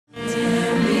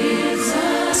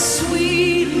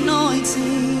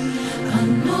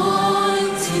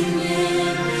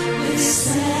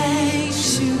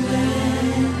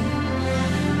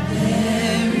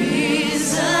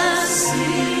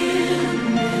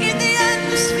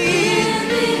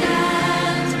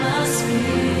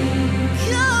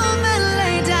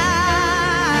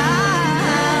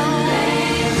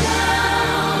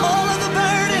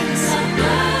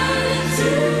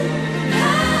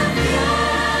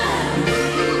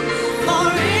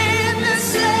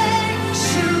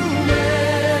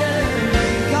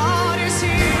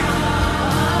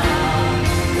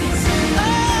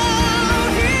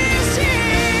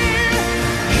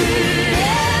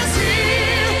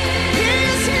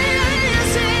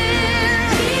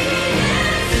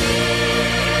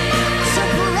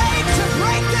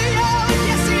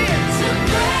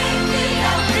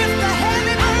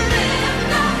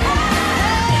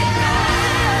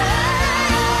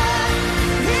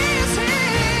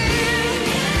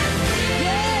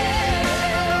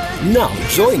Now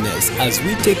join us as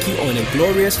we take you on a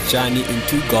glorious journey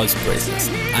into God's presence,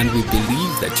 and we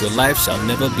believe that your life shall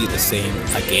never be the same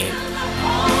again.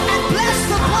 Bless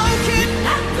the pumpkin.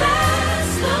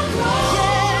 Bless the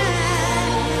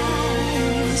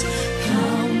rose.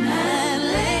 Come and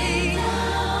lay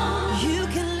down. You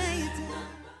can lay it down.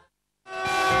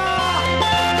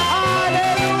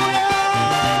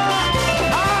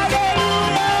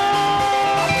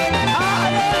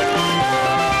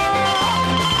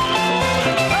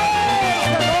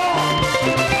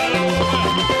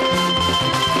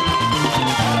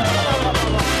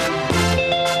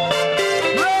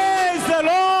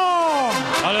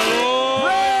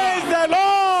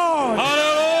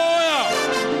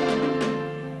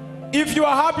 If you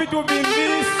are happy to be in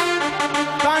this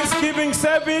Thanksgiving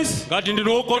service,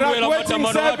 graduating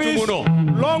service,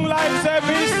 long life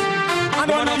service,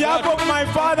 and on behalf of my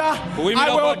father,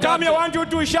 I welcome you. I want you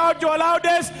to shout your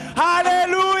loudest,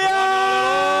 hallelujah!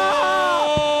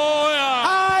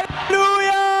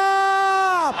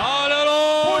 Hallelujah!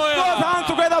 Hallelujah! Put both hands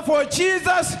together for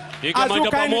Jesus as you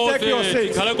kindly take your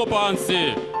seats.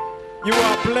 You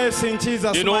are blessed in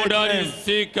Jesus' mighty name.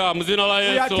 We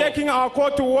are taking our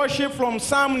call to worship from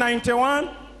Psalm 91.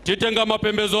 Psalm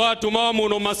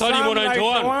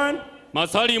 91.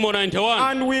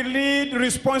 And we lead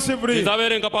responsibly.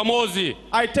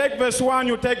 I take verse 1,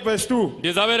 you take verse 2. Up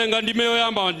to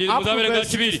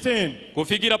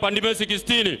verse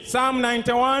 16. Psalm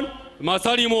 91. Verse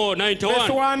 1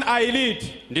 I lead.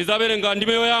 He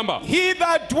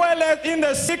that dwelleth in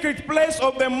the secret place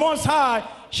of the Most High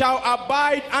shall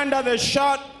abide under the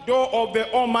shadow of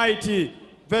the Almighty.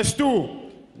 Verse 2.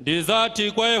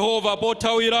 Ndizati kwa Yehova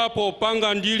potawirapo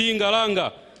panga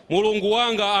ndilingalanga mulungu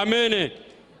wanga amene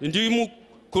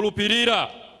ndimukhulupirira.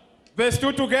 Verse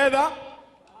 2 together.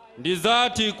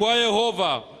 Ndizati kwa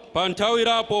Yehova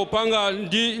pantawirapo panga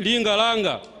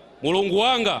ndilingalanga mulungu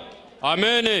wanga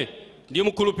amene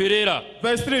ndimukhulupirira.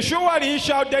 Verse 3. Surely he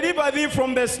shall deliver thee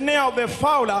from the snare of the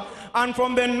fowler and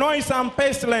from the noisome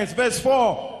pestilence. Verse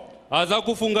 4.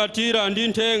 Azakufungatira ndi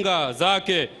nthenga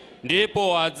zake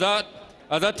ndipo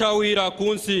azatawira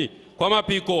kunsi kwa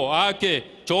mapiko ake.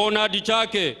 Choonadi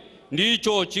chake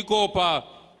ndicho chikopa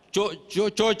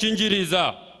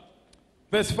chochinjiriza.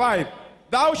 Verse 5.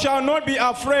 Thou shalt not be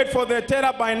afraid for the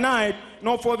terror by night,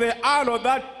 nor for the arrow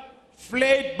that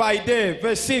flayed by day.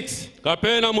 Verse 6.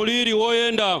 Kapena muliri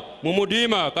woyenda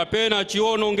mumudima, kapena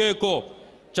chionongeko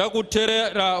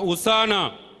chakuterera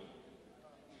usana.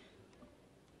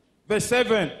 Verse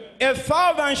 7.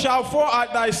 1,000 shall fall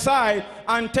at thy side,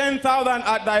 and 10,000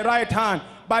 at thy right hand,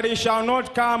 but it shall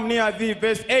not come near thee.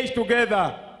 Verse 8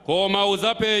 together. Koma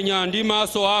uzapenya ndi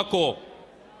maso ako,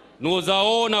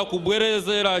 nuzaona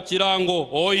kubwerezera chilango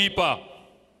oipa.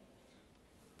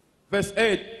 Verse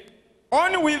 8.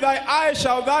 Only with thy eyes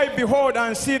shall thou behold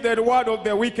and see the reward of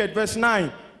the wicked. Verse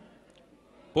 9.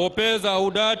 Popeza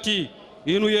udati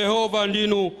inu Yehova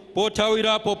ndinu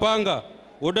potawirapo panga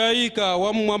udaika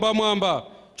wa mwamba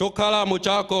chokhalamo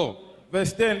chako.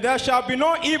 Verse 10. There shall be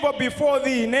no evil before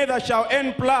thee, neither shall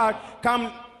any plague come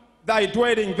thy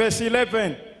dwelling. Verse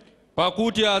 11.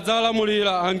 Pakuti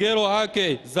adzalamulira angelo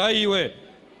ake za iwe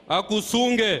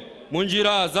akusunge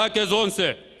munjira zake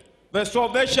zonse. Verse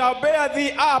 12. They shall bear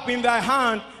thee up in thy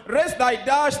hand, lest thou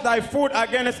dash thy foot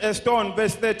against a stone.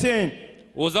 Verse 13.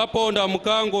 Uzaponda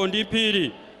mkango ndi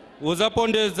pili,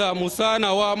 uzapondeza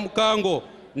musana wa mkango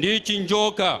ndi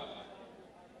chinjoka.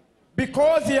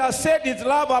 Because he has set his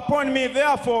love upon me,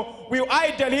 therefore will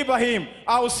I deliver him.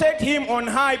 I will set him on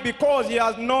high because he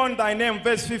has known thy name.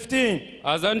 Verse 15.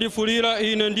 Azandifulira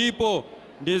ine ndipo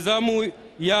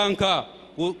ndizamuyankha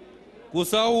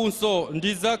kusaunso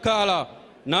ndizakhala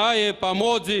naye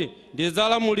pamodzi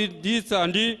ndizalamuliditsa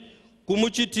ndi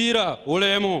kumuchitira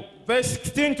ulemu. Verse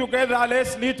 16 together,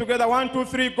 let's read together. 1, 2,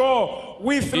 3, go.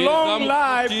 With long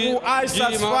life will I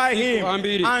satisfy him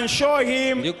and show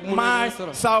him my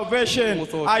salvation.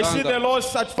 I see the Lord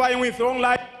satisfying with long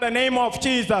life in the name of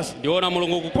Jesus. Put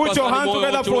your hands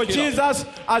together for Jesus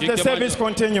as the service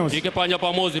continues.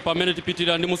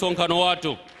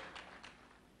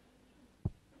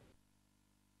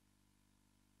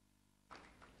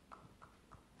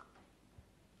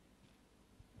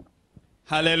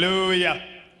 Hallelujah.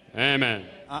 Amen.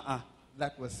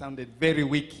 That was sounded very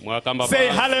weak. Say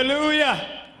hallelujah.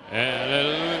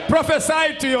 Hallelujah.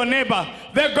 Prophesy to your neighbor.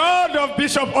 The God of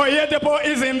Bishop Oyedepo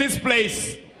is in this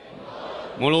place.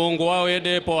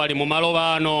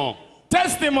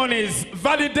 Testimonies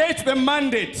validate the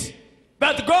mandate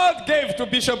that God gave to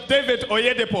Bishop David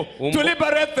Oyedepo to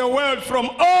liberate the world from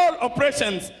all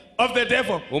oppressions of the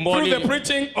devil through the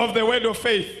preaching of the word of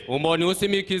faith. Umboni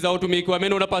usimikiza utumiki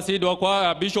wamene unapasidwa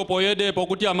kwa Bishop Oyedepo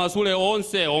kuti amasule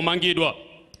onse omangidwa.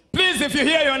 Please, if you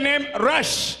hear your name,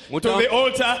 rush to the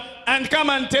altar and come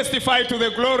and testify to the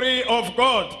glory of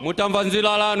God.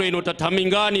 Mutamvanzila lanu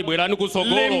inotatamingani bwerani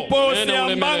kusogolo.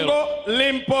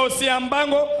 Limpo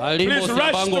Siambango. Please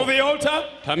rush to the altar.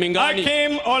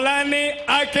 Akim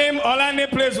Olani,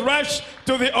 please rush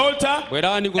to the altar.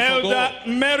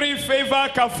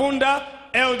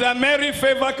 Elder Mary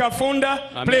Favor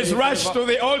Kafunda. Please rush to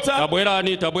the altar.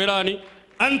 Tabwerani.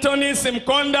 Anthony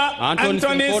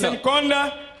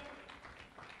Simkonda.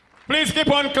 Please keep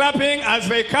on clapping as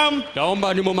they come.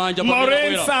 Maureen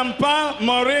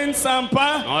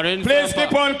Sampa. Please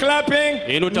keep on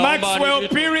clapping. Maxwell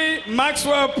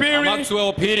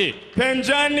Piri.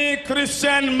 Penjani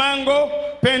Christian Mango.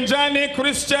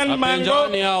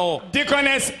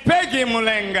 Deaconess Peggy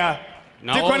Mulenga.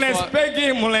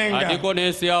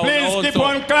 Please keep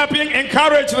on clapping,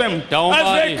 encourage them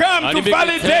as they come to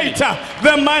validate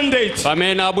the mandate.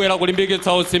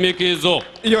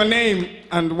 Your name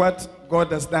and what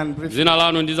God has done briefly. I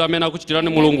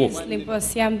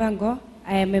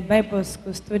am a Bible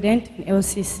school student in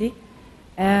LCC.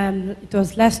 It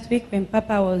was last week when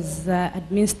Papa was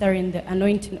administering the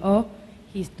anointing oil.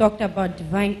 He talked about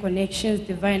divine connections,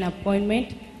 divine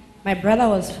appointment. My brother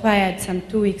was fired some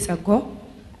 2 weeks ago.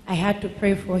 I had to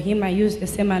pray for him. I used the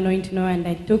same anointing oil and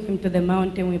I took him to the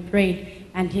mountain. We prayed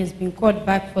and he has been called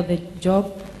back for the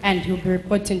job and he'll be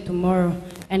reporting tomorrow.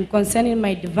 And concerning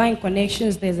my divine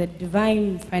connections, there's a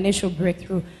divine financial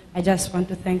breakthrough. I just want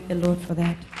to thank the Lord for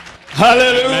that.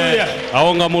 Hallelujah.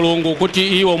 Aonga mulungu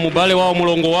kuti iwo mubale wao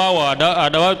mulungu wao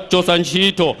adawachosa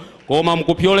ntchito koma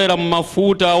mukupyolera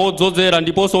mafuta odzozera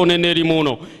ndiponso uneneri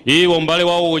muno iwo mbale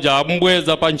wao uja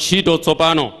ambweza pa ntchito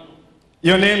tsopano.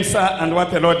 Your name, sir, and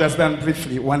what the Lord has done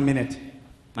briefly. 1 minute.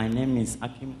 My name is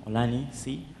Akim Olani.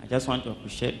 I just want to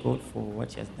appreciate God for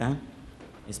what He has done,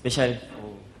 especially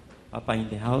for Papa in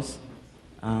the house.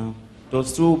 It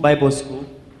was through Bible school.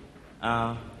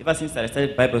 Ever since I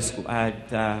started Bible school, I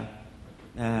had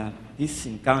this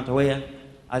encounter where,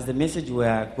 as the message we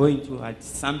were going to, I had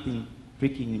something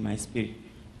pricking in my spirit.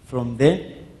 From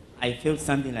then, I felt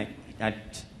something like it had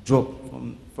dropped.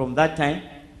 From that time,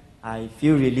 I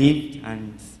feel relieved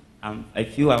and I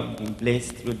feel I've been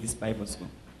blessed through this Bible school.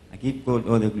 I give God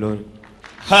all the glory.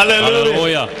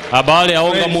 Hallelujah. Abale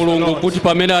aonga mulungu kuti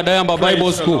pamene adayamba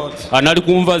Bible school anali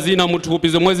kumva zina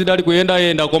muthupize mwezi dali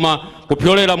kuyenda koma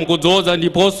kupyolera mukudzoza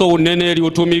ndiponso uneneri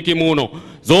utumiki muno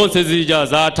zonse zija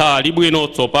zatha libwino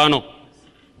tsopano.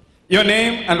 Your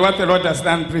name and what the Lord has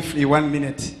done briefly. 1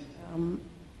 minute.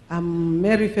 I'm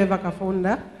Mary Favor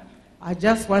Kafunda. I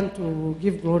just want to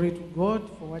give glory to God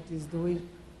for what He's doing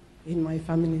in my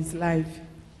family's life.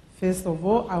 First of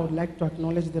all, I would like to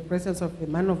acknowledge the presence of the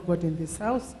man of God in this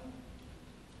house.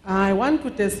 I want to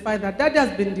testify that Dad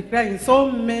has been declaring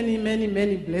so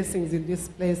many blessings in this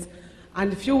place.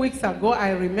 And a few weeks ago,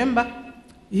 I remember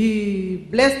he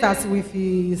blessed us with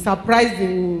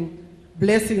surprising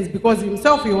blessings because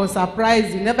himself, he was surprised.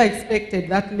 He never expected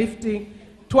that lifting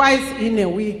twice in a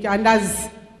week. And as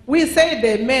we said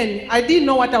amen, I didn't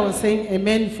know what I was saying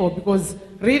amen for because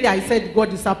really I said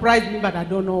God surprised me, but I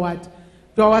don't know what.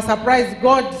 To our surprise,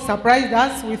 God surprised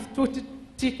us with 2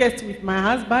 tickets with my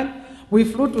husband. We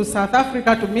flew to South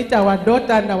Africa to meet our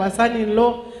daughter and our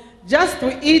son-in-law just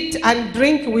to eat and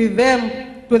drink with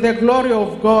them to the glory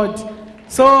of God.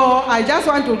 So I just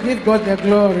want to give God the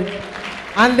glory.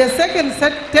 And the second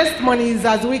testimony is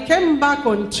as we came back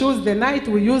on Tuesday night,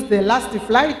 we used the last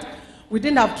flight. We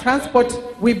didn't have transport.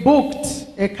 We booked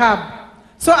a cab.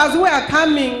 So as we are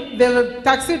coming, the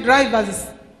taxi drivers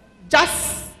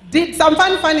just did some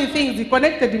funny things. He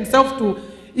connected himself to,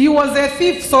 he was a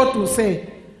thief, so to say.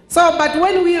 So, but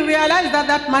when we realized that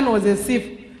that man was a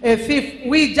thief,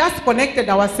 we just connected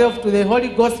ourselves to the Holy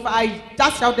Ghost. I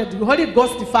just shouted, Holy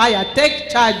Ghost fire, take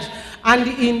charge. And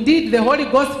indeed, the Holy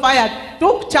Ghost fire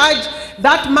took charge.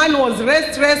 That man was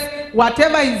restless.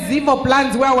 Whatever his evil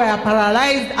plans were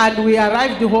paralyzed, and we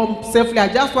arrived home safely. I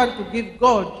just want to give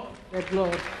God the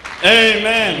glory.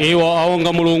 Amen. Iwo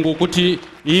aonga mulungu kuti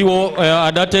iwo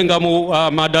adatenga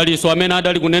madaliso amene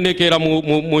adali kunenekera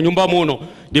mu nyumba muno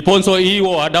ndiponso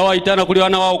iwo adawaitana kuli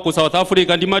wana wawo ku South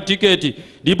Africa ndi matiketi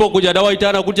ndipo kuja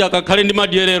adawaitana kuti akakhale ndi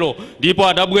madyerero ndipo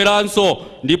adabweranso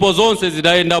ndipo zonse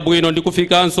zidayenda bwino ndi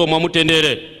kufikanso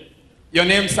mwamutendere. Your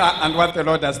name, sir, and what the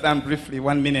Lord has done briefly.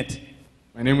 1 minute.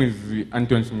 My name is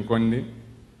Anthony Simkonde.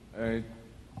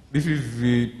 This is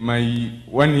my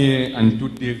 1 year and 2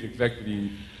 days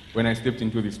exactly when I stepped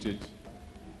into this church.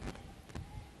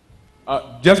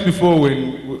 Just before we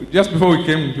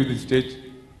came into this church,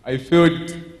 I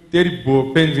felt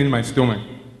terrible pains in my stomach.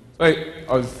 So I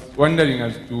was wondering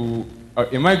as to,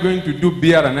 am I going to do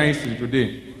beer nicely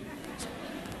today?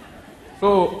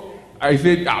 So I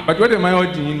said, but what am I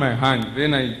holding in my hand?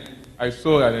 Then I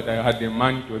saw that I had a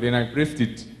mantle. Then I pressed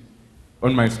it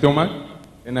on my stomach.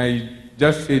 And I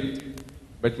just said,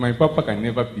 but my papa can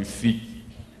never be sick.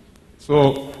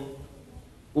 So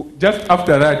just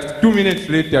after that, 2 minutes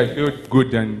later, I felt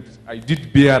good and I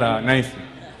did beer nicely.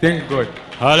 Thank God.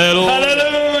 Hallelujah.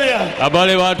 Hallelujah.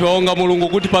 Abale watu waonga mulungu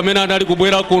kuti pamene anali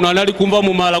kubwera kuno anali kumva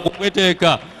mumala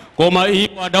kupweteka. Koma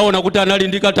iwo adaona kuti anali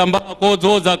ndikatambala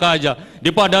kodzoza kaja.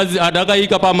 Ndipo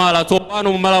adakayika pamala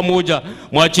tsopano mumala muja.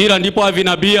 Mwachira ndipo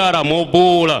avina biara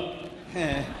mobula.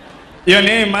 Your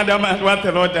name, madam, and what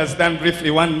the Lord has done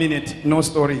briefly, 1 minute, no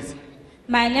stories.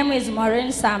 My name is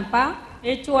Maureen Sampa.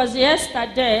 It was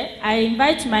yesterday, I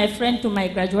invited my friend to my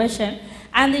graduation,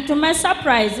 and to my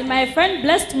surprise, my friend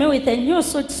blessed me with a new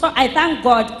suit, so I thank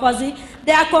God, because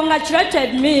they are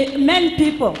congratulated me, many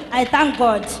people. I thank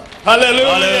God. Hallelujah.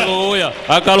 Hallelujah.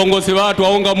 Akalongosi watu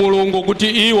waonga mulungu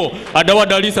kuti iwo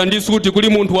adawadalisa ndi suti kuli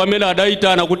muntu wamene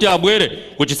adaitana kuti abwere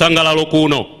kuchisangalalo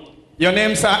kuno. Your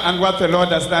name, sir, and what the Lord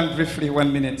has done briefly,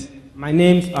 1 minute. My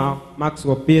name's Max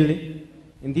Wapele,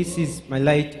 and this is my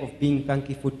light of being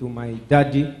thankful to my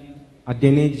daddy,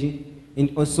 Adeniji,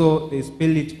 and also the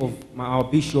spirit of our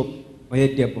bishop,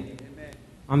 Oyedebo.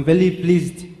 I'm very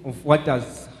pleased of what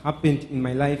has happened in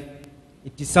my life.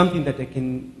 It is something that I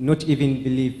can not even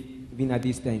believe, even at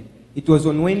this time. It was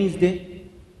on Wednesday,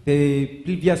 the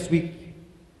previous week,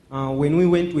 when we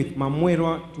went with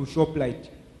Mamwera to ShopLite.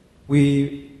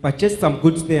 We purchased some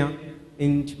goods there,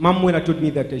 and Mamwera told me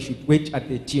that I should wait at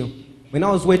the till. When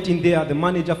I was waiting there, the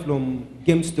manager from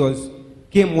Game Stores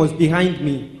was behind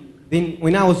me. Then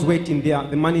when I was waiting there,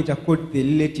 the manager called the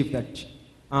relative that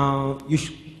you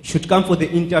should come for the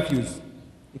interviews.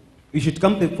 You should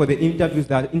come for the interviews,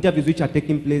 which are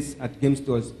taking place at Game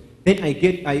Stores. Then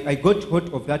I got hold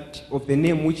of the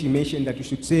name which he mentioned that you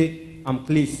should say, I'm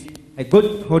pleased. I got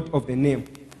hold of the name.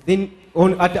 Then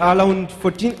at around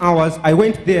 14 hours, I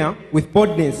went there with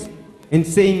boldness and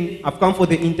saying, I've come for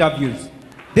the interviews.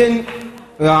 Then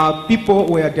people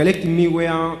were directing me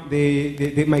where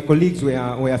my colleagues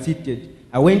were seated.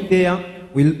 I went there,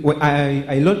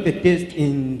 I learned the test,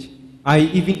 and I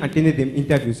even attended the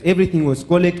interviews. Everything was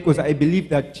correct because I believe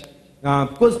that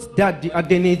because Dad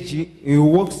Adeniji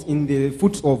works in the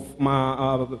foot of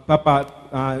my Papa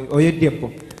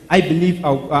Oyedebo, I believe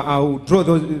I'll draw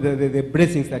the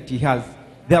blessings that he has.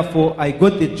 Therefore, I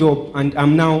got the job, and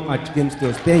I'm now at Game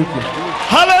Stores. Thank you.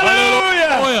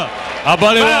 Hallelujah!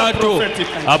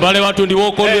 Abale watu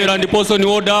ndiwo kondwera ndiponso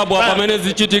niwo dabu pamene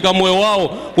zichitika moyo wawo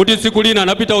kuti siku lina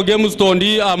anapita ku Game Store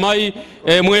ndi amayi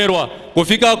Mwerwa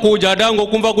kufika kuja adango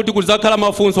kumva kuti kuzakhala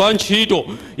mafunso a ntchito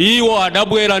iwo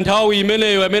adabwera nthawi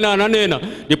imeneyo amene ananena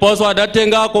ndiponso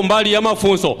adatengako mbali ya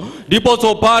mafunso ndipo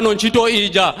tsopano ntchito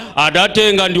ija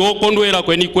adatenga ndiwo kondwera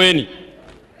kwenikweni.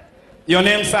 Your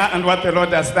name, sir, and what the Lord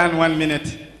has done, 1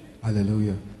 minute.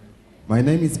 Hallelujah. My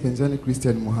name is Benjani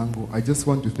Christian Muhango. I just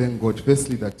want to thank God,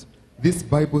 firstly, that this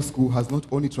Bible school has not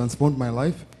only transformed my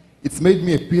life, it's made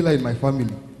me a pillar in my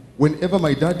family. Whenever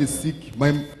my dad is sick,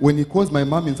 when he calls my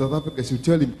mom in South Africa, she'll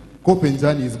tell him, Ko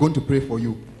Benjani is going to pray for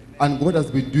you. And God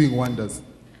has been doing wonders.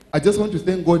 I just want to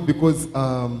thank God because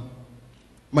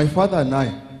my father and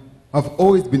I have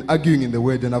always been arguing in the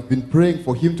word, and I've been praying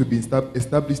for him to be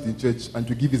established in church and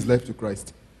to give his life to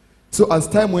Christ. So as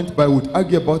time went by, we would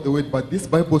argue about the word, but this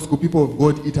Bible school, people of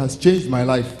God, it has changed my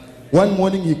life. One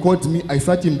morning he called me, I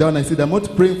sat him down, I said, I'm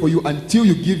not praying for you until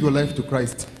you give your life to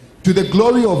Christ. To the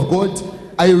glory of God,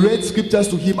 I read scriptures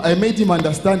to him, I made him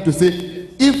understand to say,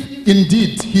 if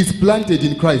indeed he's planted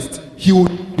in Christ, he will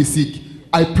not be sick.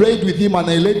 I prayed with him and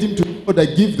I led him to God, I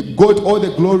give God all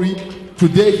the glory.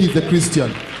 Today he's a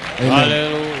Christian.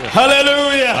 Amen.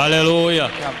 Hallelujah. Hallelujah.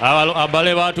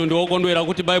 Abale watu ndiwo kondwera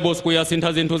kuti Bible school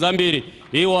yasintha zinthu zambiri.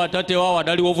 Iwo atate wawo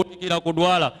adali wovutikira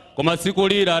kudwala. Koma siku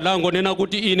lira adangonena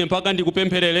kuti ine mpaka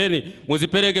ndikupempherereni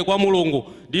muzipereke kwa Mulungu.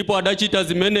 Ndipo adachita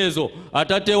zimenezo.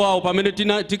 Atate wawo pamene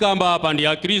tikamba apa ndi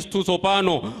Akristu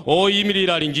sopano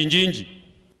oyimirira linjinjinji.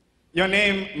 Your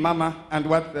name, Mama, and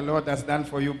what the Lord has done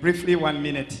for you. Briefly, 1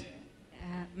 minute.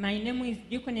 My name is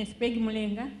Deaconess Peggy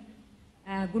Mulenga.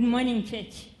 Good morning,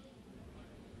 church.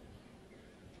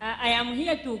 I am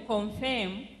here to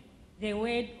confirm the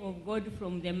word of God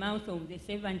from the mouth of the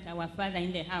servant, our Father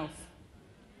in the house.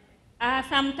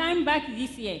 Some time back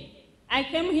this year, I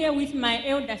came here with my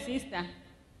elder sister.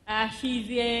 She's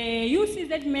a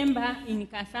UCZ member in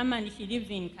Kasama, and she lives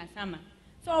in Kasama.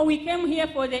 So we came here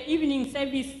for the evening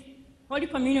service Holy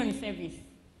Communion service.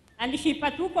 And she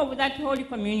partook of that Holy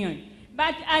Communion.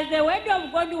 But as the word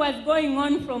of God was going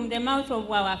on from the mouth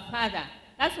of our Father,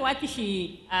 that's what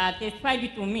she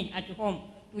testified to me at home,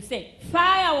 to say,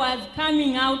 fire was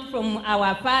coming out from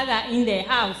our Father in the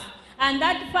house. And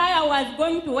that fire was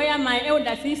going to where my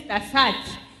elder sister sat.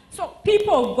 So,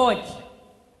 people of God,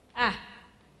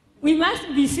 we must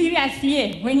be serious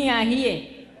here when you are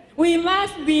here. We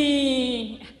must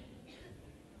be...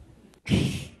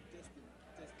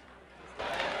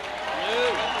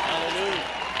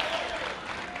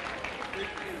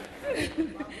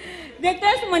 The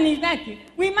testimony is that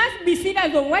we must be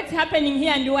serious of what's happening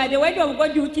here and the word of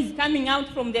God which is coming out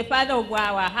from the Father of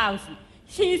our house.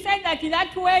 She said that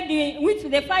that word which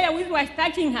the fire which was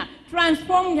touching her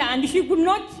transformed her, and she could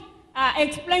not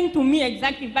explain to me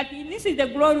exactly, but this is the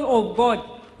glory of God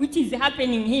which is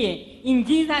happening here. In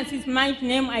Jesus' mighty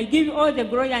name, I give all the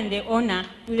glory and the honor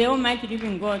to the Almighty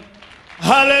living God.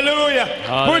 Hallelujah.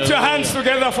 Put your hands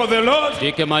together for the Lord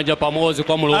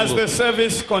as the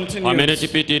service continues.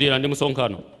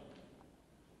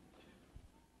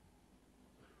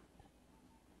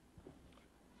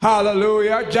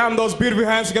 Hallelujah. Jam those beautiful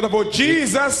hands together for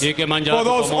Jesus, for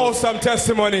those awesome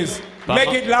testimonies. Make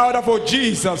it louder for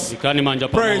Jesus.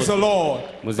 Praise the Lord.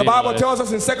 The Bible tells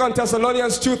us in 2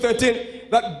 Thessalonians 2:13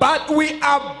 that, but we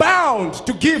are bound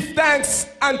to give thanks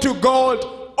unto God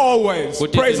always.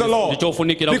 Praise the Lord. Because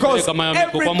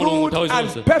every good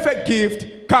and perfect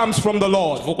gift comes from the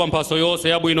Lord.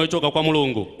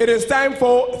 It is time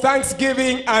for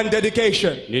thanksgiving and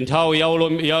dedication.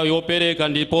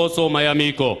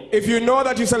 If you know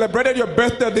that you celebrated your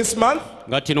birthday this month,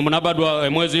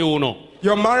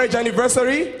 your marriage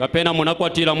anniversary,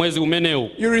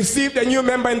 you received a new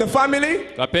member in the family,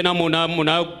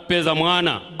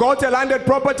 got a landed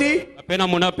property,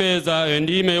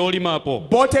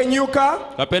 bought a new car,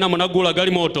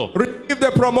 received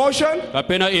a promotion,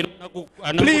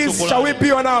 please shall we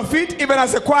be on our feet even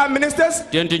as the choir ministers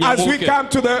as we come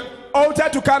to the altar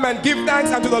to come and give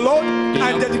thanks unto the Lord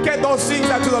and dedicate those things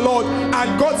unto the Lord,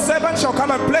 and God's servant shall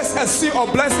come and place a seal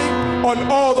of blessing on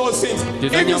all those things.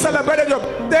 If you celebrated your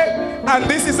birthday and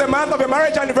this is the month of your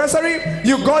marriage anniversary,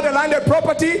 you got a landed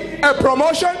property, a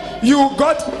promotion, you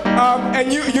got a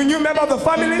new member of the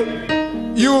family,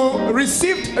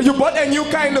 you bought a new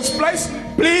car in this place,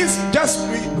 please just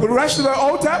rush to the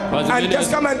altar and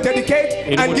just come and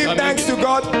dedicate and give thanks to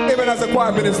God even as a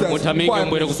choir minister.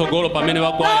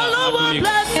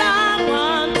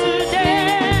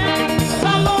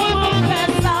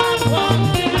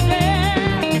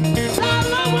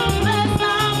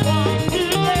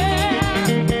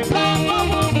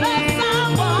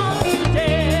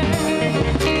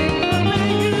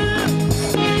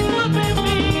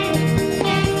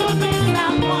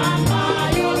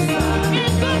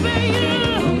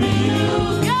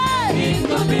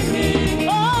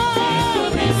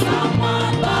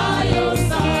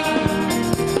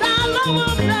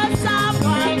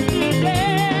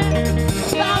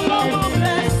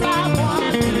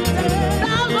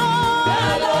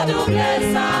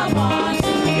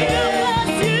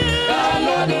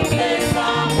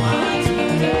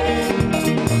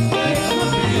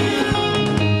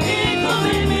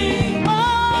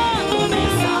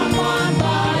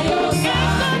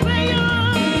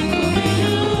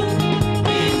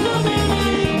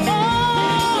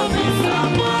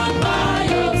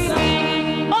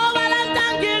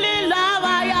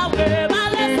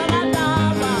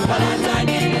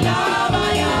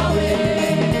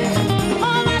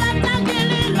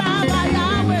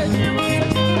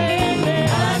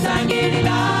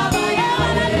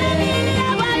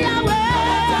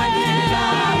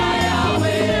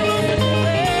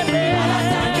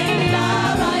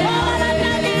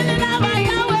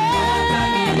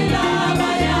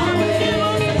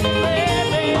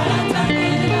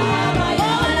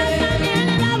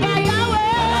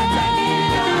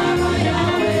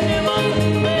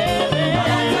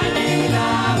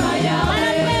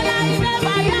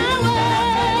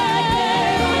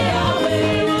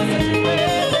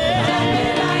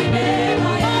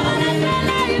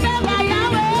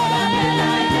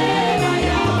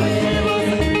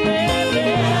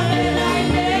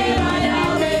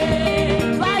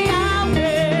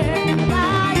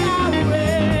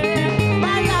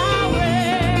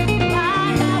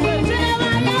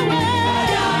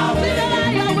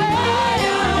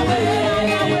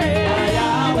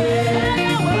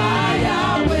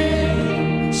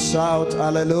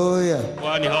 Hallelujah.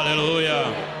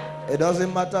 Hallelujah. It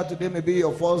doesn't matter, today may be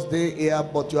your first day here,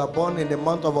 but you are born in the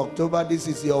month of October. This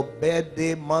is your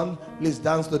birthday month. Please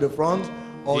dance to the front.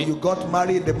 or you got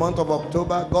married in the month of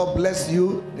October, God bless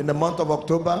you in the month of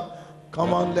October.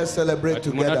 Come on, let's celebrate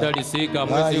together.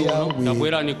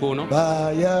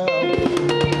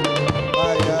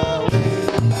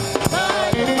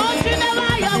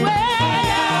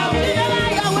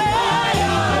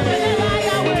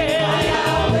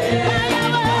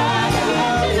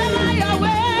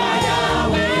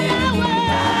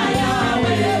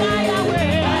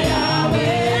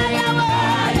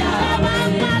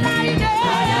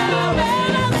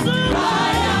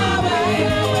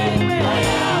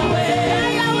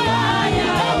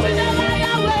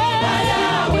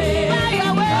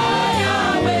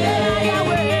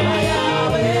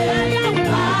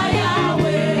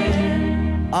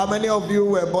 How many of you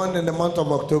were born in the month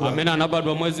of October?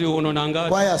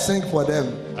 Choir, sing for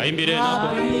them. Happy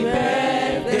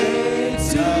birthday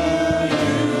to you.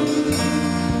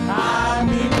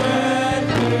 Happy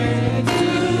birthday to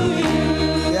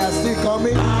you. They are still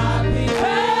coming. Happy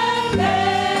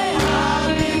birthday,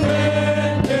 happy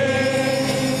birthday.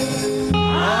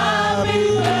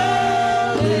 Happy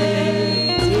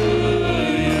birthday to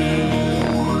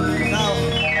you. Now,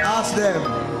 ask them.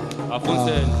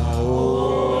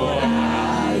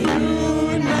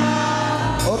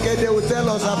 Okay, they will tell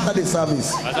us after the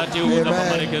service.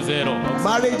 Amen.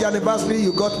 Marriage anniversary,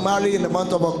 you got married in the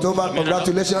month of October.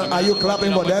 Congratulations. Are you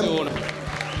clapping for them?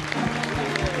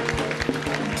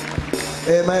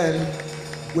 Amen.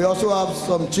 We also have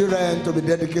some children to be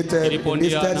dedicated in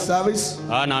this third service.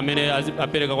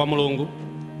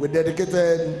 We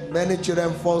dedicated many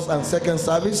children first and second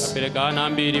service. And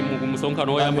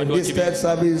in this third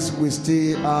service, we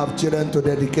still have children to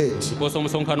dedicate.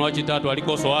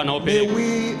 May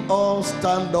we all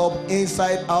stand up,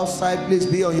 inside, outside. Please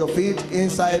be on your feet.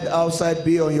 Inside, outside,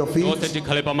 be on your feet. Whether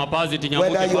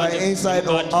you are inside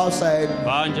or outside,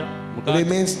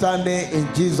 remain standing in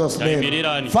Jesus' name.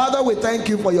 Father, we thank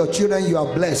you for your children you are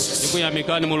blessed.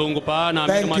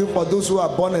 Thank you for those who are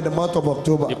born in the month of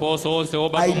October.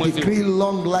 I decree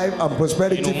long life and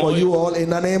prosperity for you all in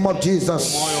the name of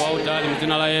Jesus.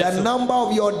 The number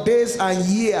of your days and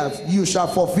years you shall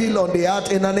fulfill on the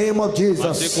earth in the name of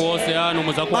Jesus.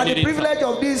 By the privilege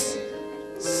of this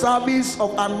service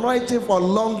of anointing for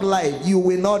long life, you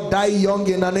will not die young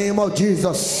in the name of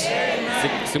Jesus.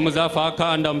 Every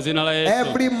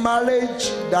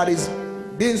marriage that is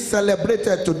being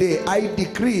celebrated today, I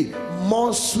decree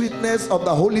more sweetness of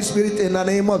the Holy Spirit in the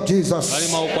name of Jesus.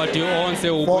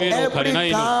 For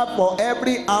every car, for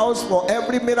every house, for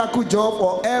every miracle job,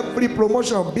 for every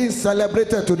promotion being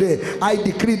celebrated today, I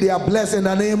decree they are blessed in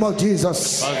the name of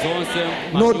Jesus.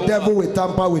 No devil will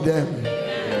tamper with them.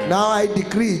 Now I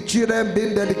decree, children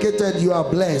being dedicated, you are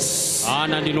blessed.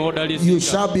 You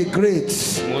shall be great.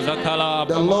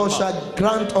 The Lord shall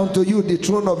grant unto you the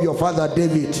throne of your father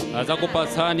David.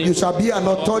 You shall be an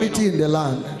authority in the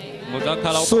land.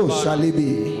 So shall it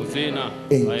be.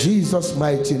 In Jesus'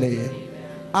 mighty name.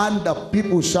 And the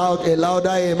people shout a louder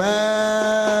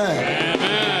amen.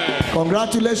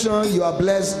 Congratulations, you are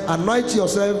blessed. Anoint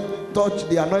yourself, touch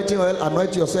the anointing oil,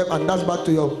 anoint yourself, and that's back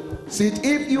to your seat.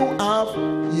 If you have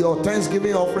your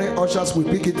Thanksgiving offering, ushers will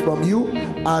pick it from you.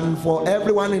 And for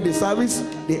everyone in the service,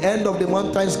 the end of the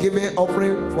month Thanksgiving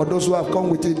offering, for those who have come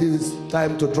with it, this is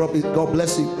time to drop it. God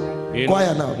bless you.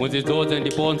 Choir now.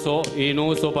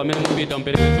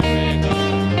 Yeah.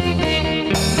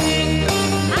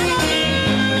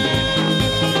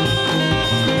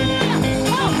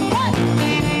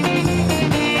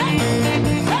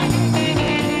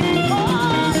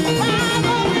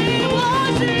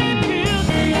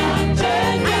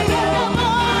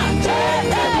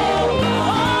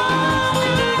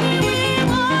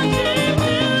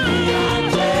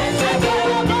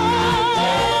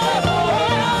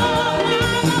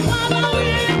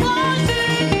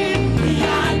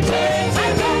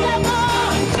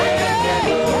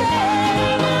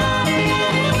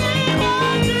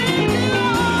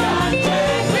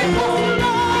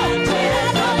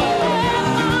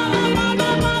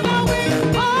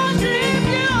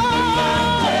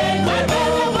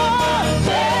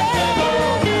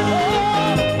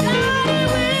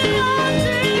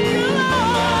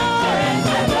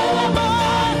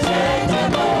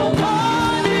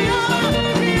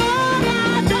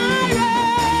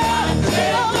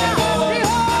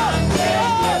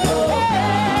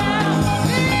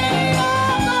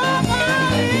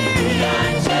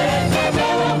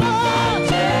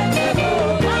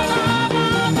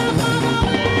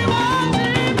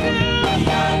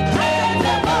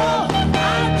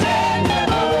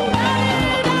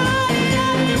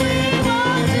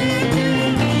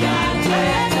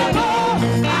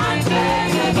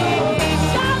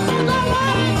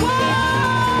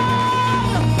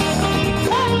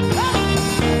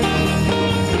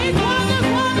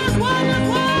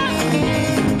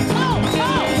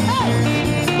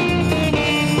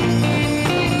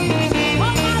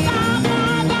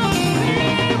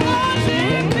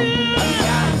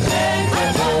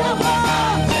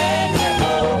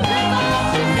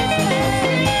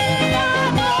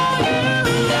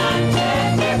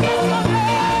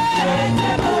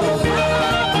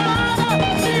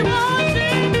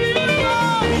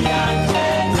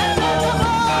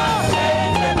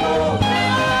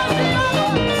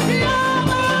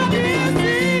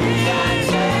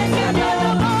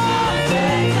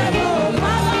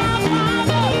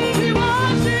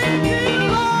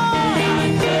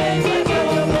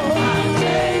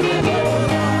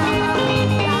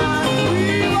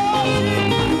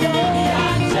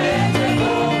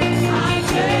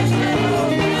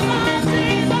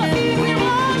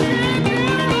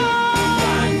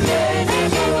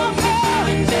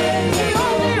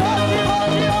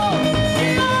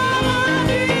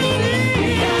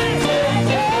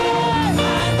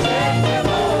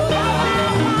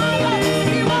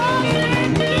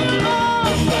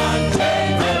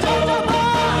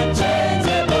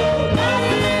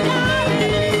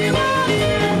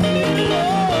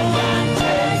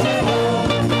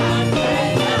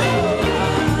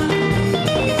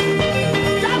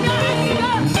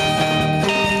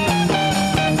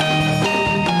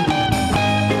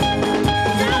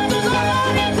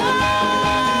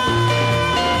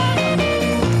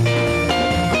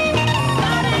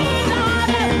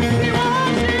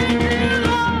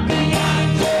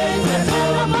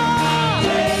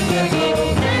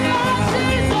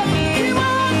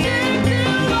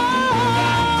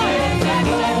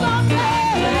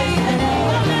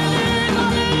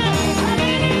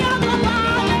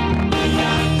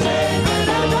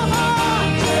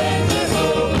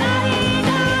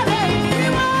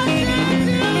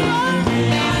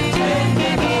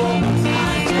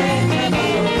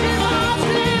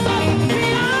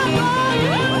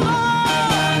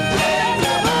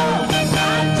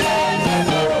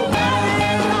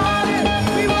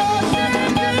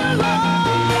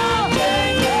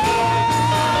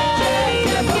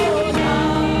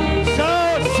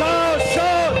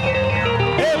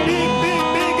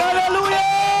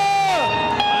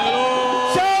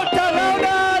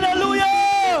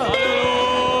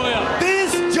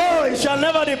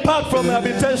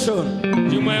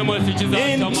 salvation.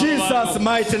 In Jesus'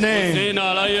 mighty name.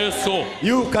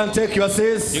 You can take your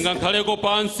seats.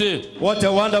 What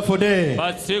a wonderful day.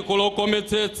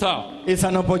 It's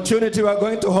an opportunity we are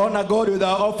going to honor God with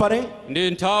our offering.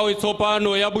 The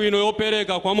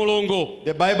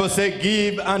Bible says,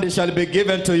 give and it shall be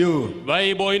given to you.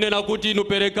 Good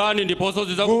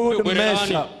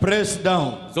measure, pressed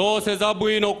down,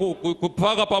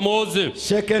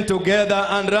 shaken together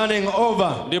and running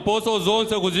over,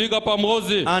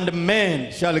 and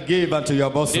men shall give unto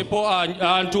your bosom.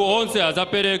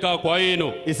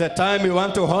 It's a time we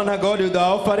want to honor God with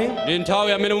our offering,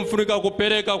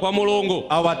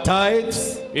 our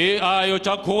tithes,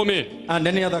 and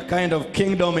any other kind of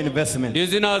kingdom investment.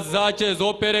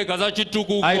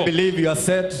 I believe you are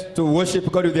set to worship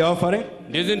God with the offering.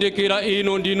 Let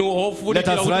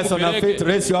us rise on our feet,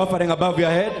 raise your offering above your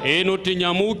head, and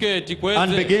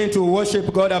begin to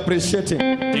worship God, appreciate Him.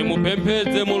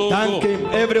 Thank Him.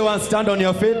 Everyone stand on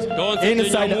your feet,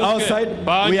 inside, outside.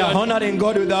 We are honoring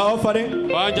God with our offering.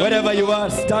 Wherever you are,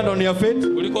 stand on your feet,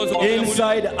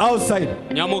 inside, outside.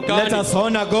 Let us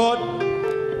honor God.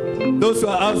 Those who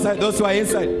are outside, those who are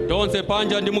inside.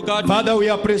 Father, we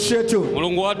appreciate you.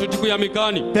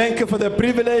 Thank you for the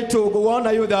privilege to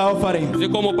honor you with our offering.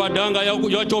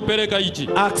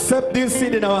 Accept this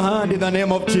seed in our hand in the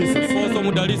name of Jesus.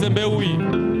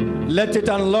 Let it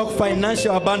unlock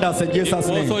financial abundance in Jesus'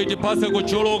 name.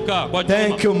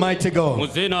 Thank you, mighty God.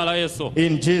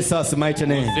 In Jesus' mighty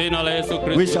name.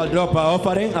 We shall drop our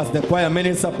offering as the choir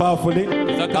minister powerfully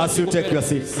as you take your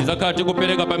seats.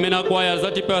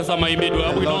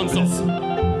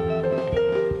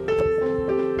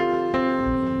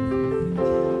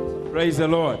 Praise the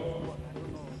Lord.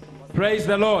 Praise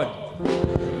the Lord.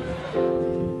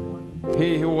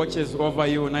 He who watches over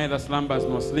you neither slumbers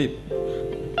nor sleep.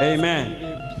 Amen.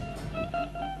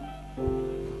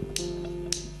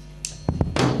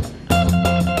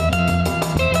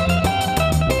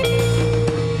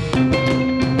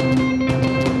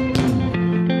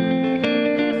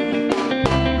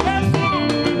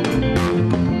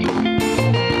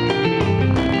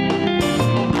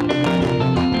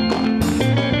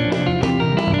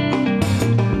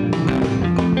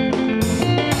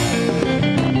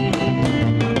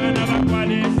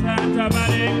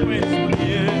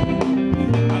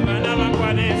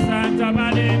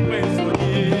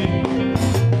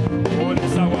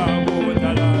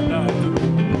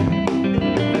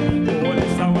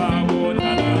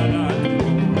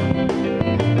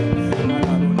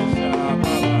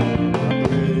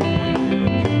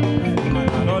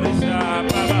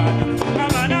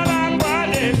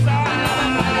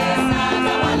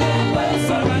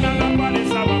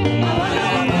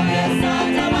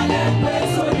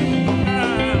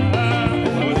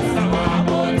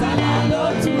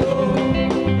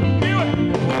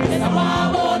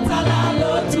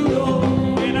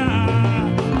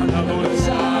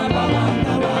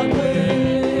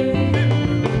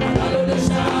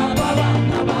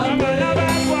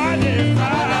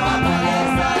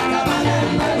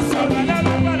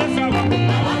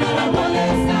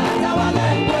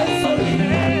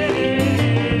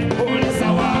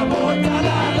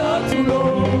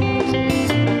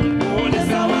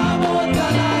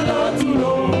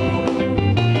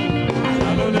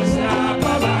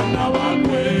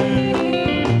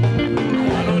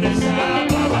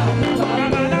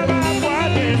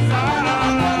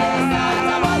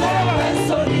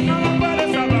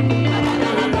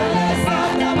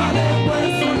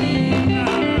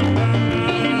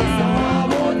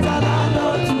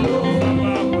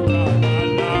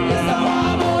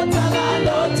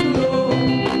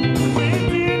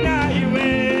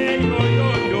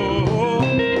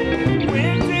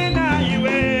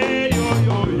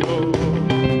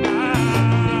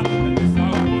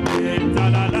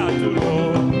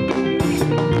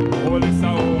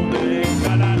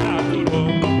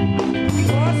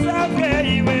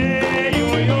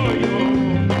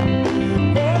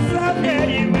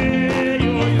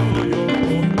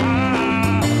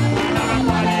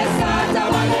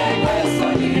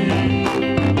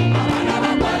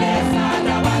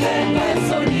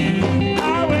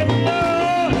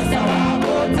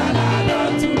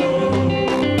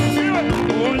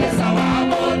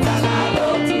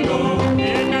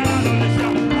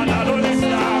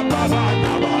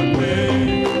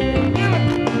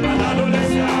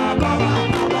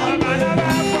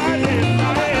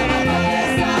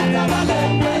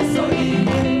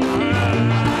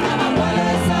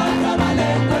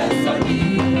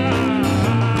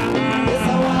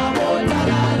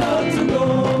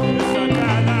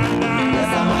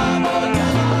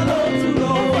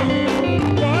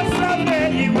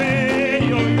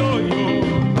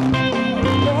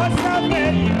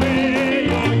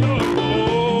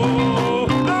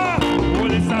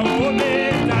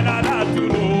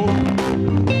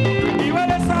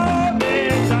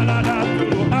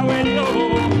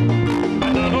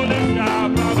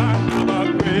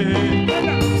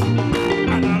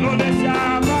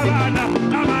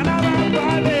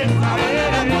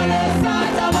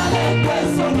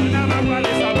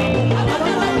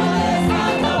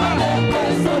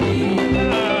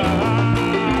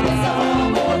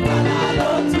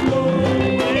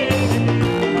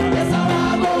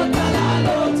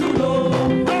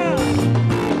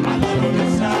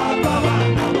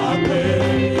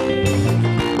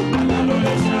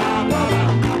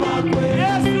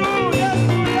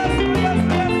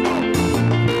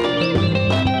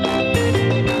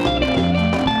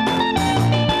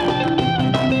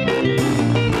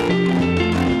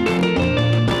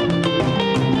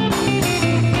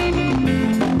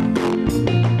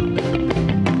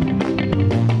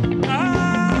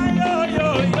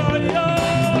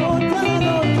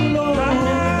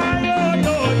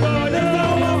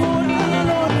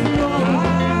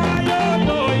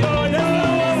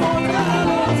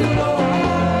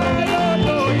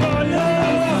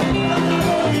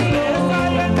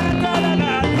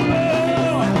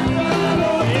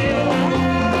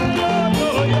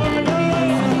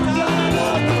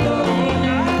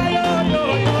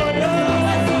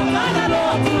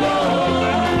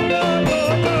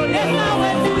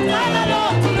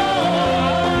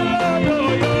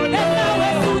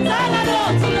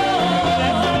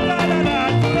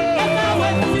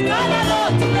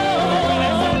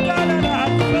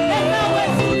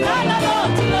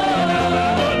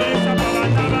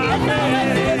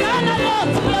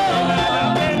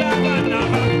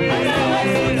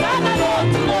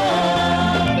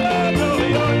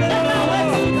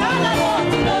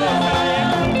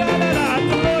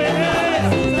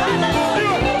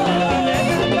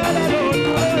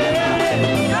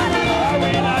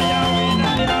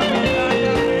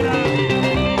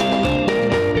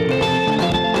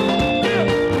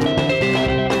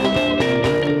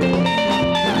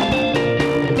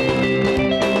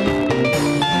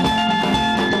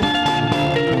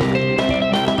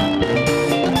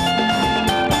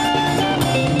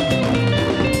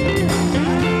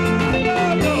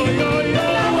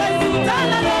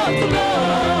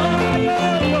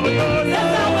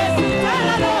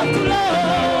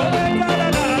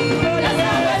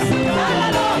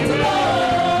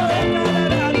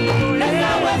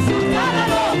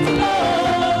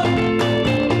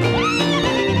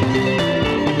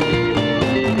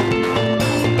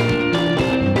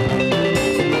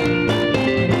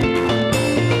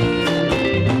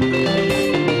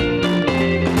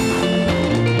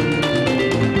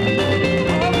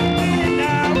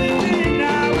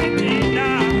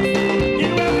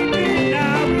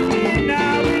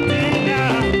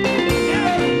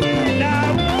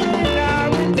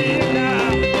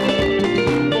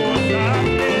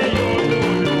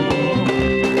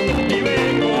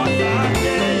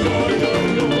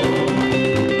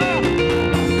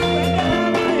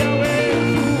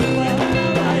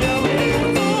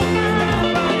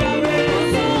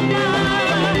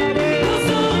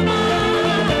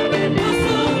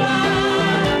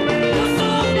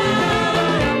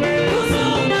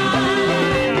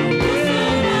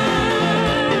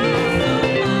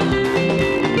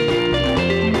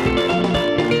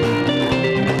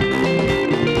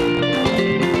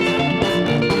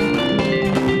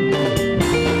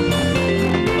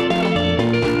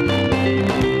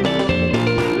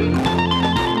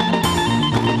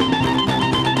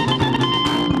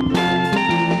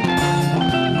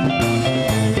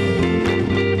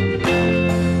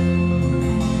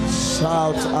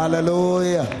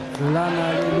 Hallelujah.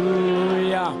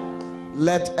 Hallelujah.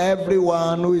 Let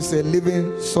everyone who is a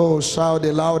living soul shout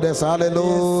the loudest.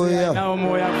 Hallelujah.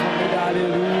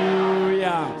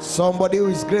 Somebody who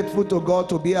is grateful to God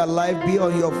to be alive, be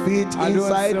on your feet,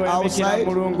 inside, outside.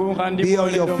 Be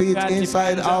on your feet,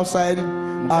 inside, outside,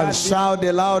 and shout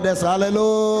the loudest.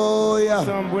 Hallelujah.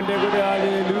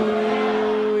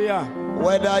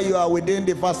 Whether you are within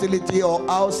the facility or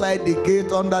outside the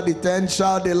gate under the tent,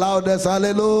 shout the loudest.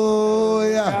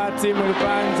 Hallelujah.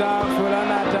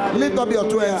 Lift up your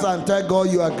two hands and tell God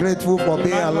you are grateful for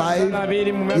being alive.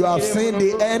 You have seen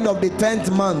the end of the 10th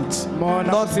month,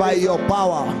 not by your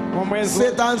power.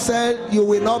 Satan said you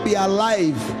will not be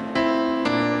alive.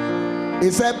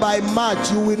 He said by March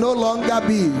you will no longer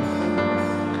be.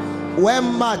 When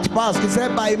March passed, he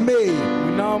said by May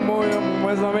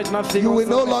you will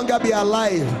no longer be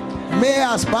alive. May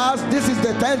has passed. This is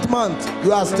the 10th month.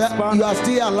 You are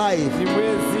still alive.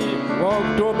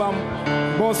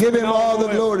 Give him all the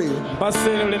glory.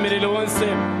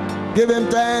 Give him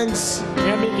thanks.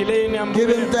 Give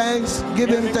him thanks. Give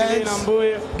him thanks.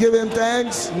 Give him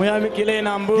thanks.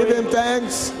 Give him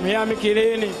thanks.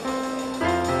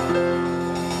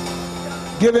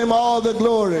 Give him all the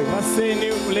glory.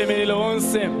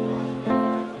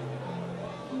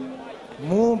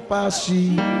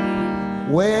 Mumpashi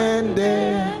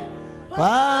wende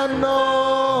pano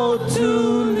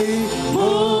tuli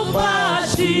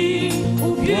Mumpashi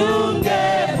ubyunge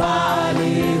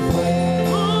balifwe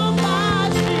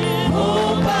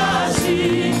Mumpashi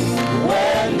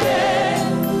wende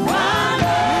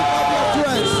pano.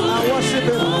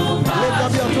 Lift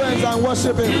up your hands and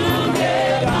worship him.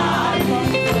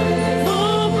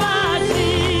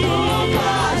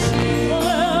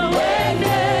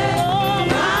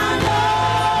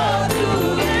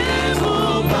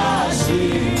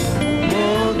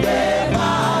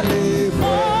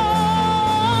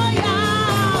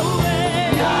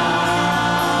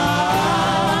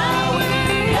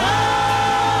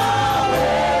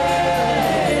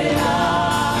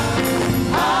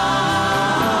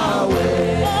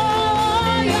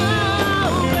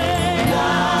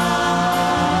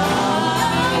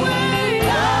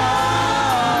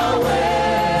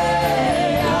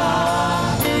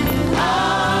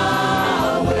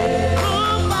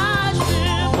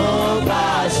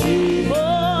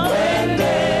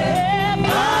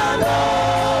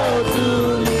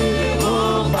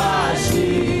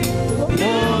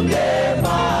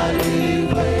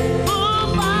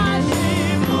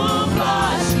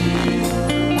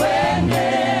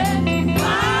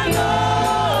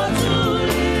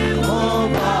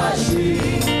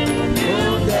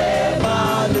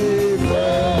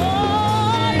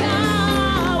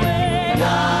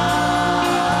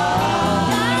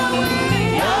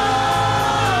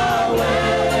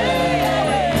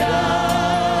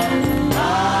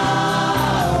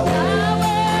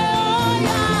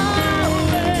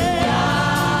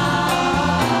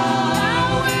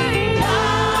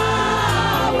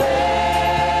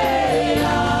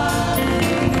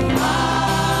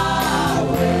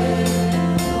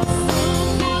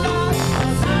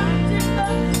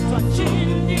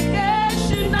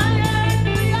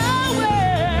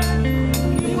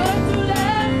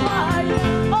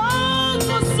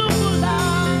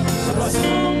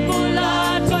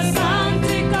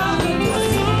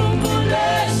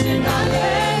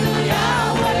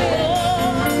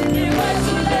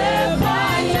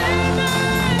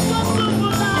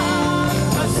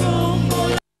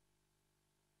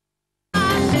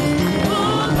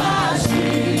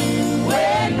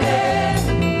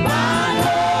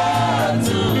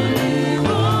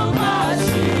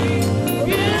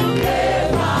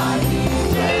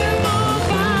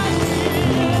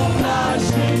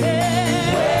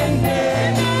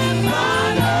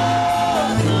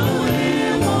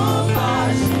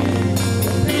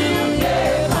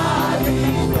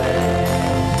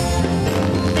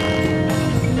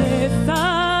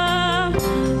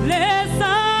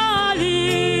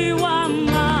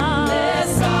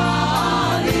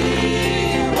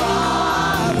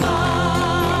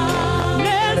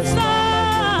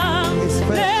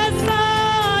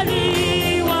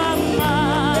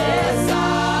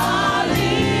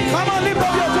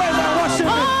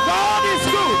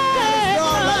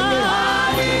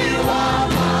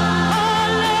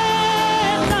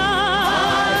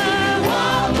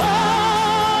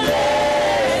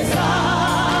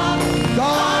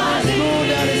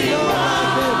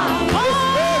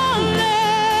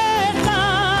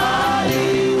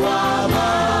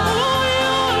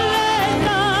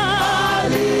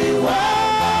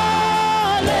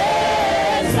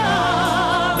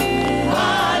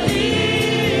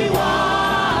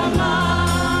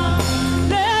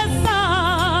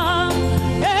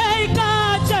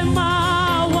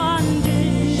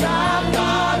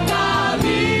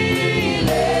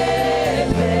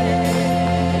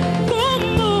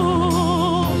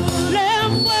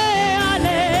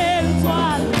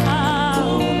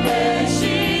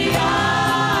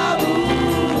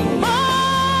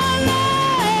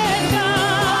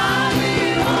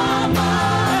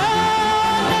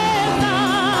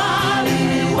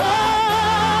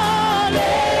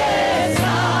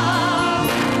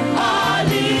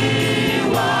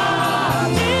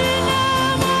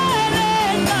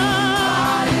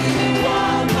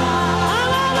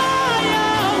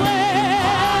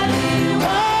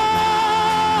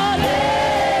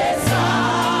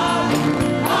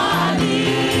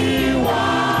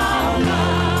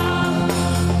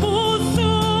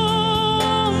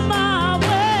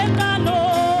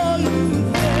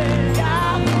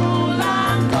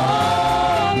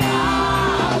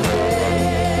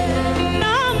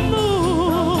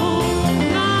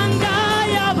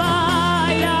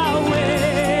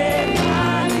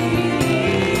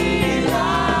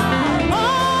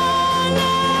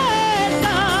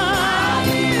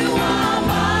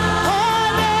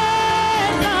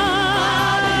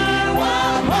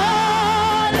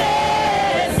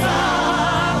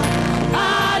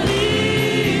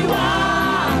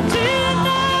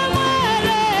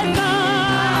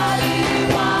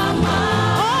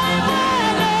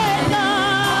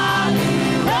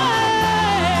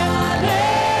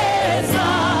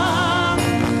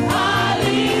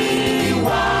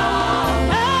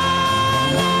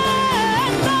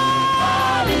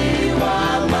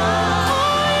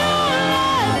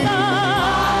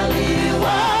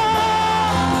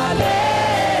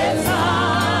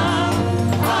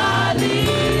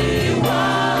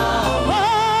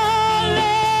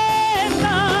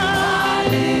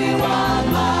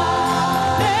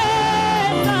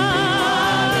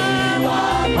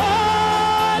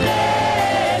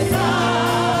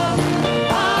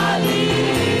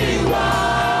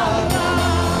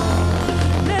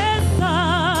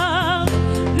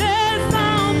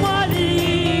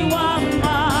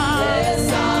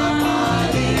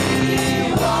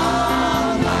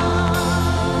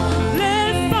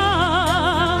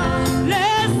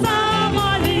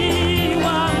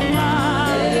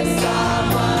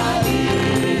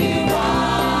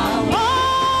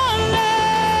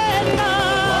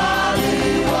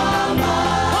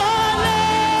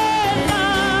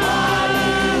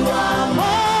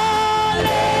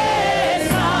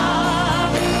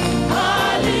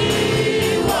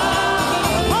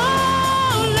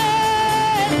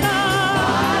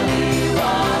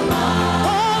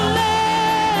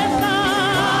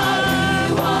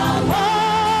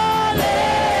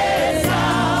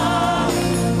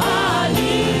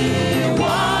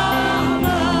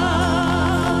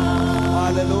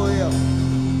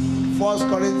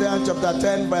 chapter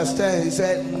 10, verse 10, he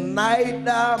said,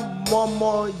 neither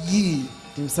murmur ye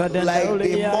like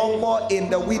the murmur in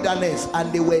the wilderness,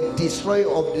 and they were destroyed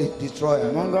of the destroyer.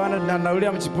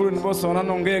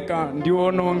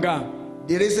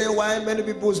 The reason why many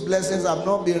people's blessings have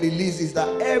not been released is that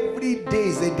every day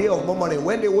is a day of murmuring.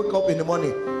 When they wake up in the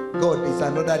morning, God, it's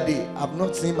another day. I've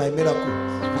not seen my miracle.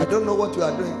 I don't know what you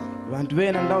are doing. Hear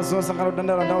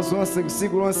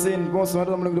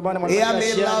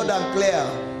me loud and clear.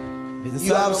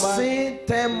 You have seen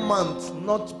 10 months,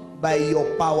 not by your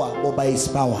power, but by his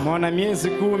power.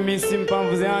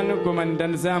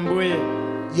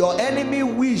 Your enemy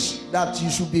wish that you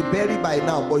should be buried by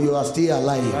now, but you are still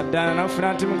alive.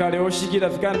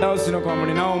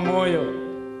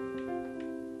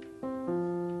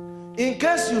 In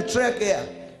case you trek here,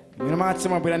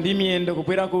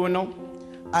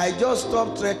 I just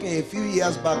stopped trekking a few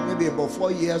years back, maybe about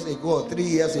 4 years ago or 3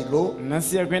 years ago.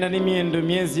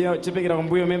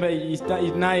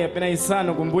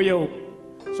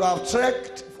 So I've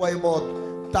trekked for about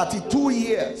 32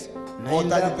 years or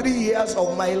 33 years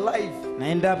of my life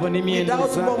without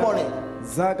murmuring.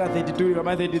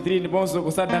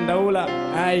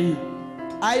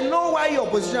 I know why your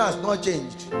position has not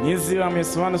changed.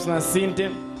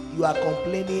 You are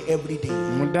complaining every day.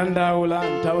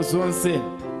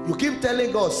 You keep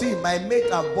telling God, see, my mate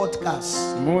have bought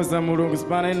cars, but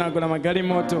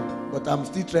I'm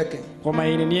still trekking. But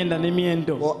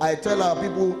I tell our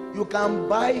people, you can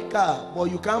buy car,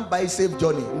 but you can't buy safe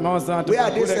journey. Where are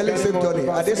they selling safe journey?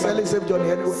 Are they selling safe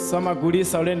journey anyway?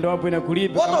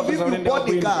 What of if you bought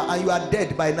the car and you are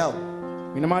dead by now?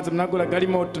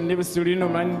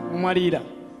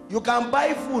 You can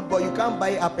buy food, but you can't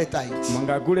buy appetite. You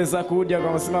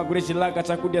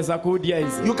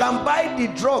can buy the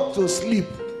drug to sleep,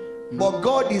 but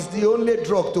God is the only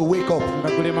drug to wake up. And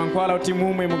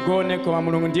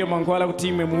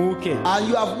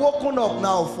you have woken up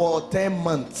now for 10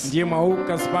 months. The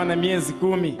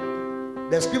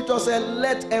scripture said,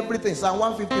 let everything, Psalm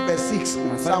 150 verse 6,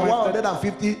 Psalm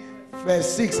 150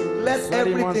 verse 6, let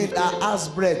everything that has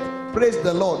breath praise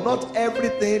the Lord. Not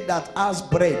everything that has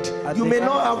bread. You may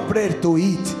not have bread to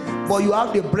eat, but you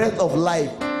have the breath of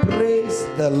life. Praise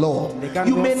the Lord.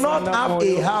 You may not have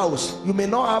a house, you may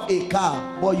not have a car,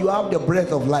 but you have the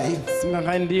breath of life. Let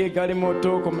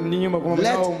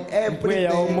everything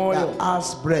that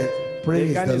has breath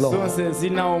praise the Lord.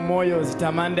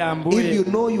 If you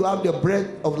know you have the breath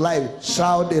of life,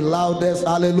 shout the loudest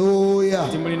hallelujah.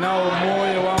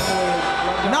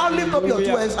 Now lift up your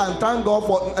two hands and thank God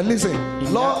for, listen,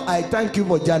 Lord, I thank you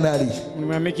for January.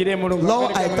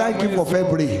 Lord, I thank you for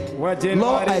February.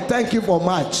 Lord, I thank you for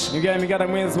March.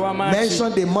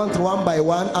 Mention the month one by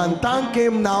one and thank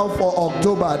him now for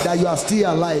October that you are still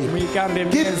alive.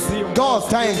 Give God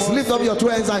thanks. Lift up your two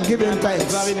hands and give him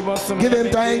thanks. Give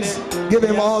him thanks. Give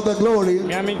him all the glory.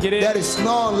 There is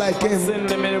none like him.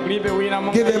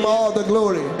 Give him all the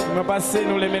glory.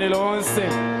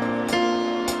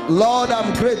 Lord,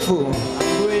 I'm grateful.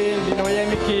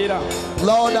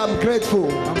 Lord, I'm grateful.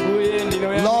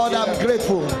 Lord, I'm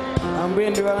grateful.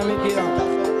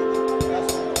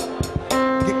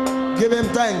 Give him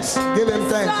thanks. Give him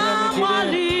thanks.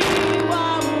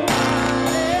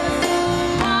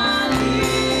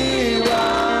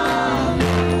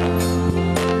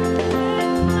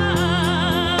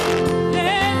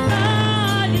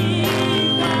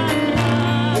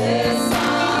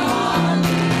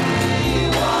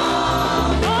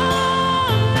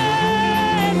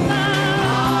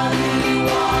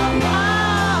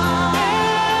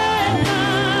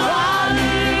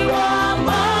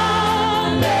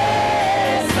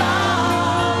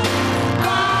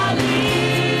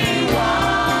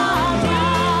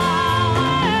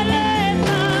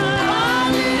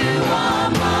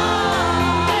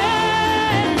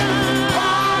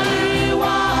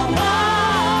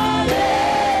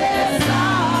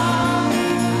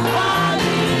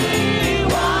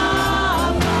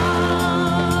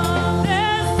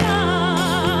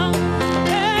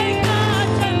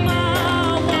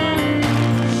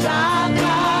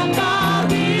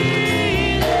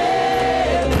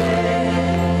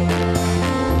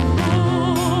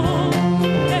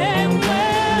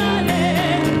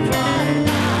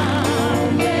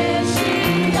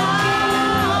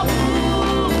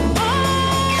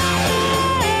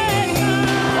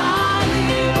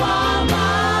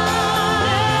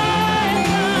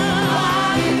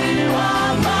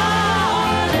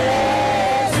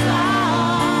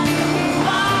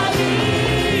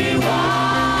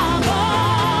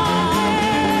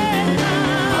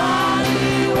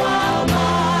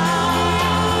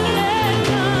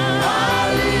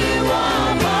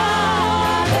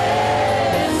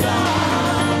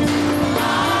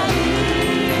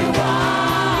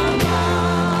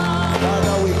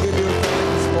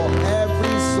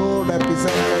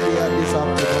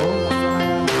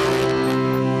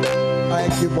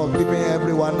 Thank you for keeping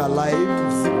everyone alive.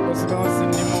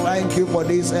 Thank you for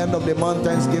this end of the month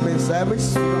Thanksgiving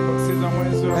service.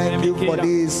 Thank you for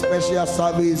this special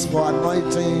service for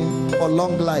anointing for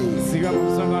long life.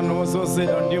 And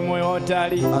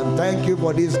thank you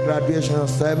for this graduation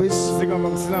service. Thank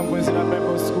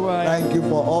you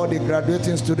for all the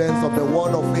graduating students of the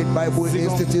Word of Faith Bible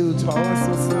Institute.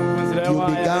 You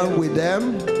began with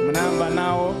them,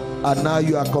 and now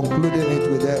you are concluding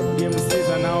it with them.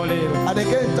 And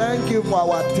again, thank you for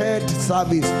our third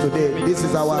service today. This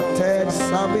is our third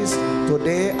service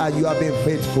today, and you have been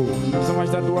faithful.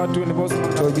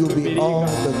 So you be all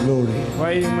the glory.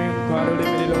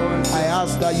 I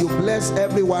ask that you bless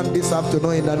everyone this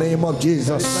afternoon in the name of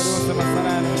Jesus.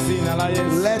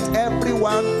 Let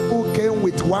everyone who came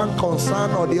with one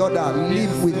concern or the other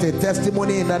live with a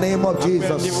testimony in the name of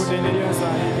Jesus.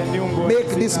 Make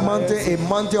this mountain a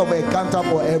mountain of encounter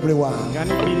for everyone.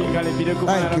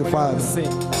 Thank you, Father.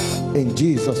 In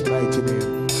Jesus' mighty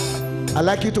name. I'd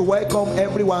like you to welcome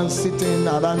everyone sitting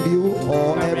around you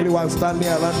or everyone standing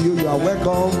around you. You are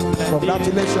welcome.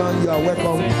 Congratulations. You are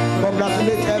welcome.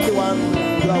 Congratulate everyone.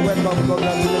 You are welcome.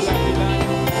 Congratulations.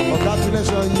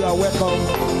 Congratulations. You are welcome.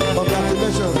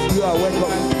 Congratulations. You are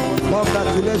welcome.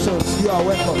 Congratulations. You are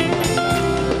welcome.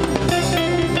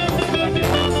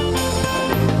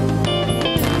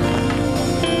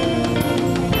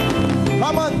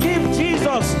 Come on, give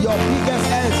Jesus your biggest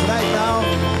hands right now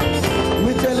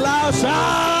with a loud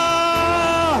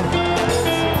shout.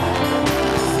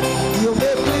 You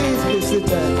may please be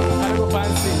seated.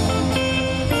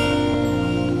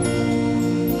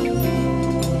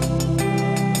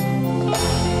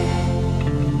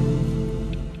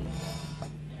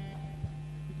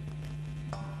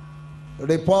 The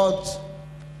report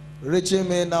reaching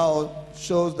me now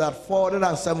shows that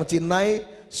 479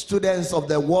 students of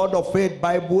the Word of Faith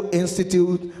Bible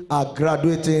Institute are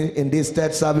graduating in this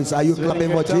third service. Are you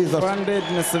clapping for Jesus?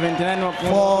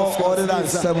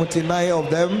 479 of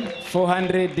them.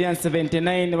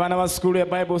 479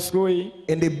 Bible school.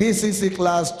 In the BCC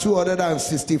class,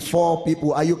 264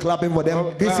 people. Are you clapping for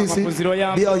them? BCC,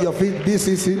 be on your feet.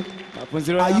 BCC.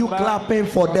 Are you clapping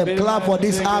for them? Clap for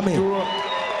this army.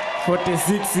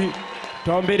 46.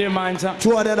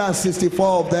 264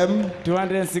 of them.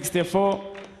 264.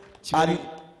 And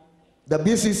the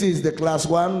BCC is the class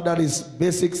 1, that is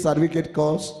basic certificate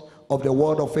course of the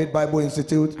Word of Faith Bible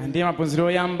Institute. And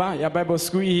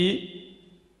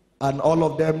all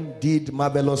of them did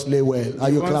marvelously well. Are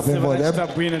you clapping for them?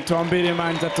 You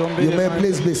may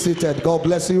please be seated. God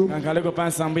bless you.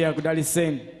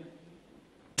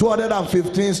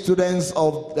 215 students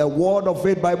of the Word of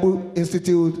Faith Bible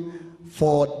Institute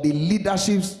for the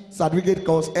leadership certificate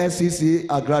course SCC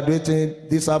are graduating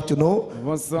this afternoon.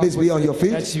 Please be on your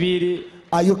feet.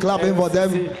 Are you clapping for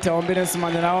them?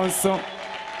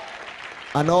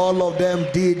 And all of them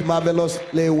did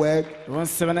marvelously well.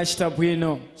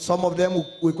 Some of them,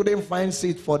 we couldn't find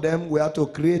seat for them. We had to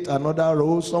create another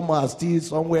row. Some are still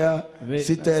somewhere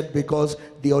seated because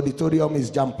the auditorium is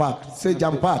jam-packed. Say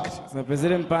jam-packed. Give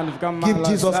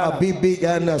Jesus a big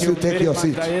hand as you take your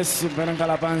seat.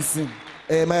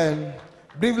 Amen.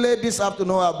 Briefly, this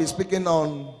afternoon I'll be speaking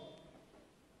on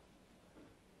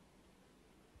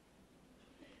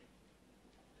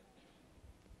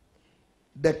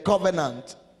the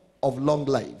covenant of long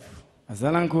life.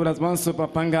 The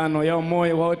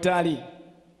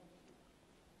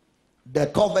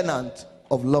covenant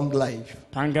of long life.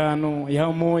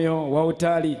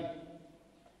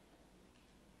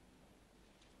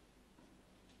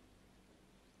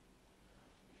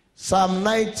 Psalm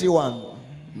 91.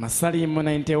 Masalimu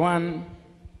 91.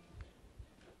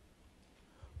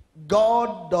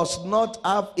 God does not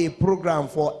have a program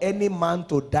for any man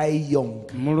to die young.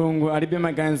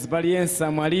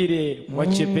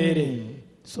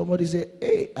 Somebody say,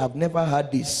 hey, I've never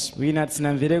heard this. Thank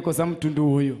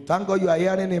God you are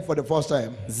hearing it for the first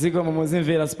time.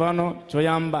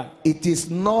 It is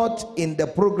not in the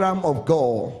program of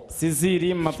God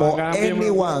for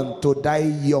anyone to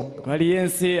die young.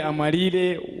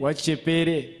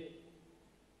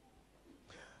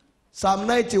 Psalm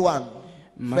 91.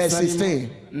 Verse 16.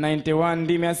 91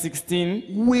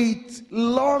 with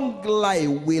long life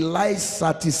will I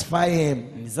satisfy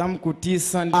him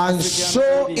and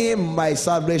show him my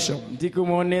salvation.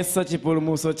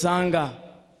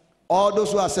 All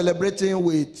those who are celebrating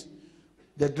with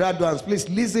the graduates, please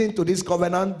listen to this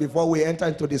covenant before we enter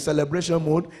into the celebration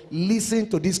mode. Listen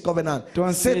to this covenant.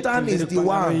 Satan is the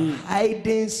one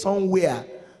hiding somewhere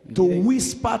to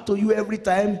whisper to you every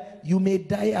time, you may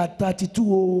die at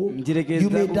 32, you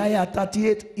may die at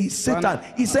 38. It's Satan.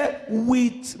 He said,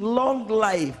 with long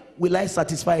life will I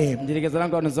satisfy him? That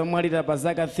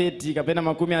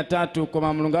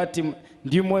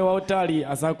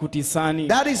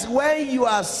is when you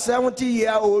are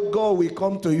 70-year-old, God will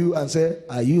come to you and say,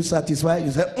 are you satisfied?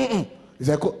 You say, mm-mm. He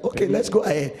said, okay, let's go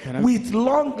ahead. With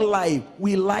long life,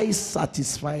 will I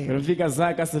satisfy him? So,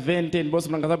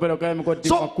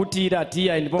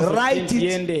 write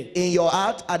it in your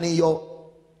heart and in your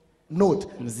note.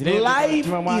 Life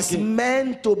is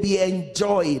meant to be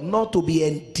enjoyed, not to be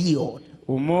endured.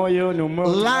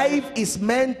 Life is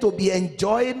meant to be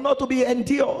enjoyed, not to be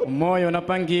endured.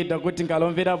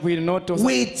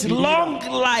 With long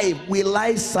life will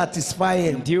I satisfy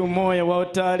him.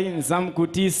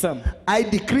 I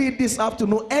decree this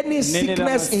afternoon, any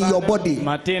sickness in your body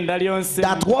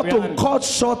that want to cut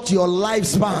short your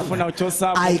lifespan,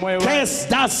 I curse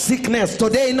that sickness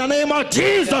today in the name of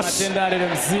Jesus.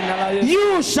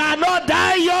 You shall not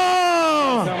die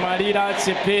young.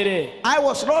 I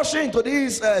was rushing to this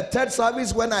third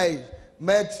service when I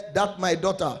met my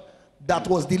daughter that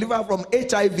was delivered from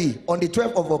HIV on the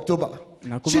 12th of October.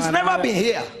 She's never been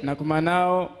here.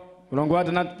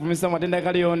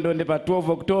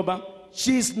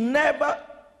 She's never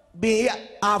been here.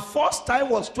 Our first time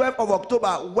was 12th of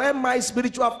October when my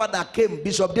spiritual father came,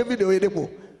 Bishop David Oyedepo.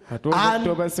 And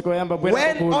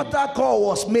when altar call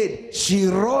was made, she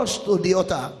rushed to the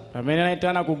altar. She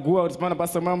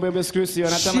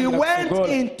went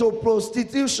into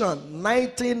prostitution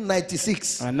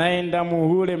 1996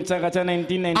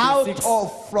 out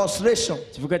of frustration.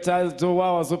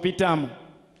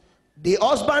 The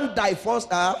husband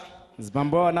divorced her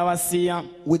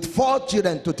with 4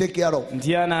 children to take care of.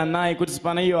 Then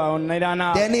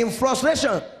in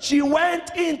frustration, she went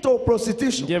into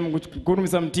prostitution and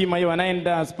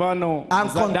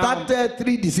contacted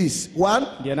 3 diseases. 1,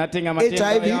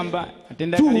 HIV,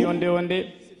 2,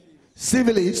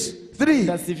 syphilis, 3,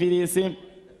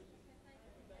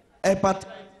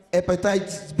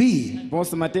 hepatitis B.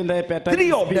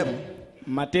 3 of them.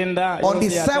 On the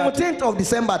 17th of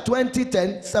December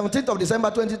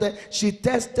 2010, she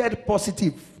tested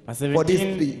positive for these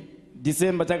 3.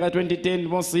 On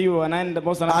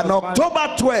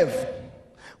October 12th,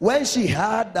 when she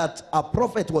heard that a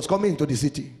prophet was coming into the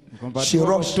city, she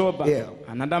rushed here.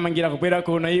 And when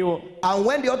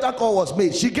the altar call was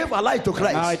made, she gave her life to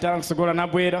Christ.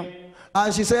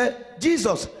 And she said,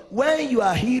 Jesus, when you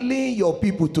are healing your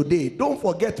people today, don't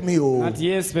forget me. Oh. Like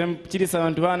the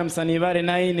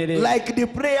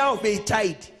prayer of a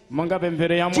child.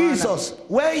 Jesus,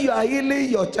 when you are healing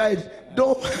your child,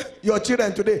 your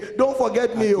children today, don't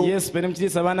forget me. Oh. That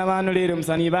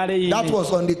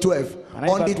was on the 12th.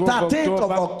 On the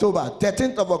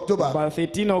 13th of October,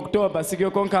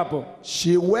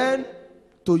 she went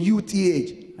to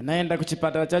UTH.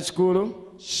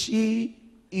 She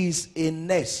is a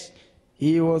nurse.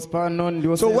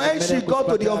 So when she got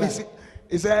to the office,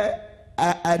 he said,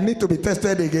 I need to be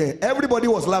tested again. Everybody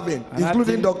was laughing,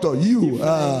 including doctor.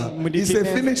 It's a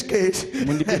finished case.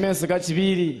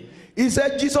 He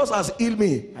said, Jesus has healed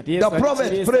me. The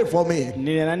prophet prayed for me.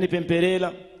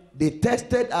 They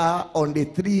tested her on the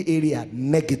 3 areas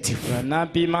negative.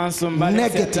 Negative.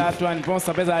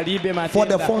 For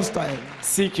the first time.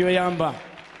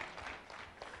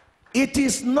 It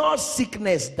is not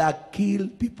sickness that kills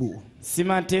people. It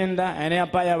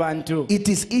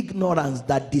is ignorance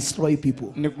that destroys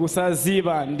people. You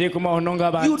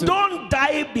don't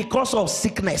die because of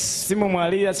sickness.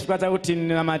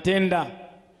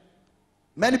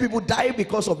 Many people die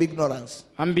because of ignorance.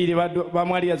 My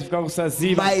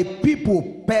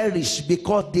people perish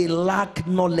because they lack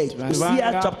knowledge.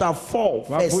 Hosea chapter 4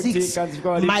 verse 6.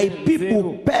 My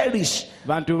people perish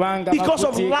because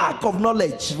of lack of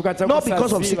knowledge, not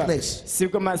because of sickness.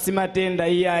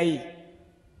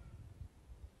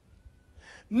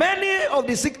 Many of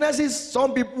the sicknesses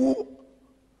some people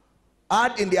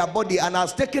had in their body and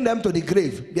has taken them to the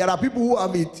grave. There are people who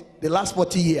have it the last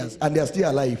 40 years and they are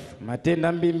still alive. With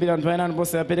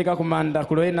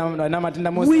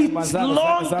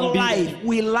long life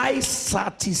will I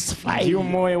satisfy you.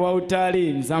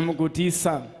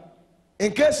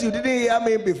 In case you didn't hear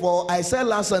me before, I said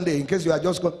last Sunday, in case you are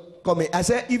just coming, I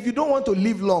said if you don't want to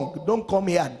live long, don't come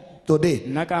here today.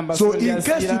 So in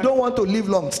case you don't want to live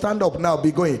long, stand up now,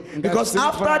 be going. Because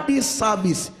after this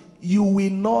service, you will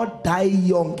not die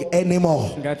young anymore.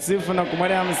 Can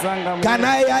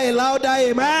I hear a louder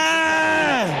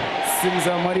amen?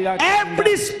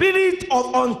 Every spirit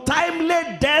of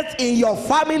untimely death in your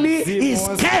family is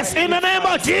cursed in the name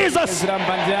of Jesus.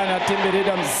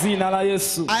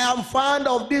 I am fond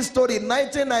of this story. In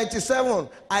 1997,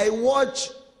 I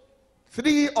watched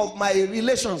 3 of my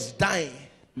relations dying.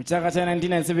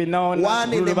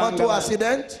 One in a motor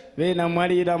accident.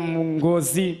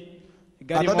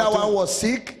 Another one was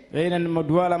sick.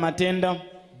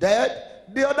 Dead.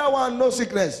 The other one, no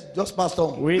sickness, just passed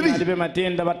on.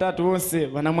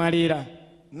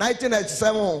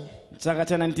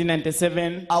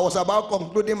 1997, I was about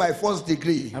concluding my first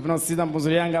degree.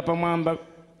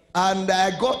 And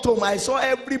I got home, I saw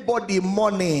everybody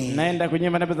mourning. I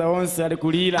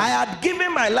had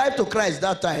given my life to Christ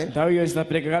that time. But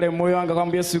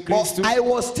I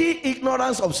was still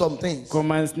ignorant of some things. So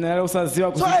I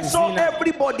saw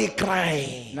everybody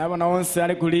crying.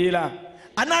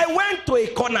 And I went to a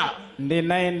corner.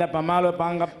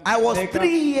 I was 3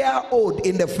 years old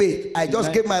in the faith. I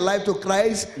just gave my life to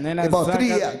Christ about 3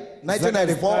 years,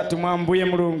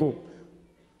 1994.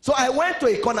 So I went to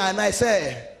a corner and I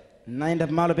said,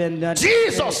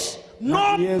 Jesus,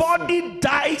 nobody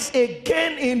dies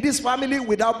again in this family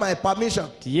without my permission.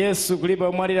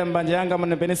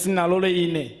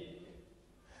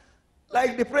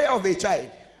 Like the prayer of a child.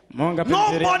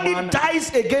 Nobody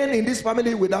dies again in this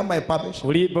family without my permission.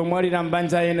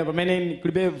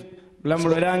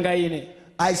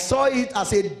 I saw it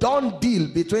as a done deal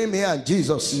between me and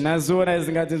Jesus. And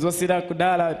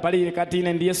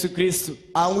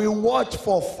we watched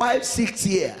for 5-6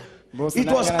 years.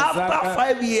 It was after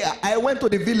 5 years I went to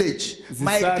the village.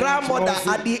 My grandmother,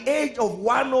 at the age of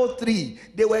 103,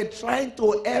 they were trying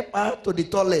to help her to the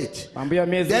toilet.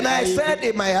 Then I said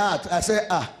in my heart, I said,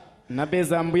 this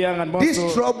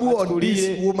trouble on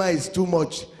this woman is too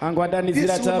much.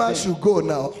 This woman should go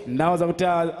now. Then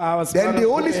the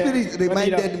Holy Spirit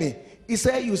reminded me. He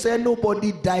said, you said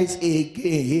nobody dies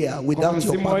again here without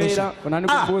your permission.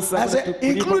 I said,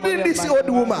 including this old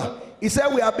woman. He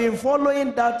said, we have been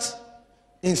following that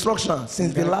instruction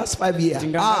since the last 5 years.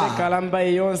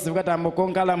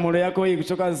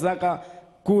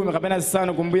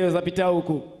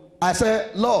 I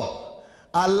said, Lord,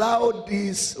 allow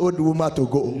this old woman to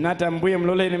go. And a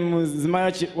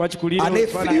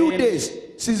few days,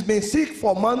 she's been sick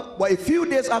for months, but a few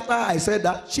days after I said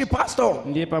that, she passed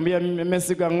on. You can become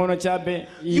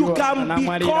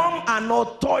an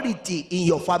authority in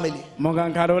your family.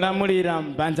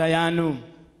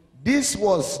 This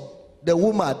was the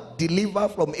woman delivered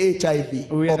from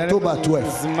HIV, October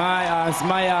 12th.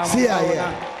 See her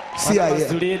here. See her here.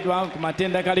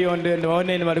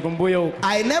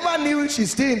 I never knew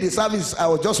she's still in the service. I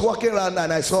was just walking around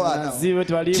and I saw her now.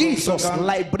 Jesus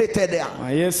liberated her.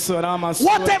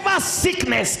 Whatever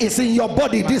sickness is in your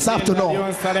body this afternoon,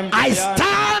 I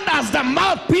stand as the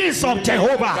mouthpiece of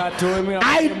Jehovah.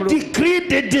 I decree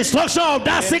the destruction of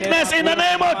that sickness in the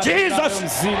name of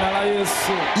Jesus.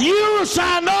 You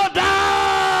shall not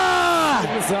die.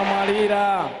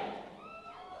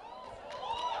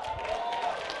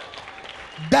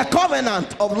 The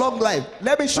covenant of long life.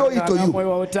 Let me show it to you.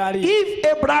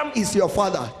 If Abraham is your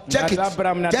father, check it.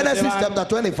 Genesis chapter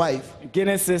 25.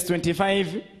 Genesis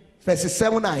 25. Verses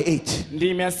 7 and 8.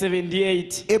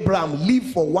 Abraham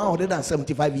lived for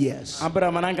 175 years.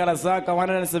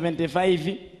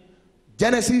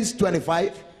 Genesis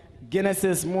 25.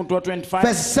 Genesis 25.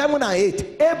 Verses 7 and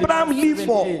 8. Abraham lived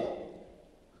for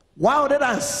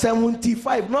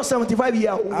 175, not 75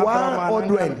 years,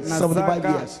 175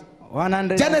 years.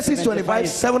 Genesis 25,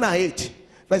 7 and 8.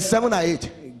 Verse 7 and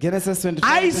 8. Genesis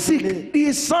 25. Isaac,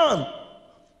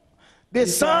 the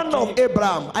son of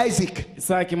Abraham, Isaac,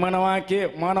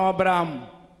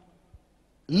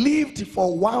 lived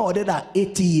for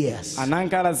 180 years.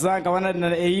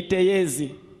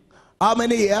 How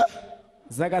many years?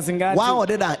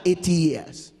 180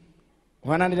 years.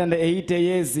 180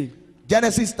 years.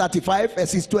 Genesis 35,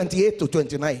 verses 28 to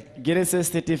 29. Genesis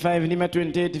 35,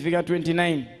 28 figure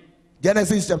 29.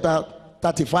 Genesis chapter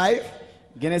 35,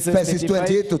 Genesis verses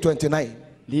 28 to 29.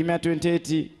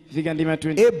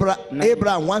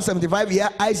 Abraham 175 years,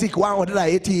 Isaac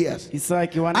 180 years.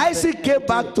 Isaac came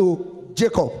back to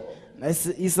Jacob.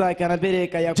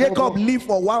 Jacob lived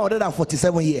for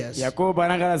 147 years.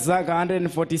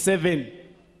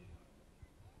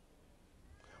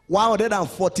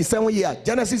 147 years.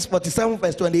 Genesis 47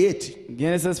 verse 28.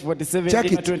 Genesis 47.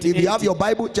 Check it. 28. If you have your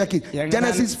Bible, check it.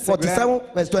 Genesis 47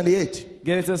 verse 28.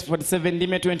 Genesis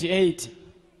 47 28.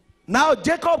 Now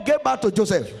Jacob gave back to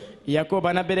Joseph.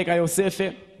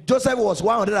 Joseph was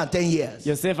 110 years.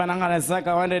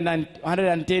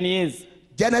 110 years.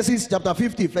 Genesis chapter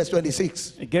 50 verse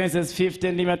 26. Genesis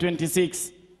 15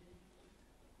 26.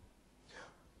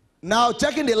 Now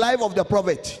checking the life of the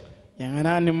prophet.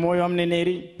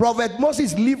 Prophet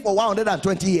Moses lived for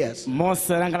 120 years. The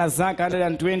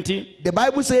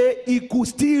Bible says he could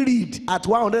still read at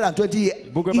 120 years.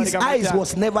 His eyes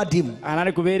was never dim.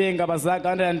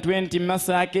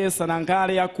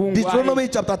 Deuteronomy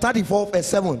chapter 34 verse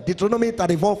 7. Deuteronomy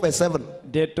 34 verse 7.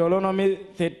 Deuteronomy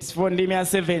 34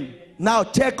 7. Now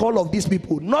check all of these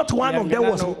people. Not one of them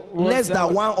was less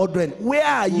than 100. Where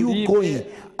are you going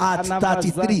at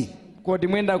 33?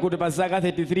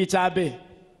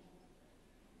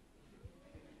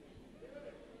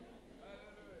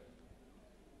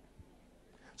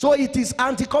 So it is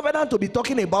anti-covenant to be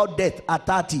talking about death at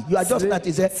 30. You are just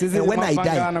 30. When I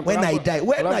die, when are you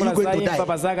going to die?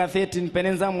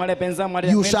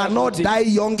 You shall not die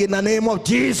young in the name of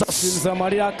Jesus.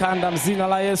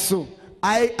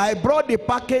 I brought the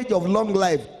package of long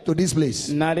life to this place.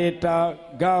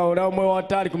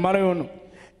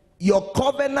 Your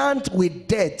covenant with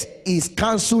death is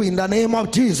cancelled in the name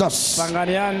of Jesus.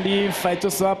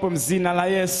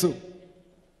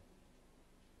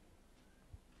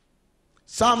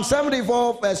 Psalm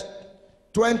 74 verse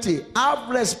 20. Have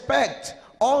respect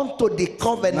unto the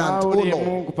covenant, O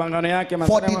Lord,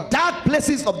 for the dark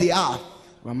places of the earth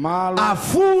are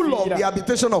full of the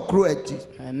habitation of cruelty.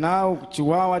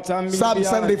 Psalm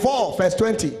 74 verse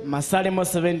 20.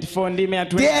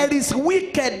 There is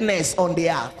wickedness on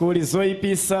the earth.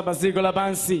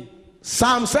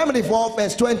 Psalm 74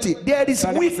 verse 20. There is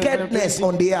wickedness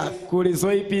on the earth.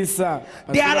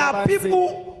 There are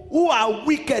people who are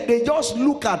wicked. They just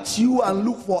look at you and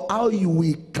look for how you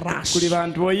will crash. I've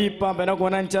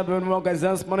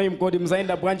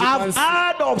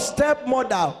heard of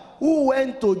stepmother who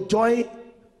went to join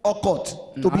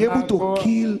occult to be able to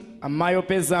kill some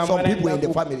people in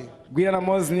the family. There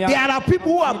are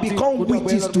people who have become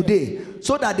witches today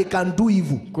so that they can do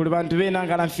evil.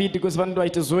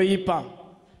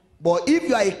 But if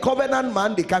you are a covenant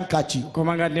man, they can't catch you.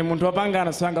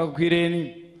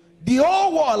 The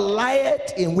whole world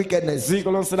lieth in wickedness. 1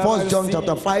 John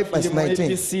chapter 5 verse 19.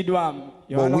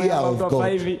 But we are of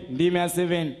God.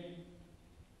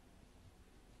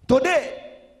 Today,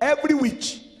 every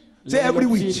witch. Say every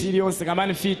witch.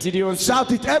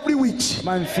 Shout it, every witch.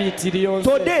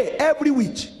 Today, every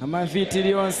witch.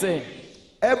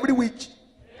 Every witch.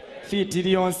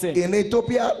 In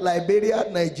Ethiopia, Liberia,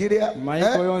 Nigeria,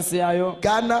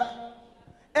 Ghana,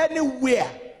 anywhere.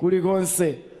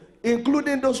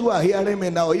 Including those who are hearing me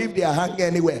now, if they are hanging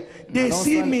anywhere, they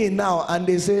see me now and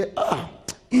they say,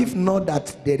 if not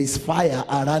that there is fire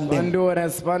around them.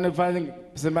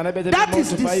 That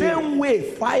is the same way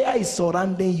fire is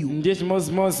surrounding you.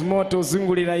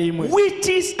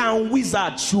 Witches and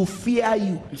wizards should fear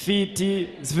you.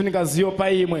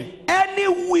 Any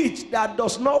witch that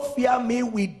does not fear me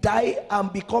will die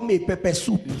and become a pepper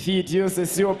soup. Don't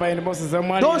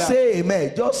say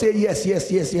amen. Just say yes, yes,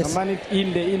 yes, yes.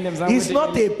 It's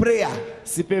not a prayer.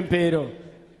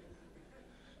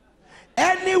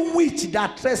 Any witch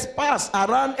that trespass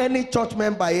around any church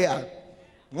member here.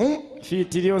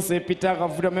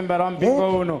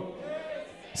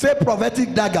 Say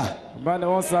prophetic dagger.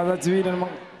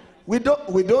 We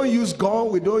don't use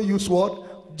gun, we don't use sword,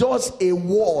 just a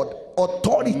word.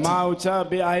 Authority.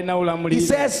 He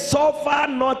says, suffer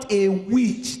not a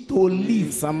witch to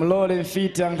live.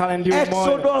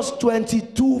 Exodus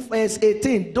 22 verse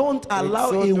 18. Don't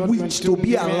allow a witch to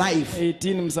be alive.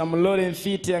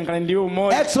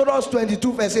 Exodus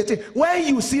 22 verse 18. When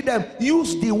you see them,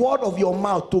 use the word of your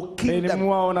mouth to kill them.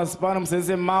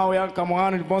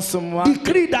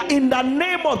 Decree that in the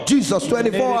name of Jesus,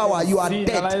 24 hours, you are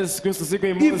dead. If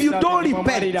you don't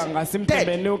repent,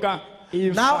 dead.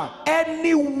 Now,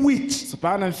 any witch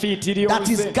that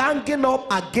is ganging up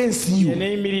against you, if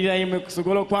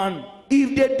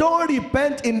they don't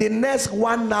repent in the next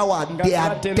 1 hour, they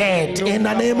are dead in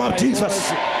the name of Jesus.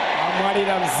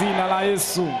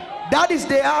 That is,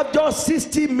 they have just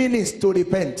 60 minutes to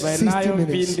repent. 60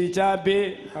 minutes.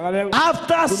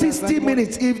 After 60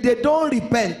 minutes, if they don't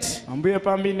repent, a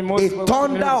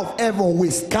thunder of heaven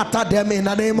will scatter them in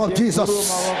the name of Jesus.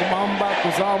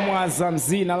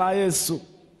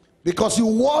 Because you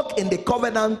walk in the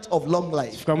covenant of long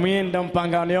life.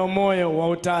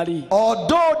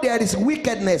 Although there is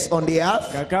wickedness on the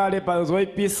earth, but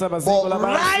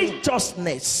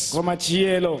righteousness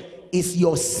is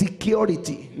your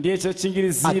security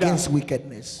against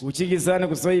wickedness.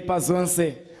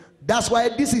 That's why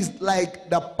this is like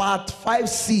the part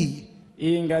 5C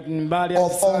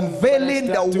of unveiling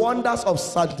the wonders of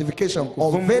sanctification,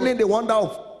 unveiling the wonder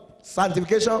of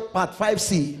Sanctification, part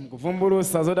 5C.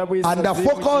 And the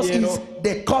focus is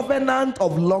the covenant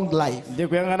of long life.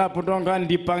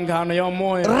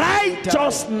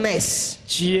 Righteousness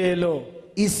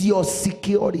is your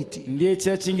security.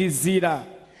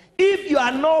 If you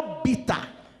are not bitter,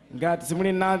 you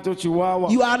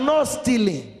are not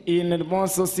stealing, you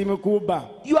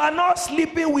are not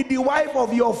sleeping with the wife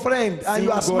of your friend and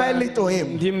you are smiling to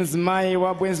him, there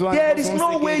is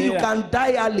no way you can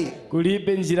die early.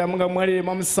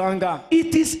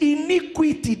 It is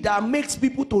iniquity that makes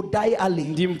people to die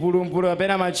early. It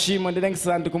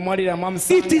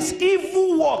is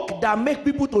evil work that makes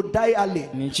people to die early.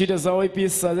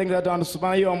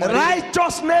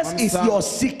 Righteousness is your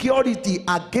security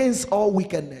against all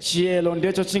wickedness. Can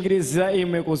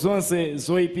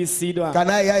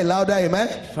I hear a louder amen?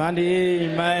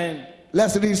 Amen.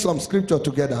 Let's read some scripture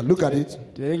together. Look at it.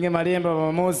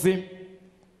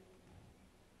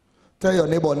 Tell your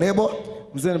neighbor,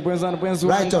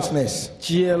 righteousness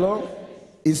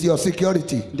is your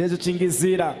security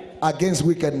against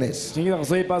wickedness.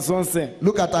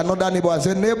 Look at another neighbor and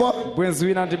say, neighbor,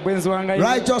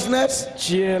 righteousness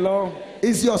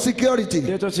is your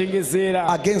security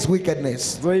against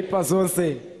wickedness.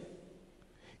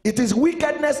 It is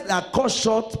wickedness that cuts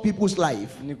short people's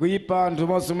life.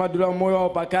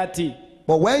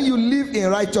 But when you live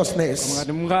in righteousness,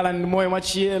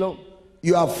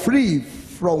 you are free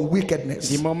from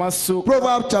wickedness.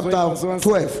 Proverbs chapter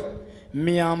 12.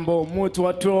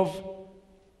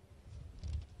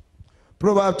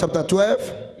 Proverbs chapter 12.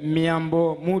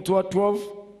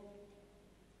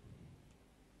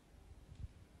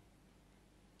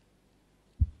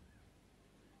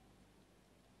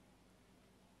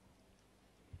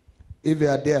 If you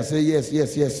are there, say yes,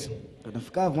 yes, yes.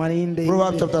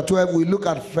 Proverbs chapter 12, we look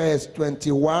at verse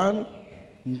 21.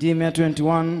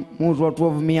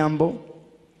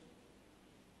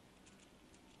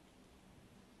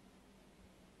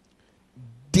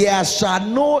 There shall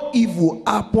no evil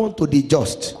happen to the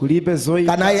just.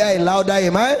 Can I hear a louder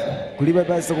amen?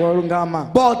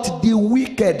 But the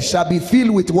wicked shall be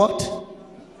filled with what?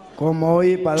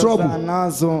 Trouble.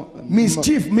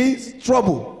 Mischief means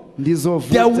trouble.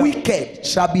 The wicked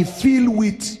shall be filled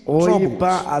with trouble.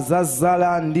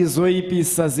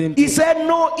 He said,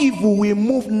 no evil will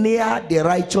move near the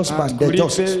righteous man, the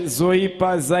just.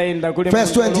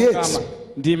 Verse 28.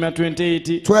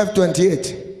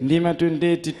 12:28. In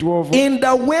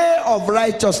the way of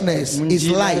righteousness is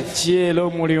life.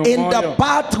 In the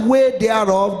pathway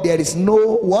thereof there is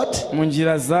no what?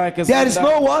 There is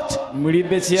no what?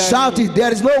 Shout it.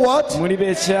 There is no what?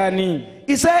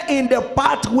 He said, in the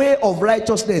pathway of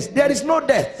righteousness there is no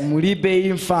death.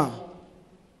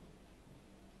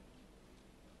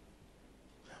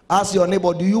 Ask your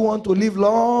neighbor, do you want to live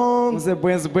long?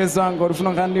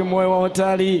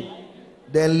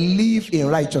 Then live in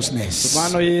righteousness.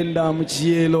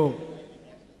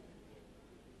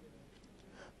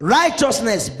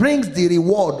 Righteousness brings the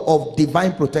reward of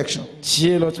divine protection.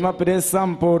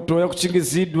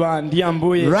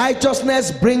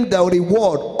 Righteousness brings the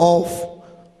reward of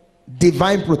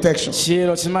divine protection.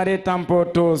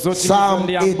 Psalm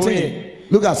 18.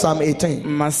 Look at Psalm 18.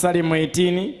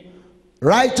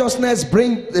 Righteousness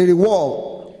brings the reward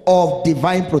of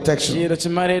divine protection. There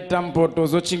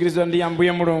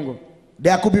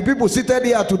could be people seated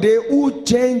here today who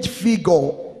change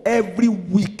figure every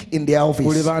week in their office.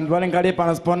 There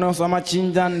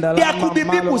could be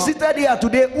people seated here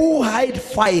today who hide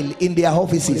file in their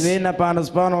offices. There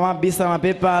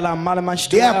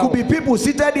could be people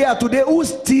seated here today who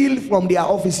steal from their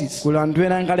offices. Even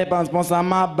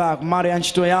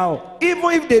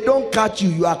if they don't catch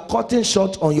you, you are cutting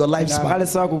short on your lifespan.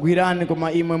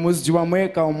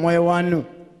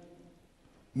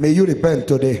 May you repent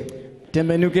today.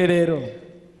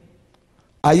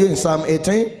 Are you in Psalm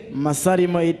 18?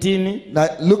 Now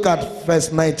look at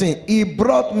verse 19. He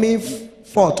brought me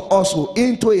forth also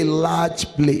into a large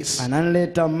place. He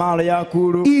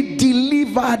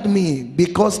delivered me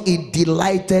because he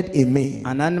delighted in me.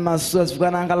 Then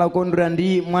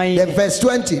verse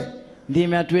 20. He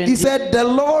said, the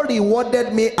Lord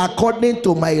rewarded me according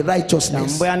to my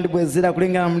righteousness, according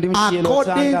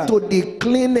to the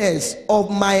cleanness of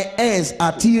my hands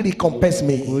hath he recompensed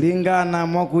me.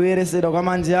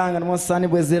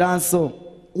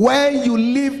 When you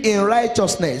live in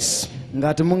righteousness, you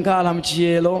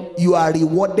are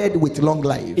rewarded with long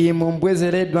life.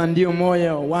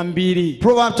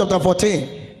 Proverbs chapter 14.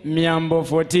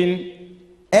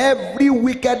 Every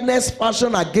wickedness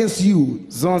fashioned against you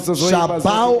shall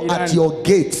bow at your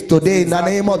gates today in the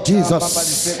name of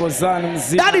Jesus.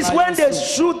 That is when they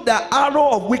shoot the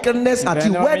arrow of wickedness at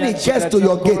you. When it gets to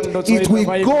your gate, it will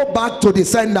go back to the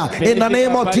sender in the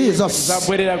name of Jesus.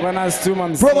 Proverbs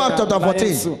chapter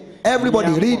 14.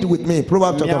 Everybody read with me.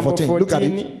 Proverbs chapter 14. Look at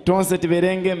it.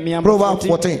 Proverbs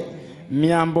 14.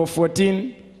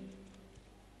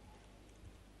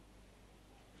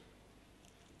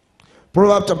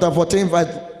 Proverbs chapter 14,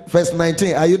 verse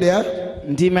 19. Are you there?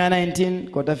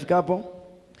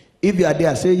 If you are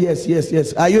there, say yes, yes,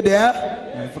 yes. Are you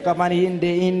there?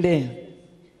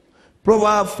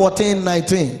 Proverbs 14,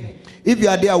 19. If you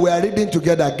are there, we are reading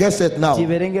together. Guess it now. 1,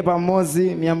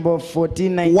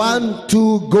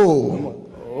 2, go.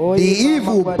 The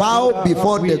evil bow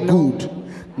before the good,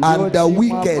 and the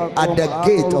wicked at the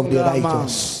gate of the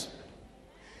righteous.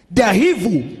 The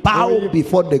evil bow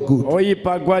before the good.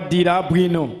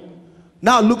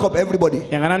 Now look up, everybody.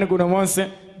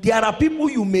 There are people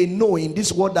you may know in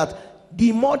this world that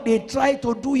the more they try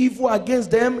to do evil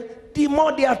against them, the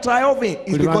more they are triumphing.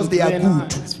 It's because they are good.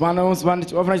 The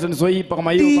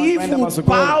evil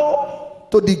bow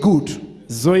to the good.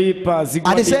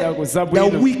 And they said,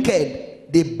 the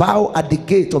wicked, they bow at the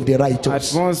gate of the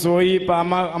righteous. We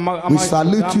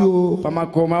salute you.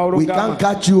 We can't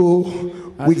catch you.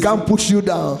 We can't push you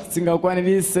down.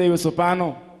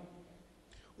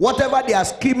 Whatever they are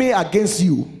scheming against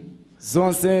you,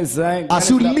 as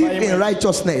you live in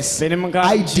righteousness,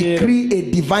 I decree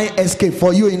a divine escape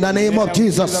for you in the name of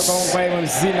Jesus.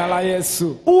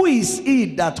 Who is he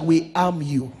that will harm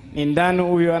you?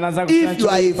 If you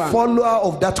are a follower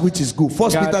of that which is good.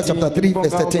 1 Peter chapter 3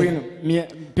 verse 13.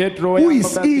 Who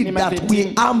is he that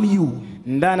will harm you?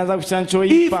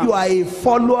 If you are a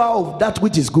follower of that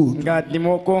which is good. 1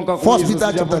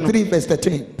 Peter chapter 3 verse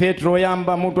 13.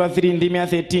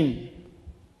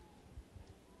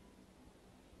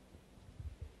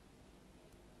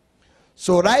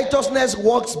 So righteousness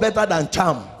works better than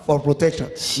charm for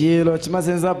protection.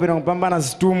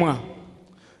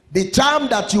 The charm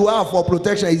that you have for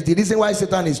protection is the reason why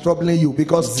Satan is troubling you,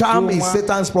 because charm is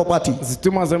Satan's property.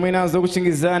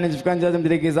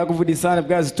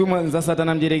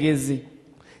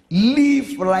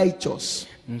 Live righteous.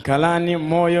 Live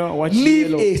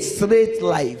a straight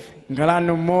life.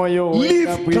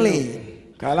 Live clean.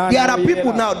 There are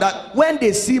people now that when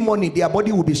they see money, their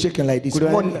body will be shaking like this.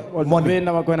 Money. The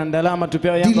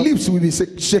lips will be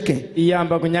shaking.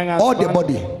 All the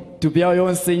body. What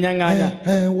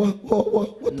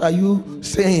are you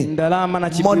saying?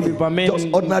 Money, just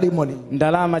ordinary money.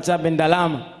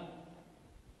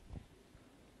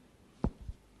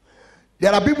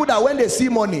 There are people that when they see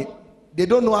money, they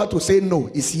don't know how to say no.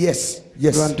 It's yes.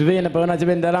 Yes.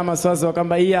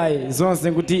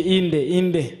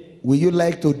 Will you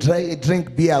like to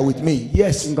drink beer with me?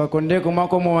 Yes. Will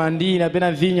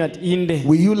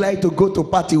you like to go to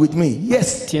party with me?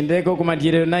 Yes.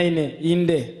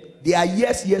 They are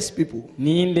yes, yes people.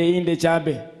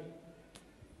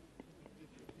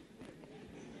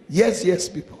 Yes, yes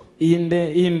people.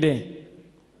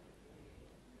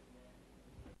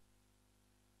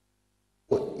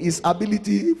 His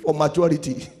ability for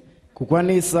maturity. The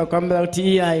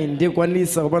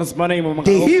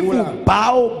evil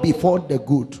bow before the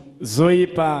good.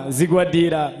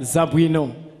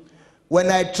 When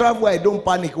I travel, I don't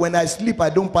panic. When I sleep, I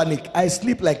don't panic. I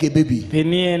sleep like a baby.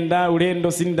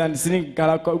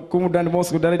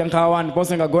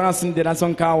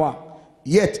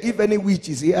 Yet, if any witch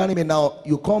is hearing me now,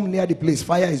 you come near the place,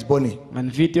 fire is burning.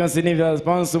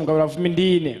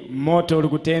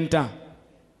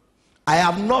 I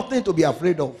have nothing to be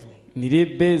afraid of.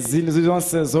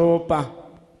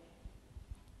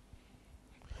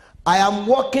 I am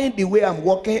walking the way I'm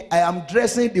walking. I am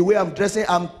dressing the way I'm dressing.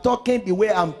 I'm talking the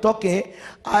way I'm talking.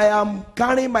 I am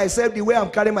carrying myself the way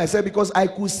I'm carrying myself, because I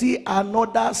could see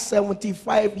another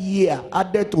 75 years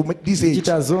added to this age.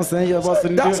 So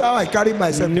that's how I carry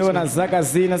myself.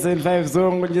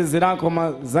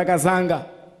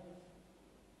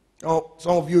 Oh,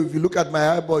 some of you, if you look at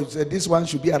my eyeball, you say this one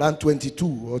should be around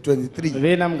 22 or 23.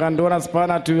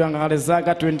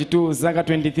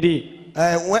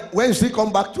 When you still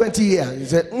come back 20 years, you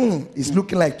say, it's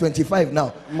looking like 25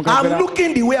 now. I'm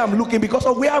looking the way I'm looking because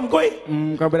of where I'm going.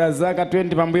 And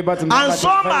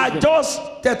some are just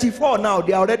 34 now.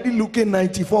 They are already looking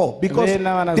 94 because they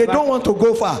don't want to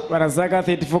go far.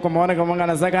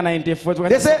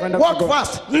 They say, walk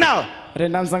fast now.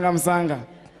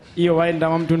 They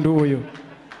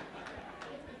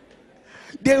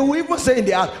will even say in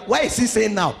the house, why is he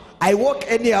saying now? I walk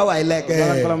anyhow I like.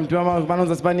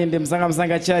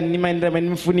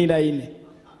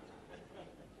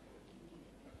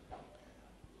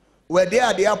 We're there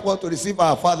at the airport to receive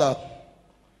our father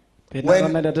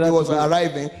when he was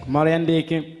arriving.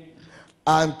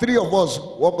 And 3 of us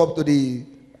walk up to the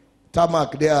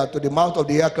tarmac there, to the mouth of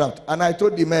the aircraft. And I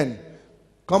told the men,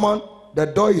 come on, the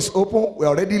door is open. We're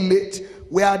already late.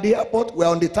 We're at the airport. We're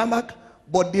on the tarmac.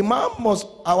 But the man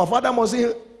our father must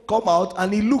come out,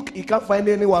 and he can't find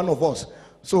any one of us.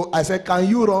 So I said, can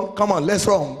you run? Come on, let's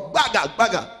run.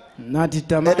 Bagger.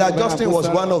 Elder Justin was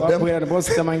one of them. We began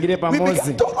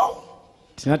to run.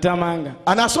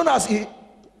 And as soon as he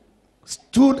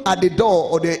stood at the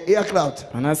door of the aircraft,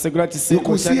 you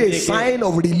could see a sign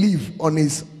of relief on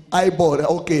his eyeball.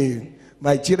 Okay,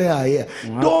 my children are here.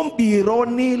 Wow. Don't be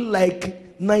running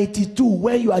like 92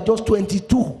 when you are just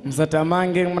 22.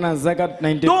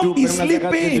 Don't be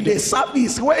sleeping in the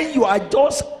service when you are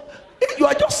just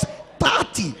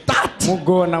 30.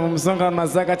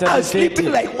 And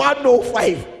sleeping like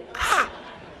 105.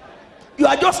 You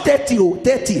are just 30.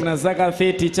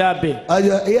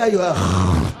 Here you are.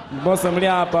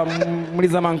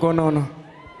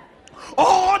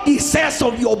 All the cells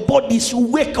of your body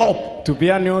should wake up.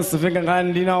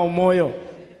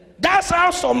 That's how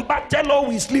some bachelors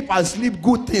will sleep and sleep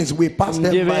good things. We pass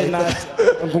them by. And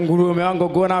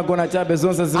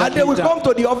they will come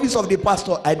to the office of the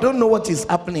pastor. I don't know what is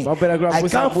happening. I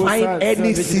can't find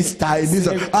any sister in this.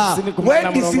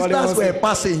 When the sisters were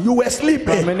passing, you were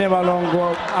sleeping.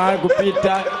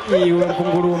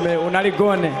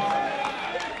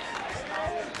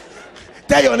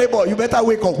 Tell your neighbor, you better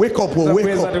wake up. Wake up.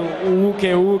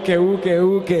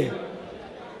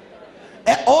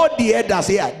 All the elders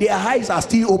here, their eyes are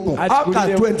still open. How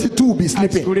can 22 be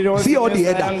sleeping? See all the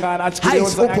elders,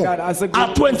 eyes open.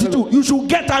 At 22, you should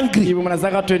get angry. Okay,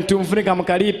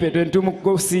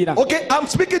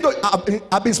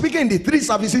 I've been speaking in the 3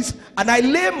 services, and I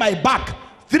lay my back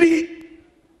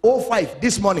 3:05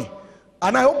 this morning,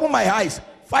 and I open my eyes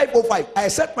 5:05. I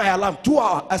set my alarm 2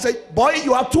 hours. I said, boy,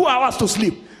 you have 2 hours to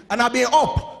sleep, and I've been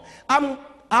up.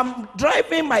 I'm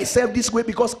driving myself this way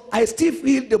because I still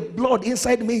feel the blood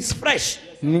inside me is fresh.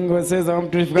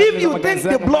 If you think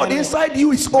the blood inside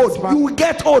you is old, you will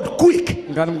get old quick.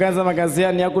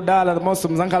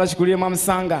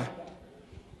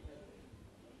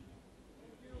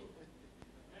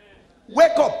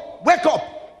 Wake up.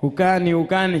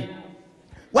 Ukani.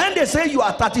 When they say you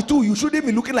are 32, you shouldn't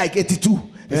be looking like 82.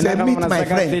 He said, meet my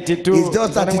friend. He's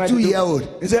just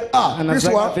 32-year-old. He said, this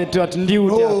one.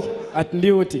 No.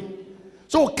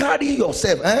 So carry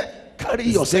yourself. Carry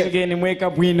yourself.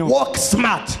 Walk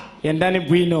smart.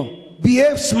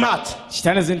 Behave smart.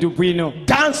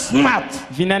 Dance smart.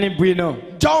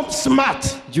 Jump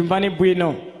smart.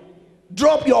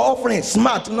 Drop your offering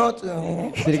smart. Not.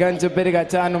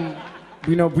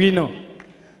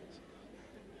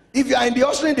 If you are in the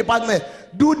ushering department,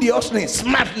 do the ushering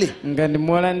smartly.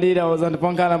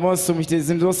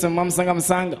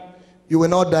 You will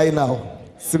not die now.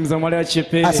 I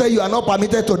say you are not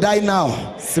permitted to die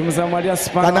now.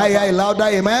 Can I hear a louder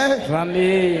amen?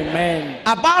 Amen.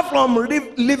 Apart from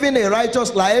living a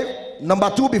righteous life, number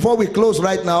 2 before we close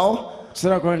right now,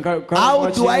 how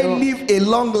do I live a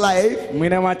long life?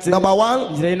 Number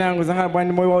 1,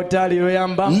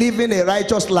 living a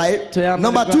righteous life.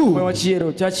 Number 2,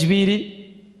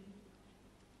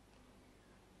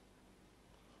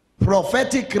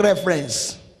 prophetic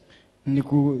reference.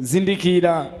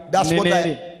 That's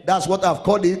what I've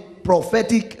called it,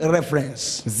 prophetic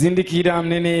reference.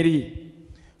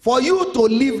 For you to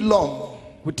live long,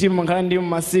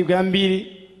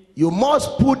 you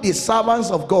must put the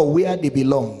servants of God where they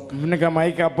belong. Now,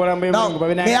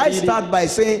 may I start by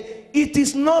saying, it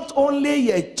is not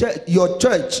only your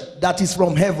church that is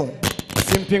from heaven.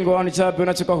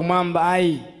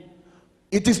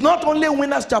 It is not only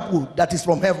Winners Chapel that is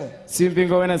from heaven.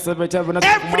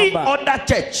 Every other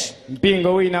church.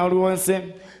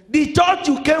 The church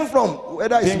you came from,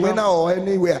 whether it's Winner or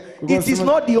anywhere, it is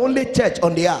not the only church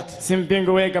on the earth.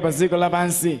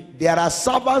 There are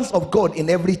servants of God in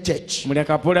every church, and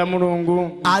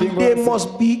they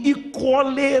must be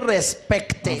equally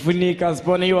respected.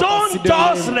 Don't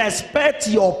just respect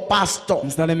your pastor.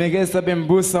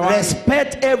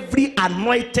 Respect every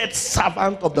anointed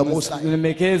servant of the Most High.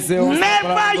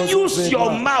 Never use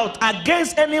your mouth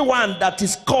against anyone that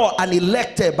is called and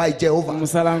elected by Jehovah,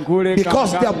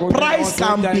 because the price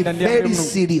can be very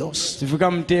serious.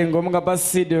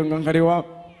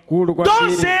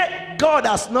 Don't say God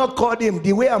has not called him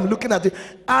the way I'm looking at it.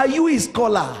 Are you his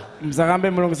scholar?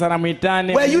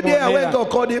 Were you there when God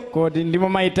called him?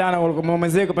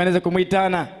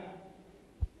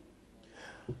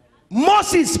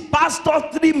 Moses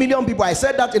pastored 3 million people. I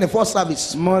said that in the first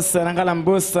service. He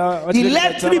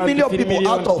led 3 million people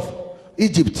out of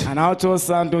Egypt. And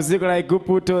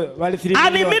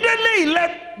immediately he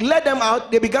let them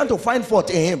out. They began to find fault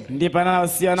in him.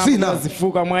 See now,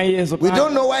 we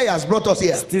don't know why he has brought us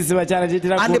here. And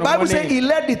the Bible says he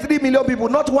led the 3 million people.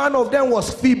 Not one of them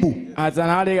was feeble.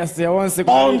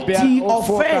 Until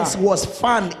offense was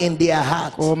found in their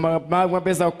heart.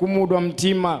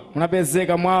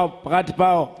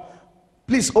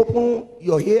 Please open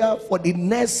your ear for the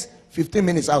next 15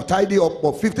 minutes. I'll tidy up,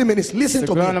 but 15 minutes. Listen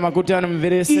to me.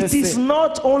 It is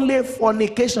not only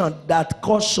fornication that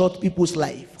cuts short people's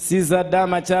life.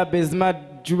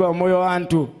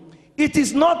 It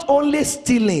is not only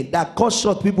stealing that cuts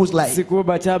short people's life.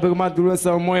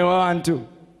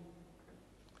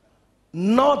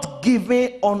 Not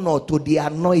giving honor to the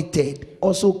anointed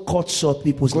also cuts short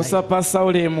people's life.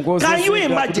 Can you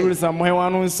imagine?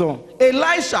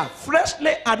 Elisha,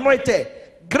 freshly anointed,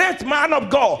 great man of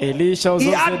God.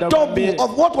 He had double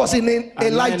of what was in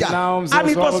Elijah, and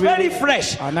it was very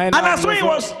fresh. And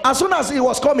as soon as he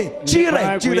was coming,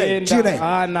 children,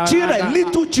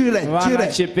 little children,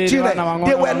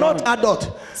 they were not adult.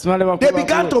 They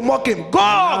began to mock him.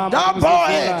 God, that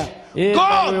boy.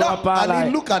 God, and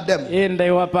he looked at them and he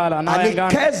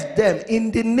cursed them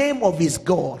in the name of his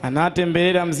God. And 2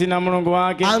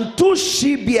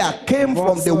 Shibia came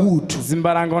from the wood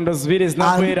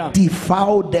and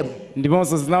defiled them.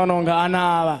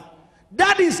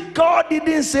 That is, God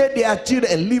didn't say they are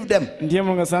children, leave them.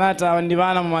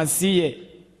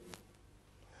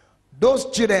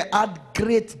 Those children had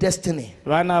great destiny,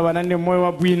 but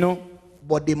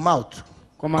the mouth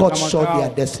cut short their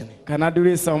destiny. If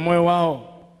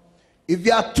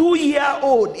you are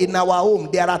 2-year-old in our home,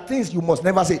 there are things you must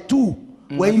never say.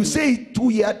 When you say 2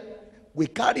 years, we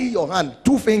carry your hand,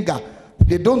 2 fingers.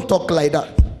 They don't talk like that.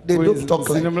 They don't talk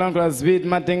like that.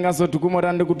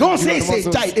 Don't say it's a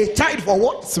child. A child for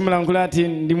what?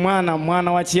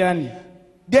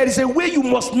 There is a way you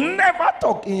must never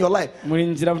talk in your life.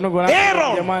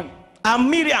 Aaron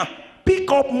and Miriam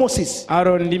pick up Moses,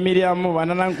 and they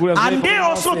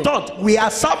also thought we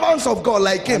are servants of God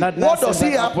like him. What does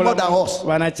he have more than us?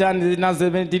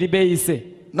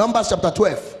 Numbers chapter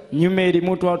 12. And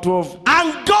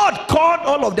God called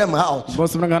all of them out,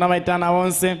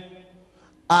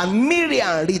 and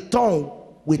Miriam returned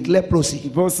with leprosy.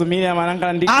 And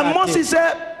Moses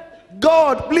said,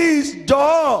 God, please,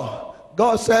 Joe.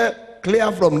 God said,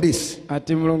 clear from this.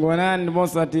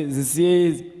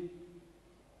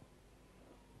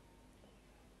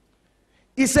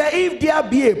 He said, if there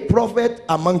be a prophet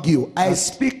among you, I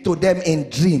speak to them in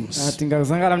dreams.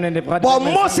 But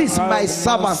Moses, my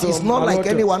servant, is not like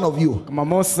any one of you.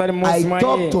 I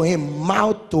talk to him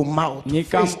mouth to mouth,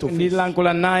 face to face. And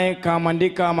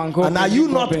are you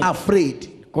not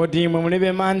afraid?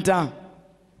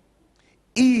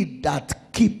 He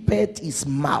that keepeth his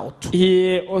mouth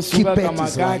keepeth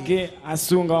his life.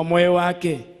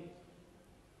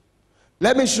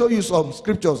 Let me show you some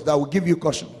scriptures that will give you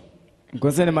caution. He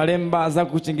that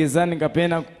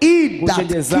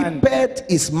keepeth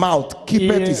his mouth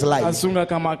keepeth his life.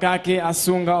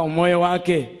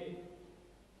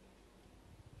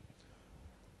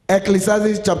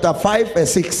 Ecclesiastes chapter 5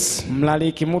 verse 6.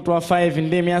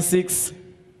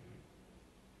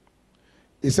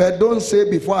 He said, don't say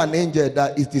before an angel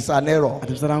that it is an error.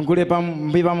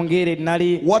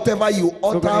 Whatever you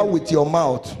utter with your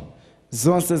mouth,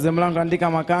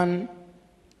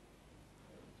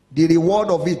 the reward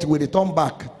of it will return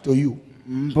back to you.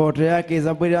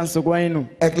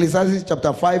 Ecclesiastes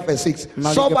chapter 5 verse 6.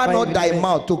 Suffer not thy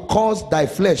mouth to cause thy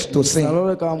flesh to sin.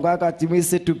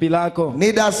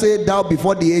 Neither say thou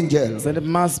before the angel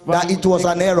that it was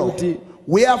an error.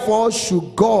 Wherefore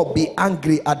should God be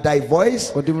angry at thy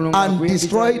voice and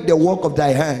destroy the work of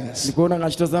thy hands?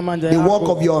 The work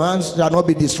of your hands shall not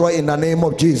be destroyed in the name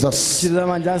of Jesus. Can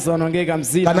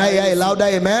I hear a louder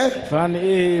amen?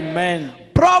 Amen.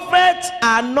 Prophets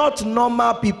are not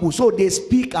normal people, so they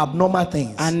speak abnormal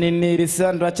things.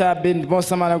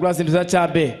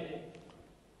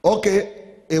 Okay,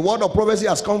 a word of prophecy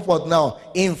has come forth now.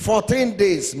 In 14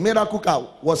 days, miracle cow.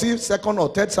 Was he second or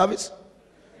third service?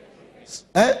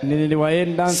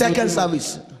 Second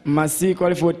service.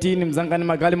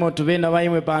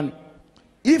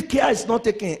 If care is not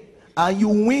taken and you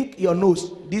wink your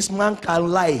nose, this man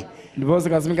can lie.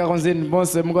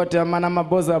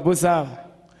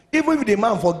 Even if the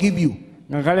man forgive you,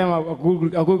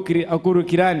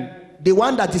 the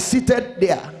one that is seated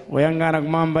there,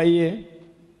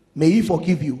 may he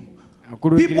forgive you.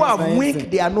 People have winked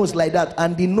their nose like that,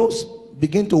 and the nose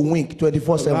begin to wink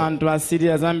 24/7.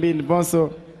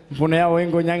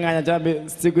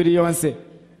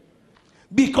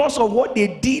 Because of what they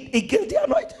did against the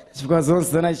anointed.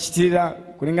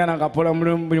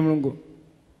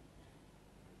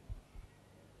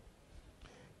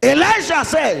 Elijah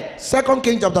said, 2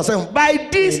 Kings chapter 7, by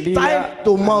this time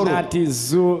tomorrow,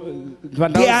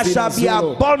 there shall be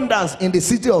abundance in the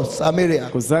city of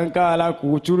Samaria. And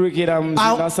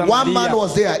one man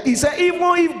was there. He said,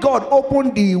 even if God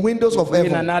opened the windows of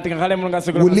heaven, will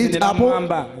it happen?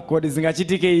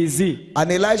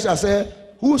 And Elijah said,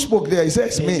 who spoke there? He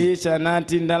says, me.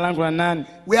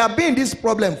 We have been in this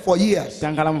problem for years,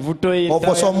 or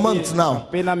for some months now.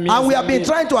 And we have been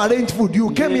trying to arrange food. You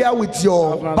came here with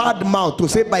your bad mouth to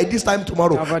say by this time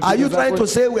tomorrow. Are you trying to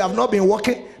say we have not been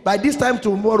working? By this time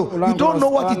tomorrow, you don't know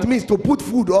what it means to put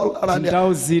food all around there.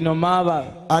 And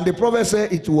the prophet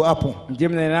said it will happen.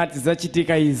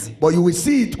 But you will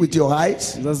see it with your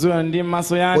eyes,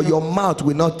 but your mouth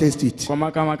will not taste it.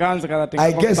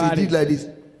 I guess he did like this.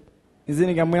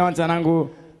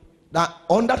 That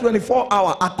under 24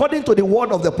 hours, according to the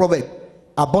word of the prophet,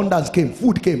 abundance came,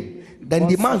 food came. Then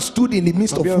the man stood in the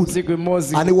midst of food,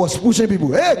 and he was pushing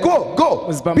people. Hey, go,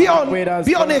 be on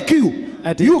a queue.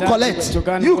 You collect.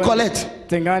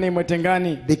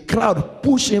 The crowd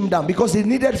pushed him down because he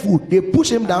needed food. They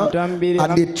pushed him down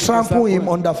and they trampled him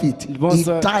under feet. He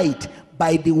died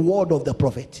by the word of the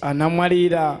prophet.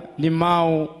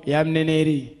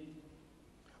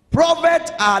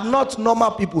 Prophets are not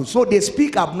normal people, so they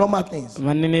speak abnormal things.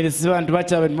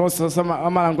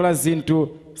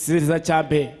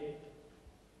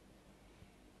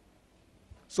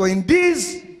 So in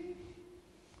these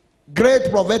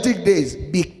great prophetic days,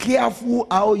 be careful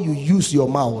how you use your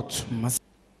mouth.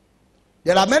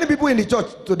 There are many people in the church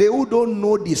today who don't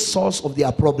know the source of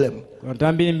their problem. They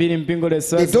don't know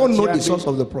the source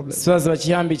of the problem.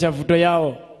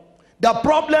 The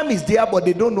problem is there, but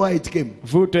they don't know how it came.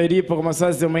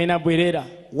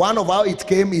 One of how it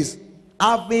came is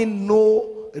having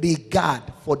no regard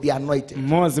for the anointing.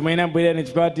 1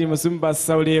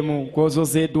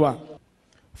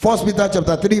 Peter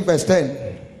chapter 3 verse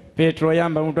 10.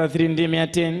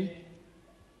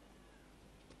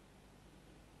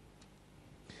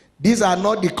 These are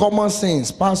not the common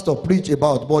sins pastor preach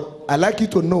about, but I like you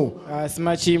to know.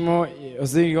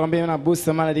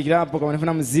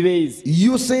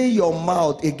 Using your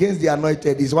mouth against the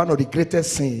anointed is one of the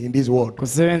greatest sins in this world. And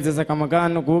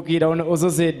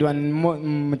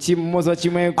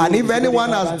if anyone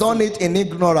has done it in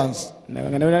ignorance,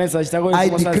 I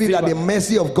decree that the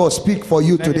mercy of God speak for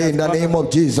you today in the name of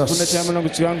Jesus. 1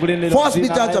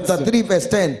 Peter chapter 3 verse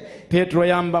 10. 1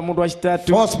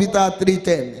 Peter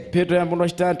 3:10.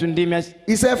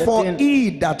 He said, for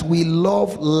he that will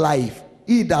love life,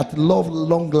 he that love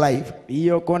long life, he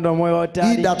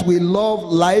that will love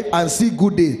life and see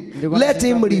good days, let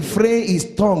him refrain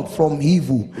his tongue from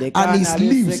evil and his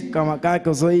lips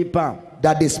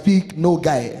that they speak no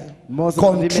guile.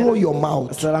 Control your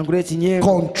mouth.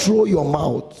 Control your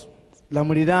mouth.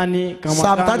 Psalm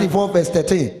 34 verse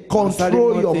 13.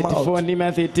 Control your mouth. 1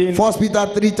 Peter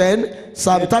 3:10.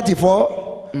 Psalm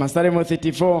 34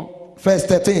 verse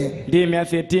 13.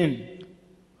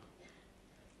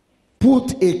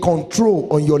 Put a control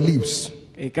on your lips.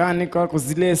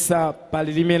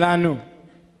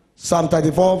 Psalm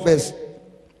 34 verse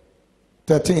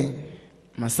 13.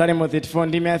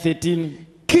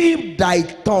 Keep thy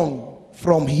tongue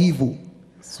from evil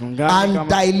and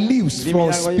thy lips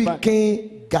from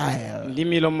speaking guile.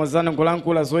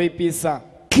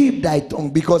 Keep thy tongue,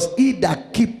 because he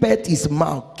that keepeth his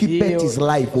mouth keepeth his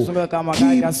life.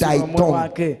 Keep thy tongue.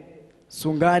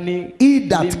 He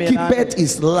that keepeth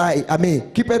his life,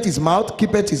 keepeth his mouth,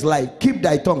 keepeth his life. Keep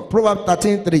thy tongue. Proverbs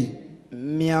 13:3.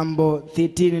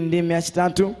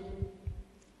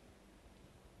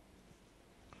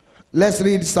 Let's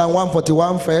read Psalm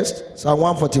 141 first. Psalm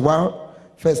 141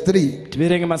 verse 3.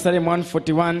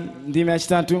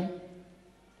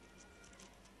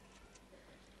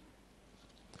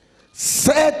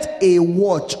 Set a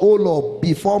watch, O Lord,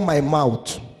 before my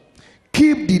mouth.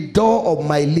 Keep the door of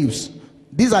my lips.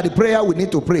 These are the prayer we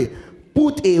need to pray.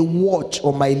 Put a watch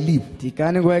on my lips.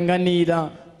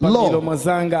 Lord,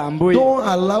 don't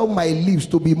allow my lips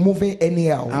to be moving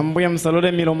anyhow.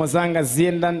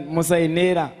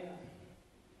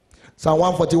 Psalm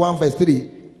 141 verse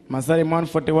 3.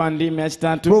 Proverbs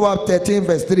 13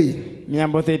 verse 3. He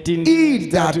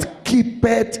that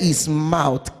keepeth his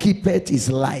mouth, keepeth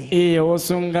his life.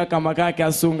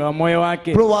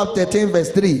 Proverbs 13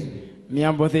 verse 3.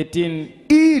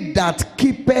 He that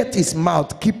keepeth his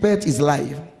mouth, keepeth his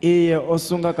life.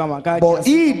 But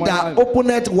he that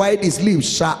openeth wide his lips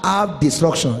shall have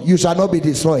destruction. You shall not be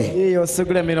destroyed.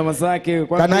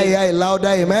 Can I hear a louder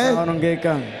amen?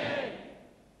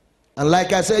 And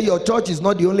like I said, your church is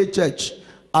not the only church.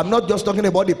 I'm not just talking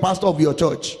about the pastor of your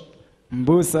church.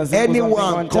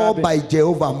 Anyone called by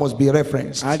Jehovah must be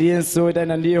referenced.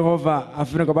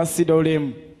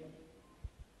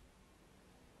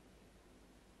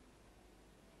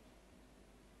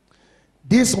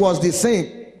 This was the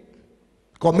sin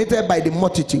committed by the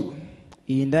multitude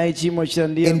in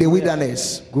the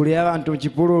wilderness,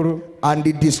 and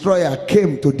the destroyer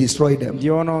came to destroy them.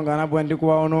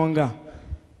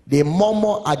 They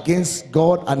murmur against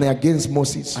God and against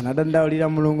Moses.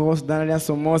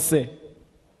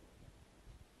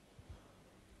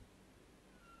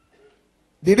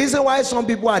 The reason why some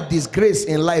people are disgraced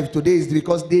in life today is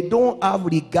because they don't have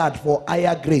regard for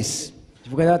higher grace.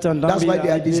 That's why they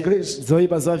are disgraced. You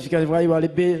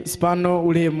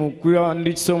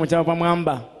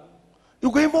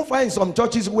can even find some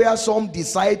churches where some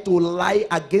decide to lie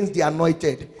against the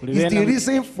anointed. It's the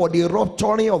reason for the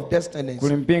rupturing of destinies.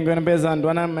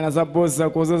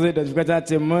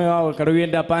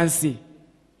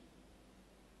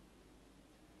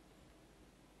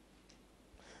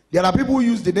 There are people who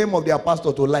use the name of their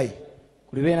pastor to lie.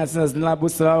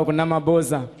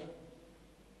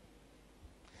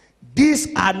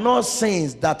 These are not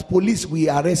sins that police will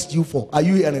arrest you for. Are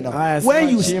you hearing now? When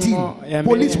you steal,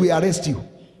 police will arrest you.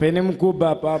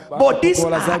 But these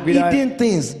are hidden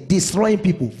things, destroying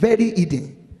people. Very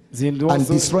hidden. And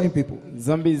destroying people.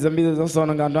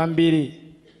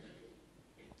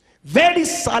 Very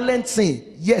silent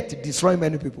sin, yet destroying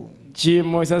many people.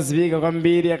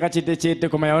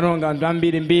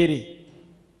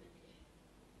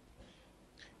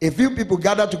 A few people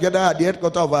gathered together at the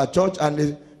headquarters of our church,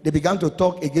 and they began to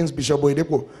talk against Bishop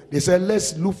Oyedepo. They said,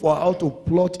 let's look for how to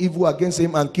plot evil against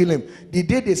him and kill him. The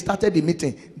day they started the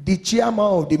meeting, the chairman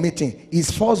of the meeting,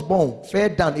 his firstborn, fell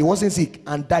down, he wasn't sick,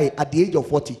 and died at the age of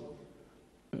 40.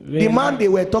 The man they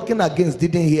were talking against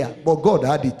didn't hear, but God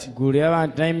had it.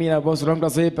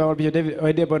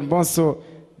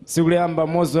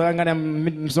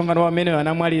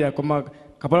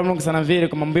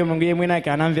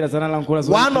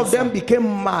 One of them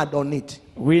became mad on it.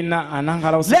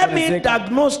 Let me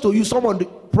diagnose to you some of the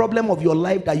problem of your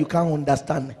life that you can't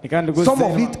understand. Some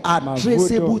of it are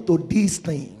traceable to these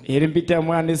things.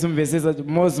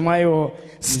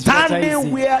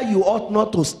 Standing where you ought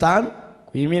not to stand,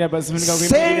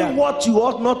 saying what you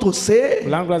ought not to say,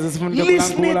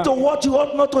 listening to what you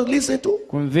ought not to listen to.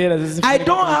 I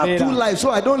don't have two lives, so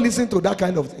I don't listen to that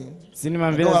kind of thing. I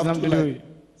don't have two lives.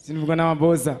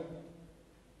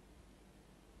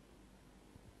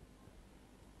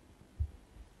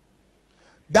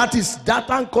 That is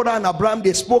Dathan, Korah, and Abraham.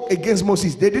 They spoke against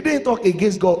Moses. They didn't talk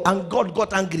against God, and God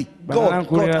got angry. God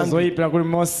got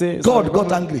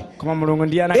angry.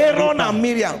 Aaron and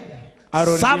Miriam,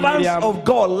 servants of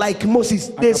God like Moses,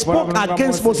 they spoke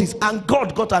against Moses, and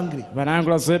God got angry.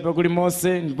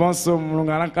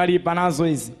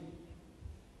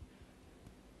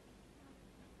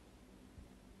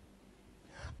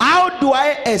 How do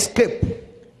I escape?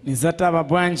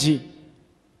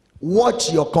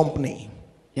 Watch your company.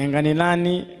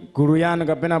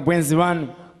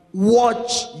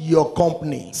 Watch your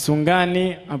company.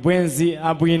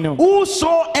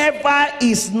 Whosoever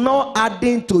is not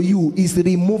adding to you is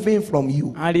removing from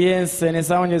you. Watch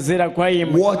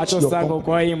your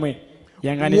company.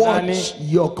 Watch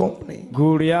your company.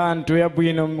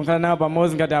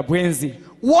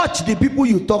 Watch the people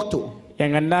you talk to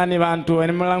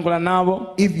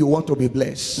if you want to be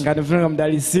blessed.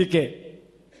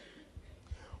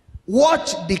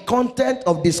 Watch the content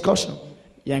of discussion.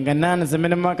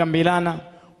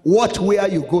 Watch where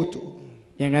you go to.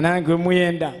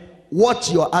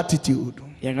 Watch your attitude.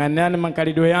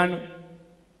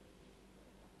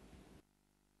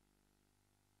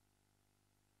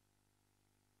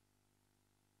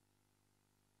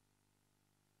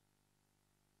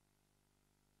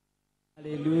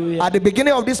 Hallelujah. At the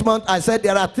beginning of this month, I said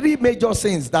there are three major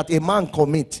sins that a man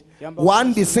commits.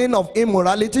 One, the sin of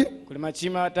immorality.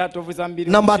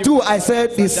 Number two, I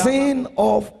said the sin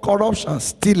of corruption,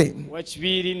 stealing.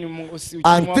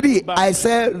 And three, I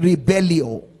said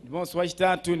rebellion. These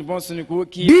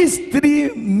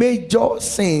three major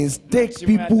sins take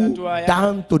people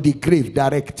down to the grave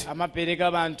direct.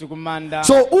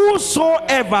 So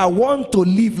whosoever wants to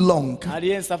live long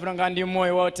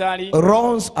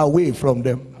runs away from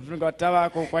them.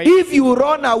 If you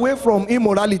run away from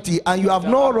immorality and you have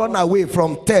not run away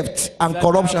from theft and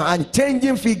corruption and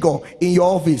changing figure in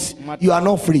your office, you are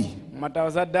not free.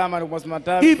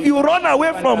 If you run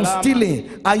away from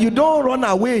stealing and you don't run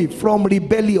away from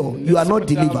rebellion, you are not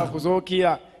delivered.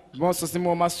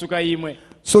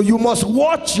 So you must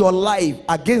watch your life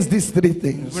against these three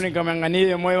things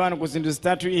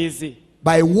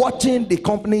by watching the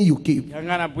company you keep.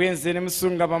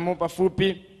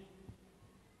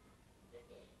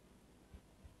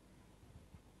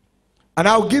 And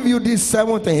I'll give you these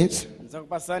 7 things.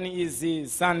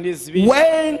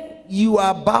 When you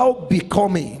are about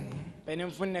becoming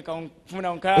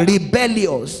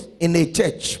rebellious in a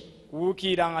church,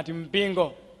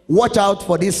 watch out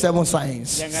for these 7 signs.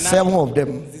 7 of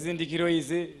them.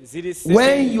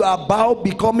 When you are about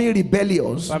becoming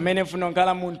rebellious, when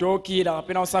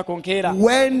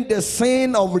the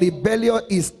sin of rebellion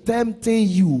is tempting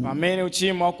you,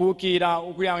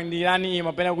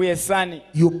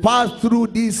 you pass through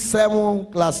these 7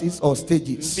 classes or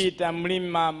stages. It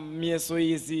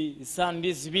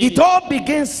all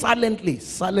begins silently.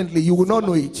 Silently, you will not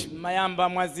know it.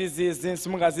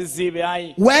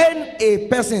 When a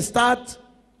person start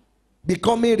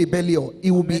becoming rebellious,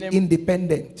 he will be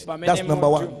independent. That's number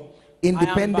 1.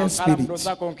 Independent spirit.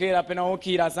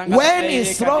 When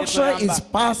instruction is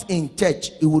passed in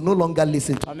church, he will no longer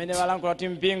listen to it.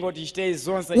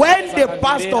 When the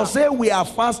pastor say we are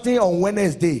fasting on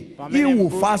Wednesday, he will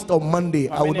fast on Monday.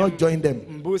 I will not join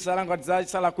them. When the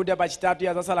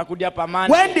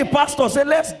pastor say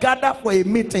let's gather for a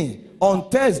meeting on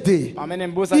Thursday,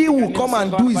 he will come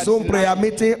and do his own prayer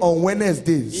meeting on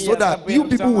Wednesday, so that you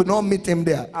people will not meet him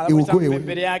there. He will go away.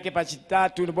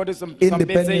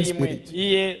 Independent spirit.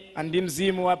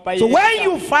 So when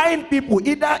you find people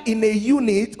either in a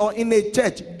unit or in a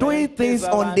church doing things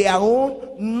on their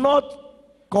own, not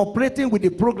cooperating with the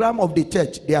program of the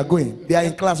church, they are going. They are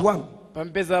in class 1. They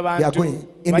are going.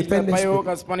 Independent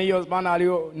spirit.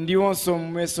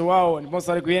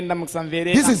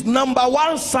 This is number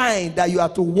 1 sign that you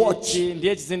have to watch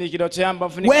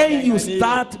when you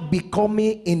start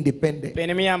becoming independent.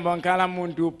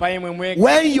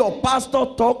 When your pastor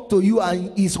talks to you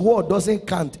and his word doesn't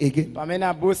count again,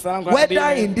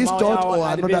 whether in this church or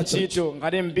another church.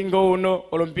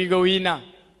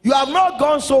 You have not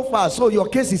gone so far, so your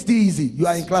case is still easy. You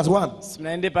are in class 1.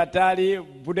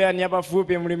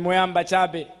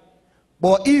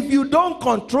 But if you don't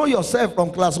control yourself from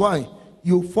class 1,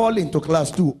 you fall into class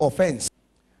 2, offense.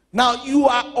 Now you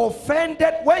are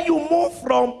offended when you move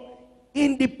from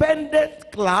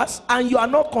independent class and you are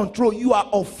not controlled, you are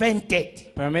offended.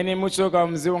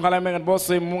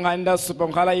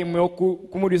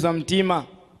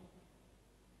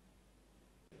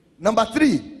 Number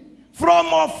 3. From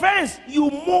offense, you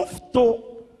move to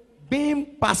being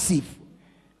passive.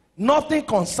 Nothing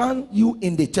concerns you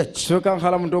in the church. When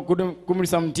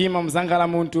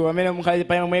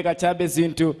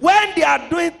they are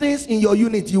doing things in your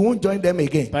unit, you won't join them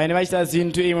again. Whether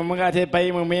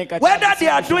they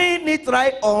are doing it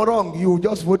right or wrong, you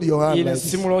just put your hand like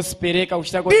this. These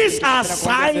are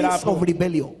signs of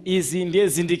rebellion.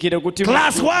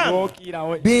 Class 1,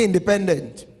 be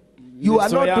independent. You are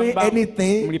not doing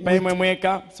anything with the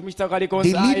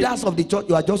leaders of the church.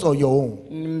 You are just on your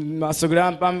own.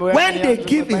 When they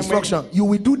give instruction, you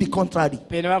will do the contrary.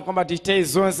 If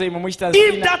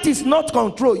that is not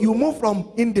control, you move from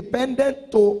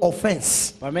independent to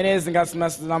offense. You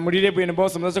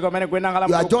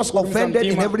are just offended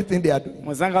in everything they are doing.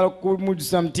 And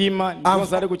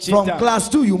from class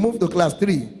 2, you move to class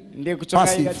 3.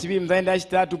 Passive.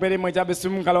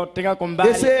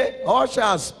 They say,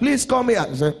 ushers, please come here.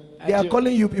 They are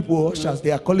calling you people ushers.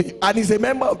 They are calling you. And he's a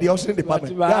member of the ushering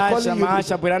department. They are calling you people.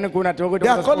 They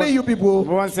are calling you people.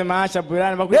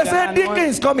 They say, deacon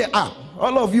is coming.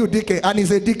 All of you deacon. And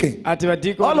he's a deacon.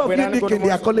 All of you deacon, they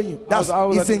are calling you.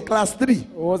 It's in class 3.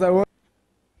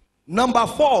 Number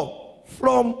 4,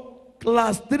 from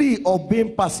class 3 of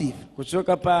being passive,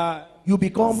 you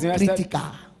become critical.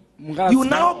 You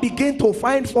now begin to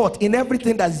find fault in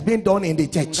everything that is being done in the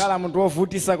church. You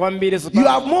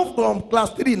have moved from class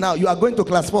 3 now, you are going to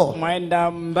class 4. When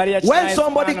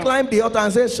somebody climbs the altar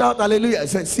and says, shout hallelujah,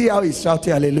 say, see how he's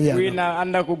shouting hallelujah.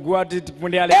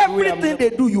 Everything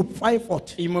they do, you find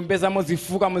fault.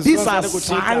 These are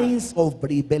signs of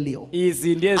rebellion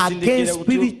against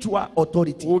spiritual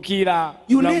authority.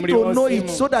 You need to know it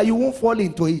so that you won't fall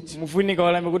into it.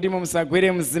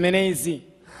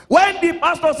 When the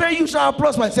pastor says you shall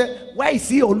prosper, I say, why is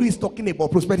he always talking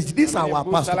about prosperity? This is our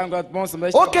pastor.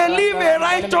 Okay, live a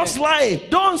righteous life.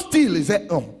 Don't steal. He said,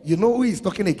 you know who he's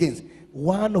talking against?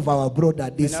 One of our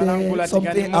brothers. They say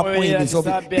something happened in this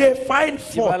office. They find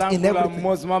fault in everything.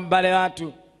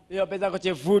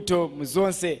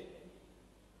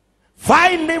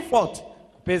 Finding fault.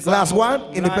 Class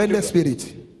 1, independent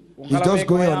spirit. He's just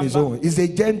going on his own. He's a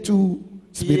gentle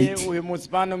spirit,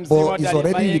 but he's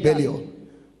already rebellion.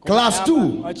 Class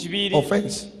 2,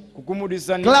 offense.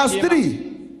 Class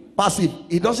 3, passive.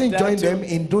 He doesn't join them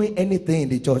in doing anything in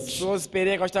the church.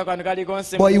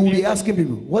 But he will be asking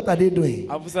people, what are they doing?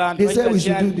 They say we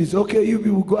should do this. Okay, you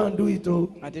people go and do it. Oh.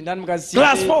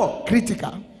 Class 4,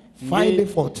 critical. Finding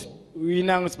fault.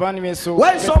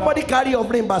 When somebody carry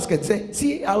offering basket, say,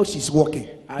 see how she's walking.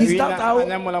 Is that how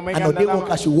another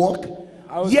worker should walk?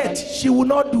 Yet she will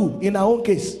not do in her own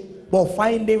case, but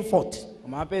finding fault.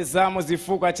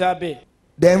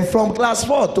 Then from class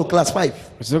 4 to class 5.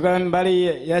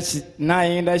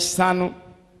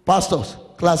 Pastors,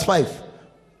 class 5.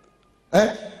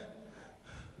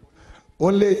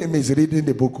 Only him is reading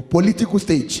the book. Political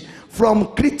stage.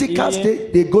 From critical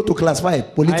stage, they go to class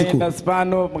 5. Political.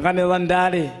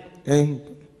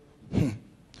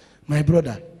 My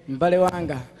brother,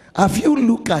 have you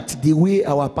looked at the way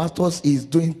our pastors is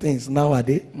doing things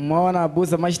nowadays?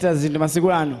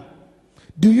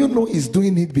 Do you know he's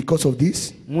doing it because of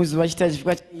this?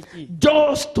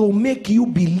 Just to make you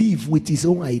believe with his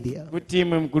own idea.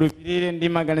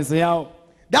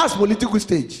 That's political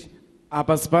stage.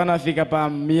 Absalom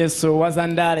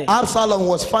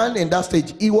was found in that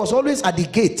stage. He was always at the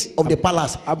gate of the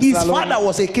palace. His father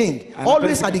was a king,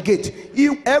 always at the gate.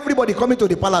 Everybody coming to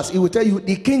the palace, he will tell you,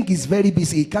 the king is very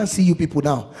busy. He can't see you people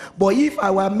now. But if I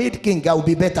were made king, I would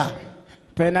be better.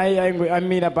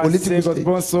 Political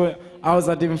stage. You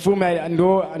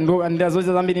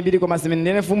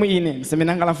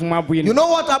know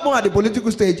what happened at the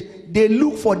political stage? They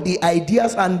look for the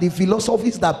ideas and the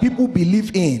philosophies that people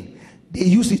believe in. They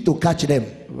use it to catch them.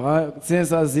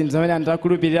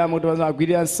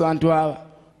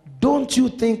 Don't you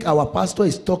think our pastor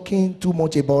is talking too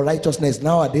much about righteousness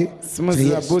nowadays? Yes. We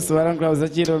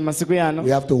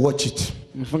have to watch it.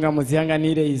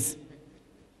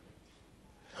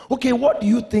 Okay, what do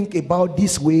you think about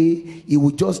this way? He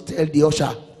would just tell the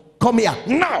usher, come here,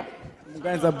 now.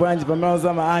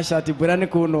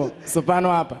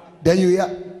 Then you hear,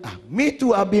 me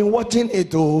too, I've been watching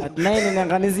it. Oh.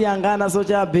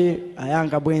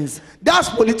 That's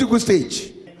political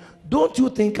stage. Don't you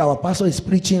think our pastor is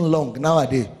preaching long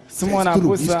nowadays? It's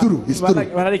true.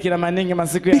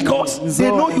 Because they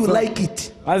know you like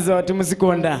it.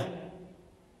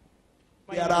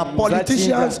 There are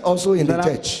politicians also in the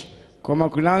church.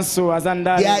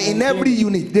 They are in every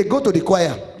unit. They go to the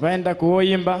choir.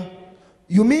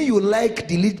 You mean you like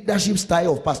the leadership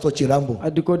style of Pastor Chirambo?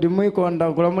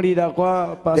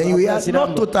 Then you hear,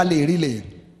 not totally, really.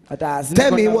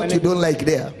 Tell me what you don't like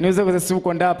there.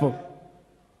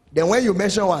 Then when you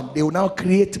mention one, they will now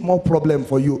create more problem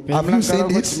for you. Have you seen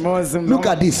this? Look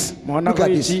at this. Look at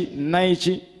this.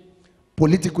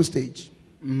 Political stage.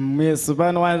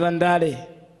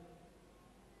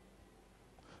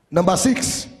 Number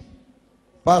 6,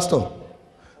 Pastor,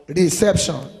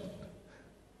 deception.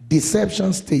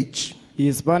 Deception stage.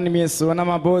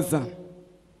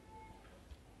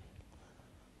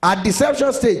 At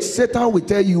deception stage, Satan will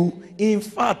tell you, in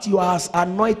fact, you are as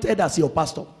anointed as your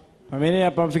pastor.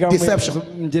 Deception.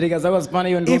 In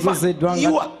fact,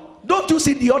 don't you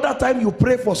see the other time you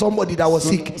pray for somebody that was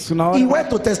sick? He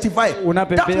went to testify.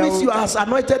 That means you are as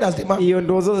anointed as the man.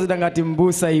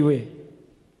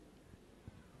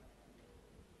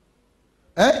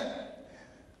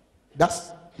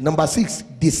 That's number 6,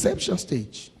 deception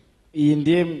stage. That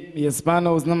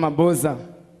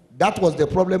was the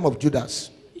problem of Judas.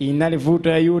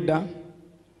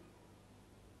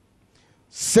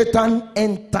 Satan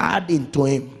entered into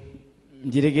him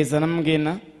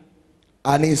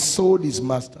and he sold his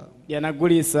master.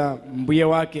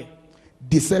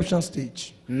 Deception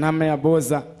stage.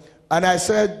 And I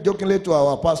said jokingly to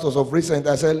our pastors of recent,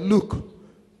 I said, look,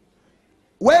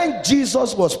 when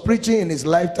Jesus was preaching in his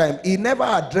lifetime, he never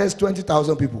addressed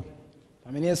 20,000 people.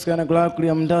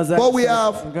 But we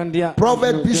have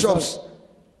prophet bishops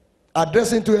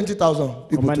addressing 20,000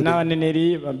 people today.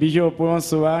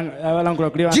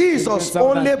 Jesus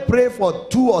only prayed for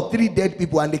 2 or 3 dead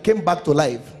people and they came back to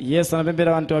life.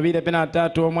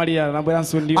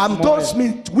 I'm told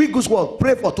Smith Wigglesworth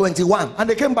prayed for 21 and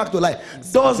they came back to life.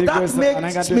 Does that make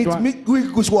Smith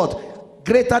Wigglesworth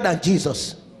greater than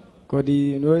Jesus? From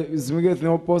the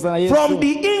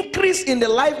increase in the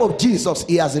life of Jesus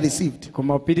he has received.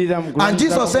 And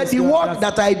Jesus said, the work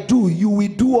that I do, you will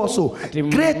do also.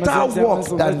 Greater work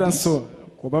than this.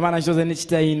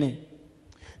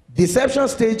 Deception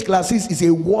stage classes is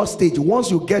a war stage. Once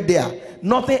you get there,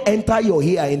 nothing enter your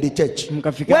ear in the church. When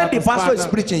the pastor is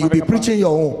preaching, you'll be preaching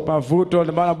your own.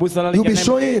 You'll be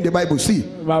showing in the Bible. See,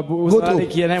 go to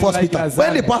First Peter.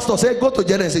 When the pastor said, go to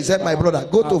Genesis, he said, my brother,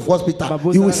 go to First Peter.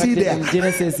 You will see there.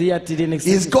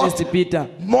 He's got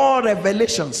more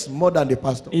revelations more than the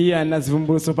pastor.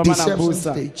 Deception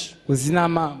stage.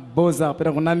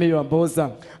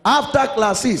 After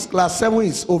classes, class 7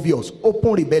 is obvious.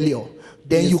 Open rebellion.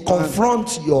 Then you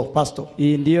confront your pastor.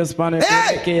 Hey!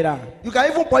 You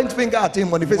can even point finger at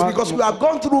him on the face because we have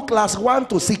gone through class 1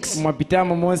 to 6.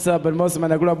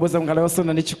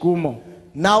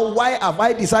 Now, why have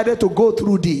I decided to go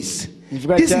through this?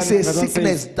 This is a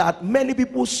sickness that many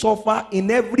people suffer in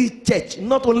every church,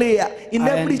 not only here, in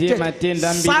every church,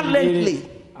 silently.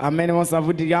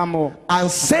 And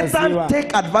Satan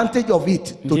take advantage of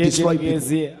it to destroy people.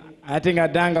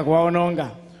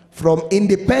 From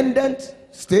independent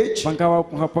stage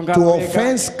to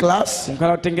offense class,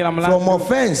 from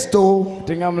offense to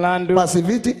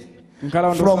passivity,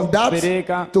 from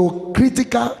that to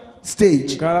critical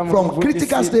stage, from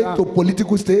critical stage to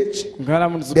political stage,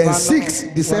 then 6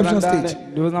 deception stage,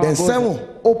 then 7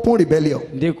 open rebellion.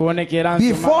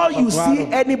 Before you see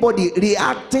anybody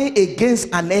reacting against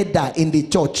an elder in the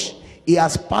church, he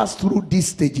has passed through these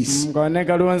stages. Before you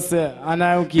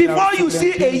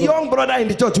see a young brother in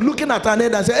the church looking at an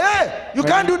elder and say, hey, you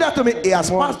can't do that to me, he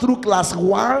has passed through class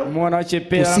 1 to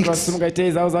 6.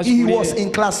 He was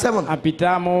in class 7.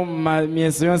 Before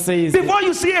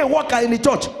you see a worker in the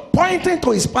church pointing to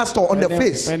his pastor on the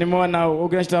face, he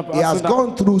has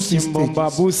gone through 6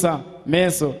 stages.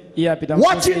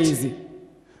 Watch it.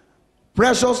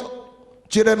 Precious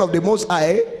children of the Most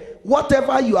High,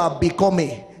 whatever you are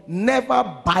becoming, never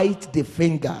bite the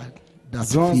finger that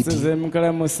feeds you.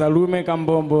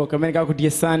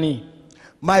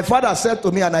 My father said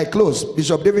to me, and I close,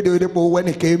 Bishop David Oyedepo, when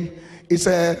he came, he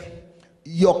said,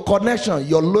 your connection,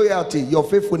 your loyalty, your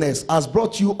faithfulness has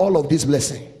brought you all of this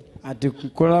blessing. He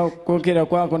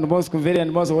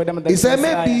said,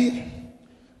 maybe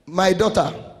my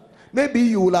daughter, maybe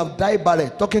you will have died barren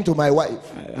talking to my wife,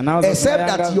 except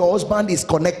that your husband is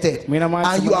connected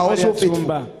and you are also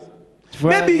faithful.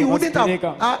 Maybe you wouldn't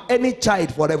have any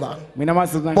child forever.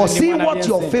 But see what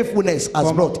your faithfulness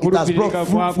has brought. It has brought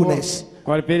fruitfulness.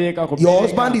 Your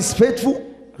husband is faithful.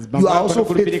 You are also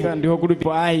faithful.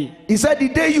 He said the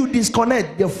day you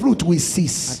disconnect, the fruit will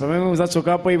cease.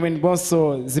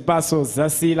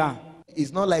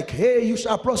 It's not like, hey, you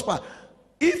shall prosper.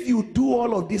 If you do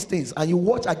all of these things and you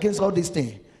watch against all these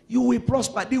things, you will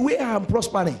prosper. The way I am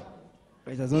prospering,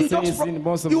 you won't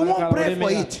pray for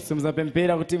it.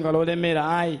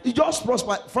 You just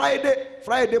prosper.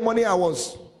 Friday morning I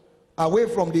was away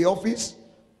from the office.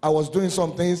 I was doing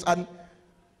some things, and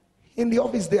in the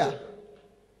office there,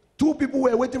 2 people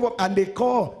were waiting for, and they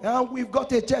call, we've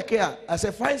got a check here. I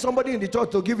said, find somebody in the church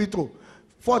to give it to.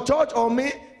 For church or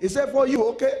me? He said, for you.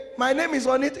 Okay, my name is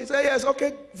on it. He said, yes.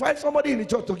 Okay, find somebody in the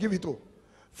church to give it to.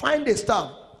 Find a staff.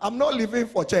 I'm not living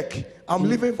for check. I'm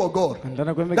living for God.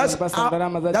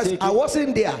 I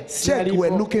wasn't there. Check were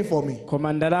looking for me.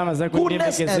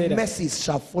 Goodness and mercy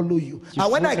shall follow you.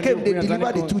 And when I came, they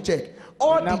delivered the 2 checks.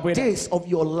 All the days of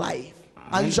your life.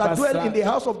 And you shall dwell in the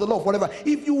house of the Lord forever.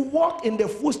 If you walk in the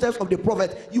footsteps of the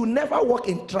prophet, you never walk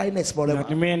in dryness forever.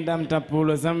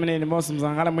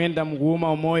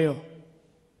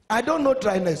 I don't know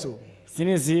dryness.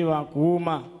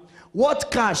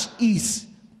 What cash is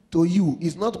to you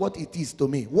is not what it is to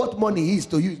me. What money is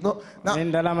to you is not. Now,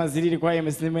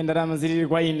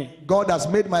 God has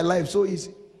made my life so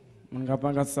easy.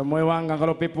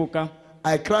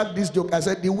 I cracked this joke. I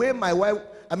said,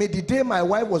 the day my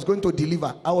wife was going to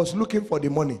deliver, I was looking for the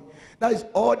money. That is,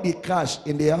 all the cash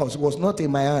in the house was not in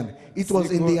my hand. It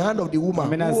was in the hand of the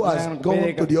woman who has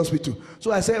gone to the hospital.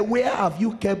 So I said, where have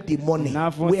you kept the money?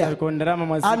 Where?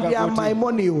 And they are my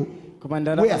money.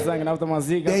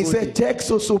 They say, check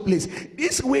so please.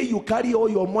 This way you carry all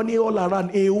your money all around,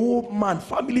 a old man,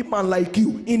 family man like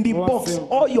you, in the box,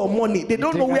 all your money. They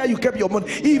don't know where you kept your money.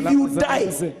 If you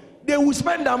die, they will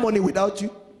spend that money without you.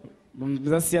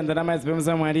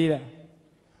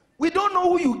 We don't know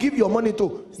who you give your money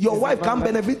to. Your wife can't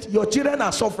benefit. Your children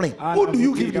are suffering. Who do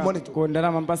you give the money to?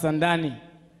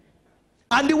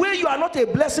 And the way you are not a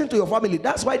blessing to your family,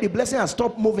 that's why the blessing has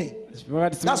stopped moving.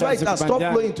 That's why it has stopped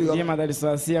flowing to your life.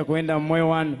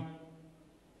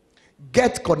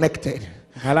 Get connected.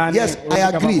 Yes, I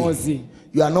agree.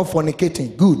 You are not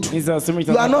fornicating. Good.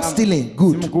 You are not stealing.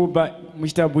 Good.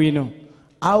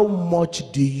 How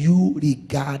much do you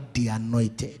regard the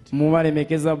anointed?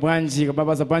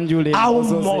 How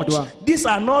much? These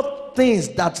are not things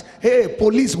that, hey,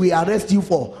 police will arrest you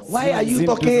for. Why are you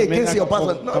talking against your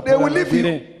pastor? No, they will leave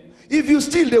you. If you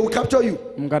steal, they will capture you.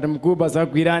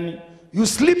 You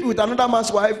sleep with another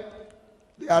man's wife,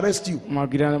 they arrest you.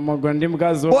 But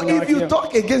if you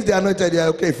talk against the anointed, they are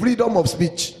okay. Freedom of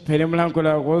speech. But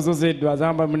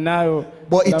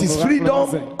it is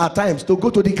freedom at times to go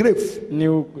to the grave.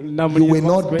 You will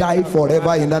not die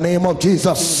forever in the name of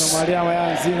Jesus.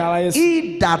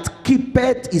 He that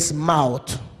keepeth his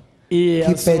mouth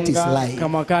keepeth his life.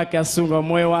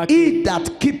 He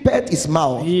that keepeth his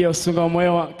mouth.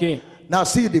 Now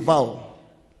see the vow.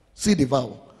 See the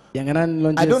vow. I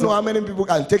don't know how many people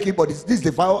can take it, but this is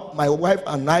the vow my wife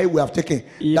and I we have taken.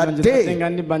 That day,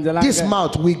 this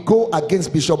mouth will go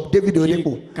against Bishop David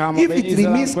Oyedepo. If it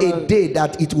remains a day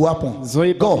that it will happen,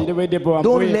 God,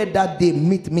 don't let that day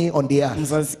meet me on the earth.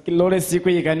 The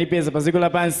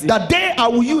day I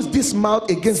will use this mouth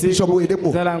against Bishop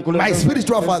Oyedepo, my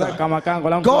spiritual father,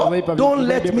 God, don't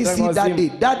let me see that day.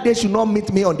 That day should not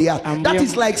meet me on the earth. That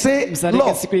is like saying,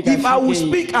 Lord, if I will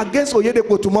speak against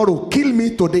Oyedepo tomorrow, kill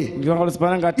me today.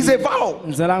 It's a vow.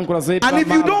 And if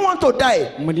you don't want to die,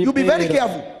 you be very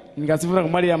careful.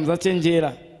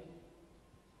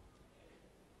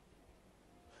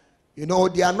 You know,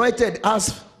 the anointed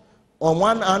has on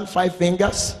one hand 5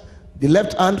 fingers, the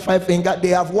left hand 5 fingers. They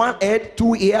have 1 head,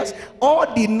 2 ears.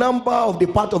 All the number of the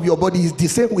part of your body is the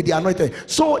same with the anointed.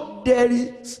 So there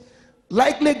is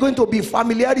likely going to be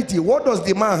familiarity. What does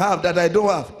the man have that I don't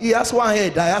have? He has 1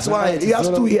 head, I has 1 head. He has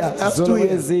 2 ears, I has 2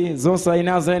 ears.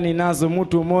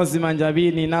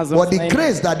 But the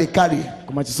grace that they carry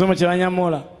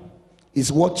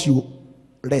is what you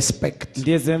respect.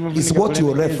 Is what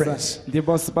you reference.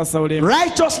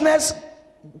 Righteousness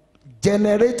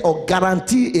generate or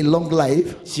guarantee a long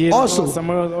life. Also,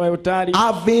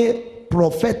 having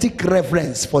prophetic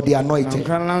reverence for the anointing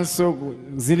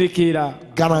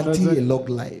guarantee a long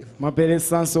life.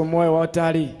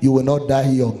 You will not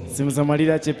die young.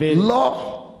 Lord,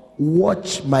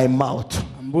 watch my mouth,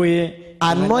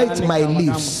 anoint my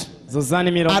lips,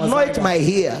 anoint my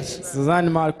ears,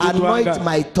 anoint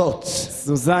my thoughts.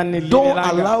 Don't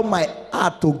allow my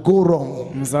heart to go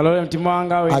wrong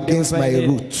against my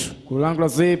root.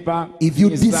 If you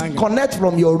disconnect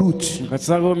from your root,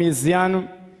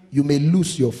 you may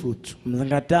lose your fruit.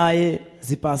 I'd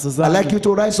like you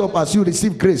to rise up as you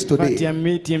receive grace today.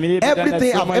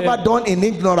 Everything I've ever done in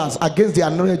ignorance against the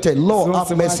anointed, Lord,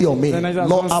 have mercy on me.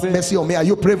 Lord, have mercy on me. Are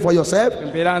you praying for yourself?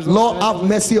 Lord, have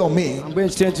mercy on me.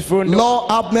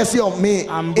 Lord, have mercy on me.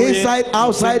 Inside,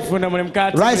 outside,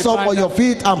 rise up on your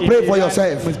feet and pray for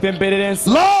yourself.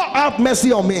 Lord, have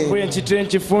mercy on me.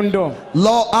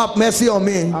 Lord, have mercy on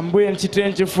me.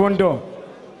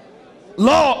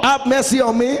 Lord, have mercy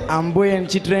on me.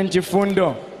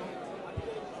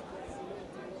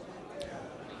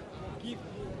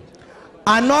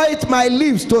 Anoint my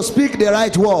lips to speak the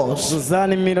right words.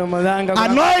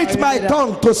 Anoint my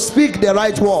tongue to speak the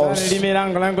right words.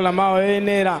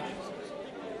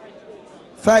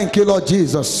 Thank you, Lord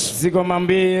Jesus.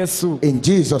 In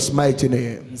Jesus' mighty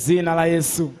name.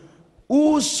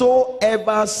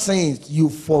 Whosoever sins you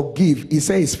forgive, he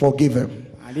says forgiven.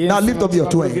 Now lift up your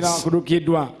two hands.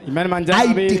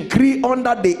 I decree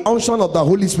under the unction of the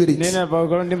Holy Spirit,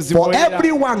 for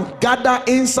everyone gather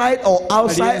inside or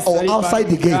outside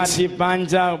the gate,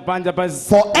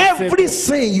 for every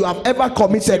sin you have ever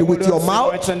committed with your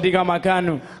mouth,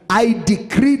 I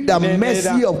decree the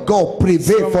mercy of God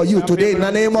prevail for you today in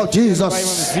the name of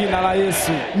Jesus.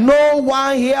 No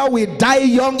one here will die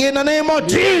young in the name of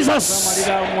Jesus.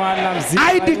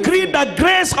 I decree the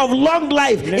grace of long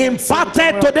life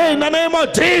imparted today in the name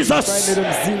of Jesus.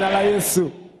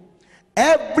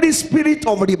 Every spirit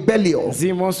of rebellion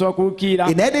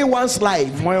in anyone's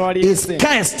life is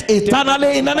cursed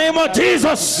eternally in the name of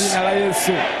Jesus.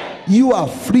 You are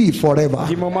free forever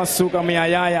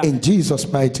in Jesus'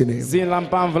 mighty name.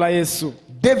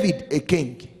 David a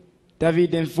king.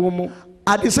 David mfumu.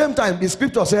 At the same time, the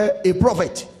scripture said a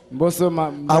prophet. And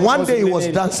one day he was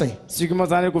dancing.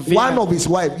 One of his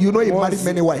wives, you know, he married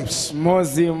many wives.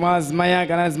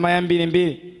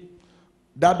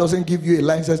 That doesn't give you a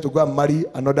license to go and marry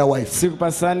another wife. We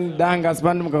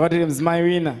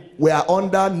are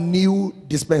under new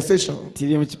dispensation. If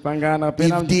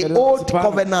the old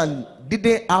covenant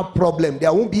didn't have problem,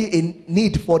 there won't be a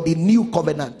need for the new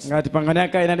covenant. One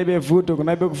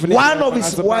of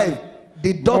his wives,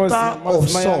 the daughter of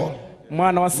Saul,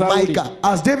 Micah,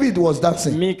 as David was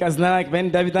dancing, he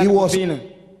was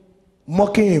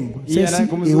mocking him, says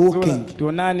he old king.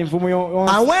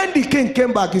 And when the king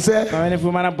came back, he said,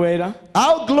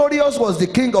 how glorious was the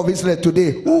king of Israel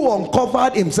today, who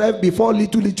uncovered himself before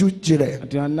little children.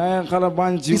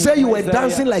 He said, you were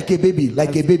dancing like a baby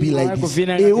like this.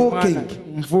 A old king.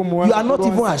 You are not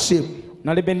even ashamed.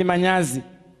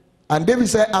 And David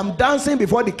said, I'm dancing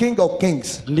before the King of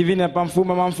Kings,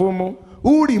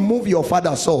 who removed your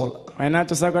father Saul and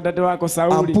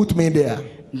put me there.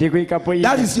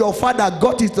 That is, your father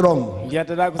got it wrong,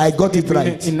 I got it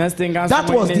right. That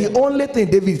was the only thing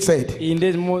David said. He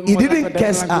didn't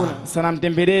curse her.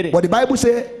 But the Bible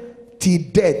says, till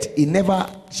death,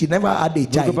 she never had a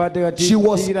child. She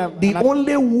was the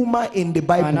only woman in the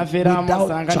Bible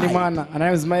without child.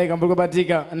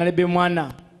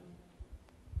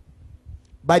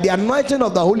 By the anointing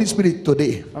of the Holy Spirit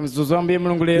today,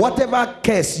 whatever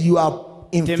curse you have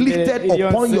inflicted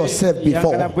upon yourself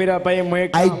before,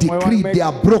 I decree they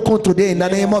are broken today in the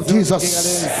name of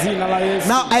Jesus.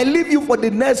 Now I leave you for the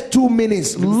next 2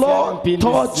 minutes. Lord,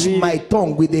 touch my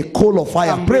tongue with a coal of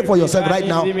fire. Pray for yourself right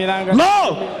now.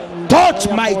 Lord, touch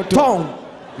my tongue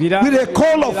with a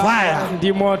coal of fire.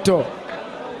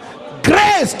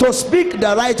 Grace to speak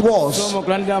the right words.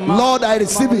 Lord, I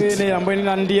receive it.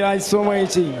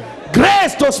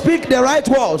 Grace to speak the right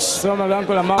words.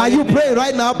 Are you praying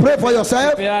right now? Pray for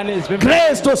yourself.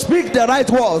 Grace to speak the right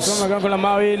words.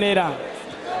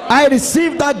 I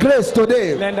receive that grace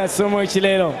today.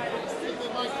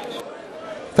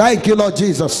 Thank you, Lord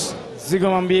Jesus.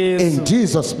 In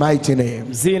Jesus' mighty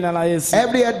name.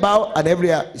 Every head bowed and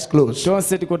every eye is closed. Give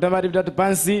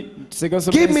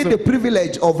me the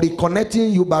privilege of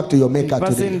reconnecting you back to your Maker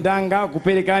today.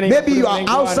 Maybe you are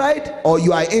outside or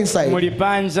you are inside.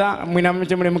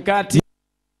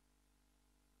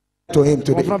 To him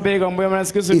today.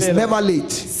 It's never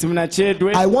late.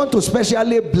 I want to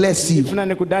specially bless you.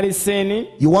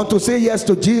 You want to say yes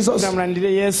to Jesus?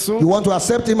 You want to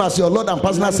accept him as your Lord and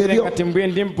personal Savior? You want to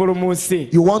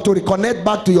reconnect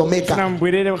back to your Maker?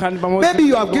 Maybe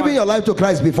you have given your life to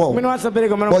Christ before,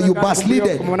 but you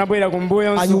backslided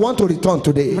and you want to return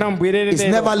today. It's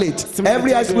never late.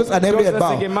 Every eye closed and every head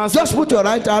bowed. Just put your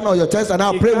right hand on your chest and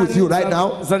I'll pray with you right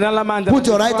now. Put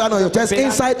your right hand on your chest,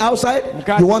 inside, outside.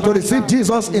 You want to receive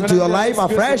Jesus into your life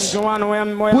afresh?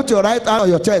 Put your right hand on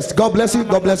your chest. God bless you.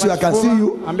 God bless you. I can see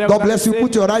you. God bless you.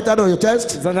 Put your right hand on your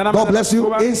chest. God bless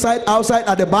you. Inside, outside,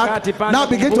 at the back. Now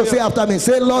begin to say after me.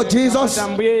 Say, Lord Jesus.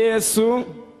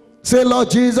 Say, Lord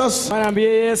Jesus,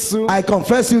 I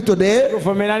confess you today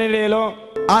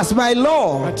as my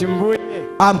Lord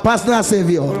and personal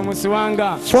Savior.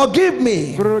 Forgive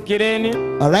me.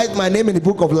 I write my name in the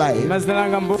book of life.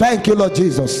 Thank you, Lord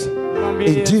Jesus.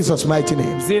 In Jesus' mighty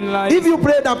name. If you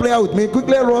pray that prayer with me,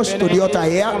 quickly rush to the altar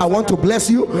here. I want to bless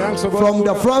you from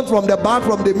the front, from the back,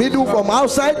 from the middle, from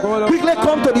outside. Quickly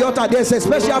come to the altar. There's a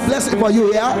special blessing for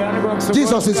you here.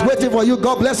 Jesus is waiting for you.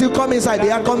 God bless you. Come inside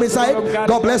here. Come inside.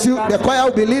 God bless you. The choir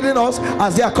will be leading us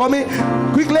as they are coming.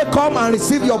 Quickly come and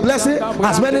receive your blessing.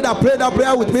 As many that pray that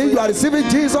prayer with me, you are receiving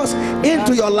Jesus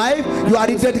into your life. You are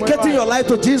dedicating your life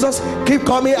to Jesus. Keep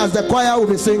coming as the choir will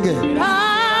be singing.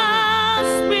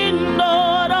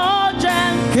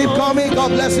 Keep coming. God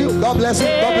bless you. God bless you.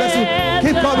 God bless you.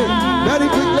 Keep coming. Very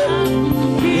quickly.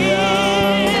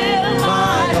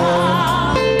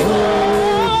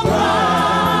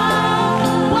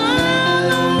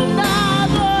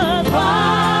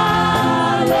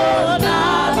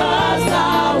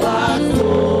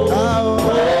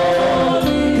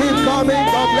 Keep coming.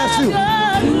 God bless you.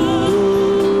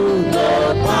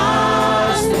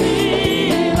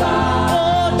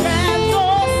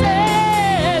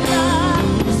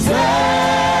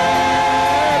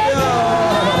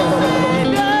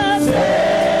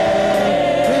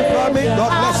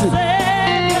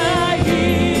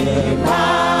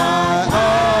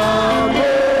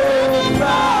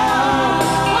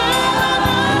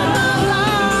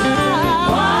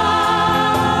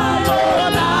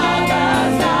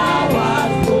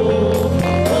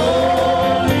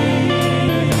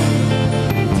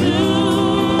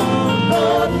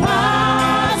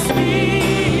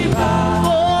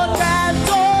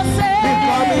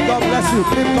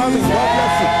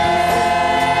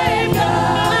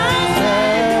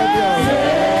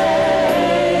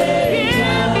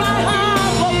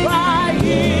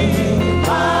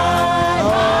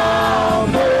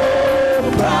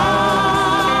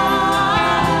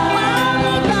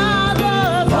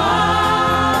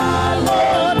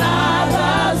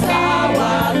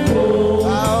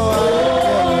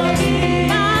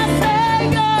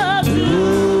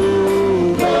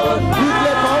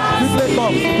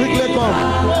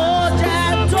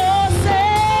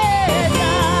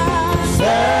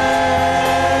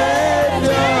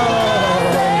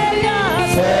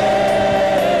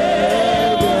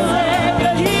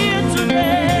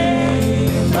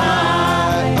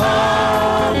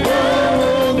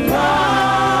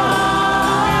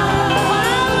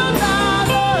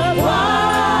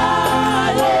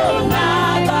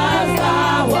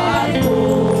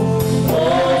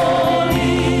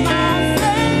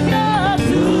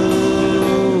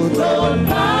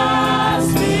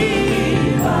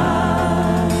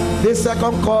 This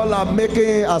second call I'm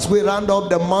making as we round up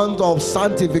the month of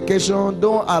sanctification,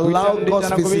 don't allow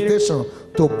God's visitation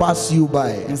to pass you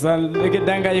by.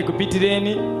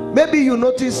 Maybe you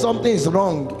notice something is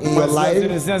wrong in your life.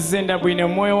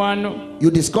 You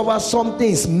discover something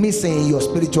is missing in your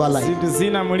spiritual life.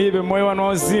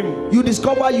 You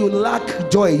discover you lack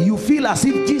joy. You feel as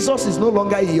if Jesus is no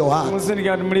longer in your heart.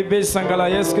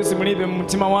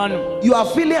 You are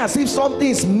feeling as if something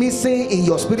is missing in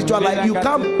your spiritual life. You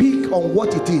can't pick on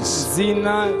what it is,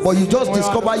 but you just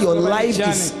discover your life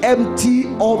is empty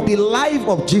of the life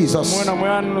of Jesus.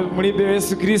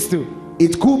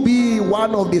 It could be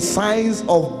one of the signs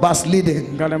of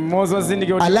backsliding.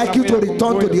 I'd like you to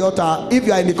return to the altar. If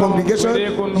you are in the congregation,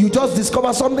 you just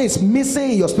discover something is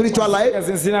missing in your spiritual life.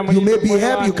 You may be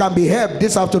helped, you can be helped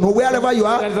this afternoon. Wherever you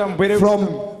are, from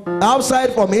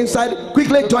outside, from inside,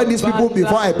 quickly join these people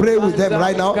before I pray with them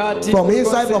right now. From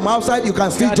inside, from outside, you can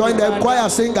still join them. Choir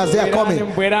sing as they are coming.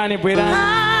 Quickly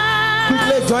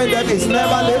join them. It's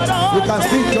never late. You can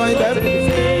still join them.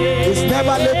 It's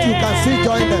never late. You can still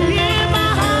join them.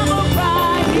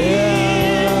 Yeah.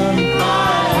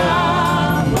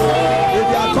 If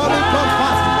you are coming, come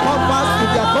fast. Come fast. If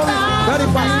you are coming, very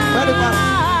fast. Very fast.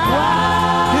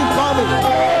 Keep coming.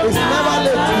 It's never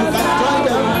late. You can join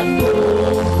them.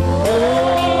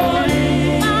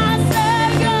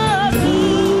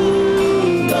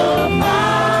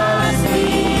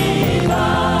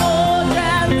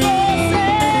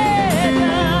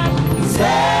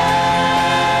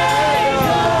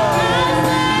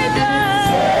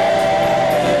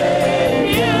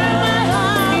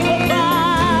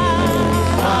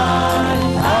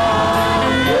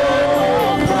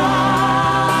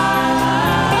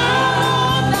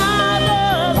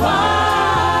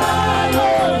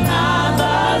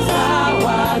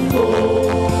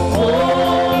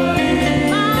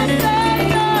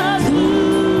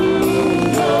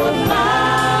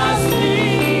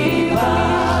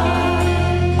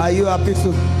 Are you happy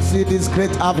to see this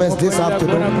great harvest this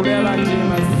afternoon?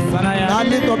 Now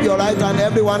lift up your right hand,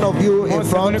 every one of you in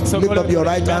front, lift up your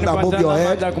right hand above your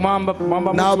head.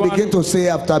 Now begin to say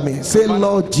after me. Say,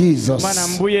 Lord Jesus.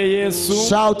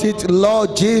 Shout it,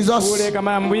 Lord Jesus.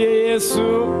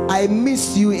 I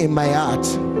miss you in my heart.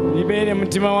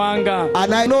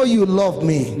 And I know you love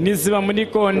me.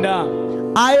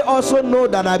 I also know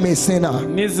that I'm a sinner.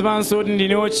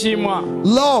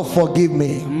 Lord, forgive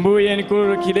me.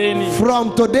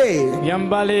 From today,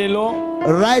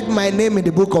 write my name in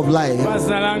the book of life.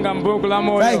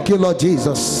 Thank you, Lord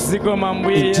Jesus.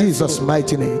 In Jesus'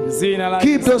 mighty name.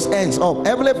 Keep those hands up.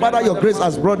 Heavenly Father, your grace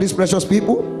has brought these precious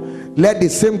people. Let the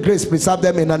same grace preserve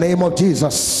them in the name of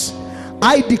Jesus.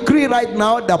 I decree right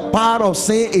now the power of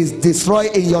sin is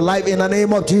destroyed in your life in the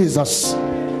name of Jesus.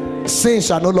 Sin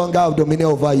shall no longer have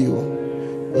dominion over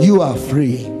you. You are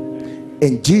free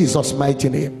in Jesus' mighty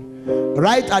name.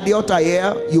 Right at the altar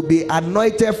here, you'll be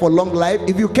anointed for long life.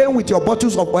 If you came with your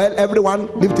bottles of oil, everyone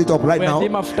lift it up right now.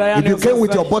 If you came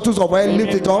with your bottles of oil,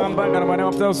 lift it up.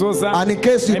 And in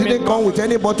case you didn't come with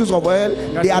any bottles of oil,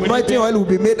 the anointing oil will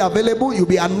be made available. You'll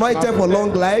be anointed for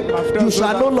long life. You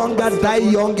shall no longer die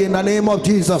young in the name of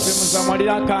Jesus.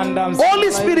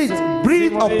 Holy Spirit,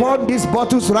 breathe upon these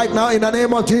bottles right now in the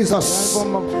name of Jesus.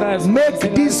 Make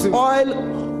this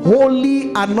oil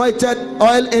holy anointed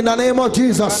oil in the name of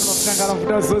Jesus.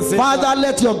 Father,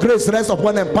 let your grace rest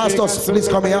upon them. Pastors, please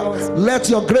come here. Let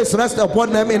your grace rest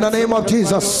upon them in the name of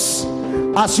Jesus.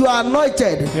 As you are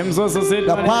anointed,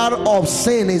 the power of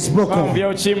sin is broken.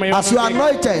 As you are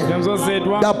anointed,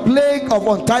 the plague of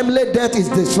untimely death is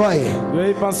destroyed.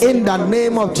 In the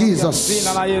name of Jesus,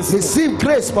 receive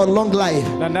grace for long life.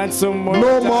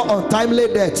 No more untimely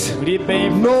death.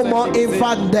 No more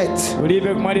infant death.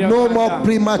 No more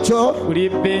premature.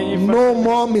 No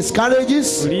more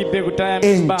miscarriages.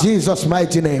 In Jesus'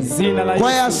 mighty name.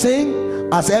 Choir sing.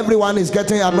 As everyone is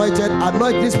getting anointed,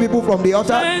 anoint these people from the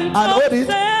altar and hold it.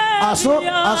 As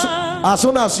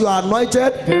soon as you are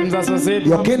anointed,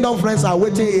 your kingdom friends are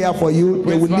waiting here for you.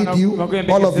 They will lead you.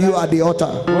 All of you at the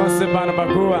altar.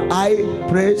 I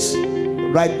praise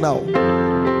right now. Everyone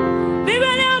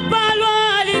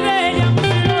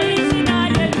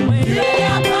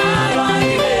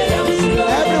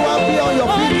be on your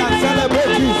feet and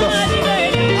celebrate Jesus.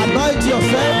 Anoint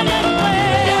yourself.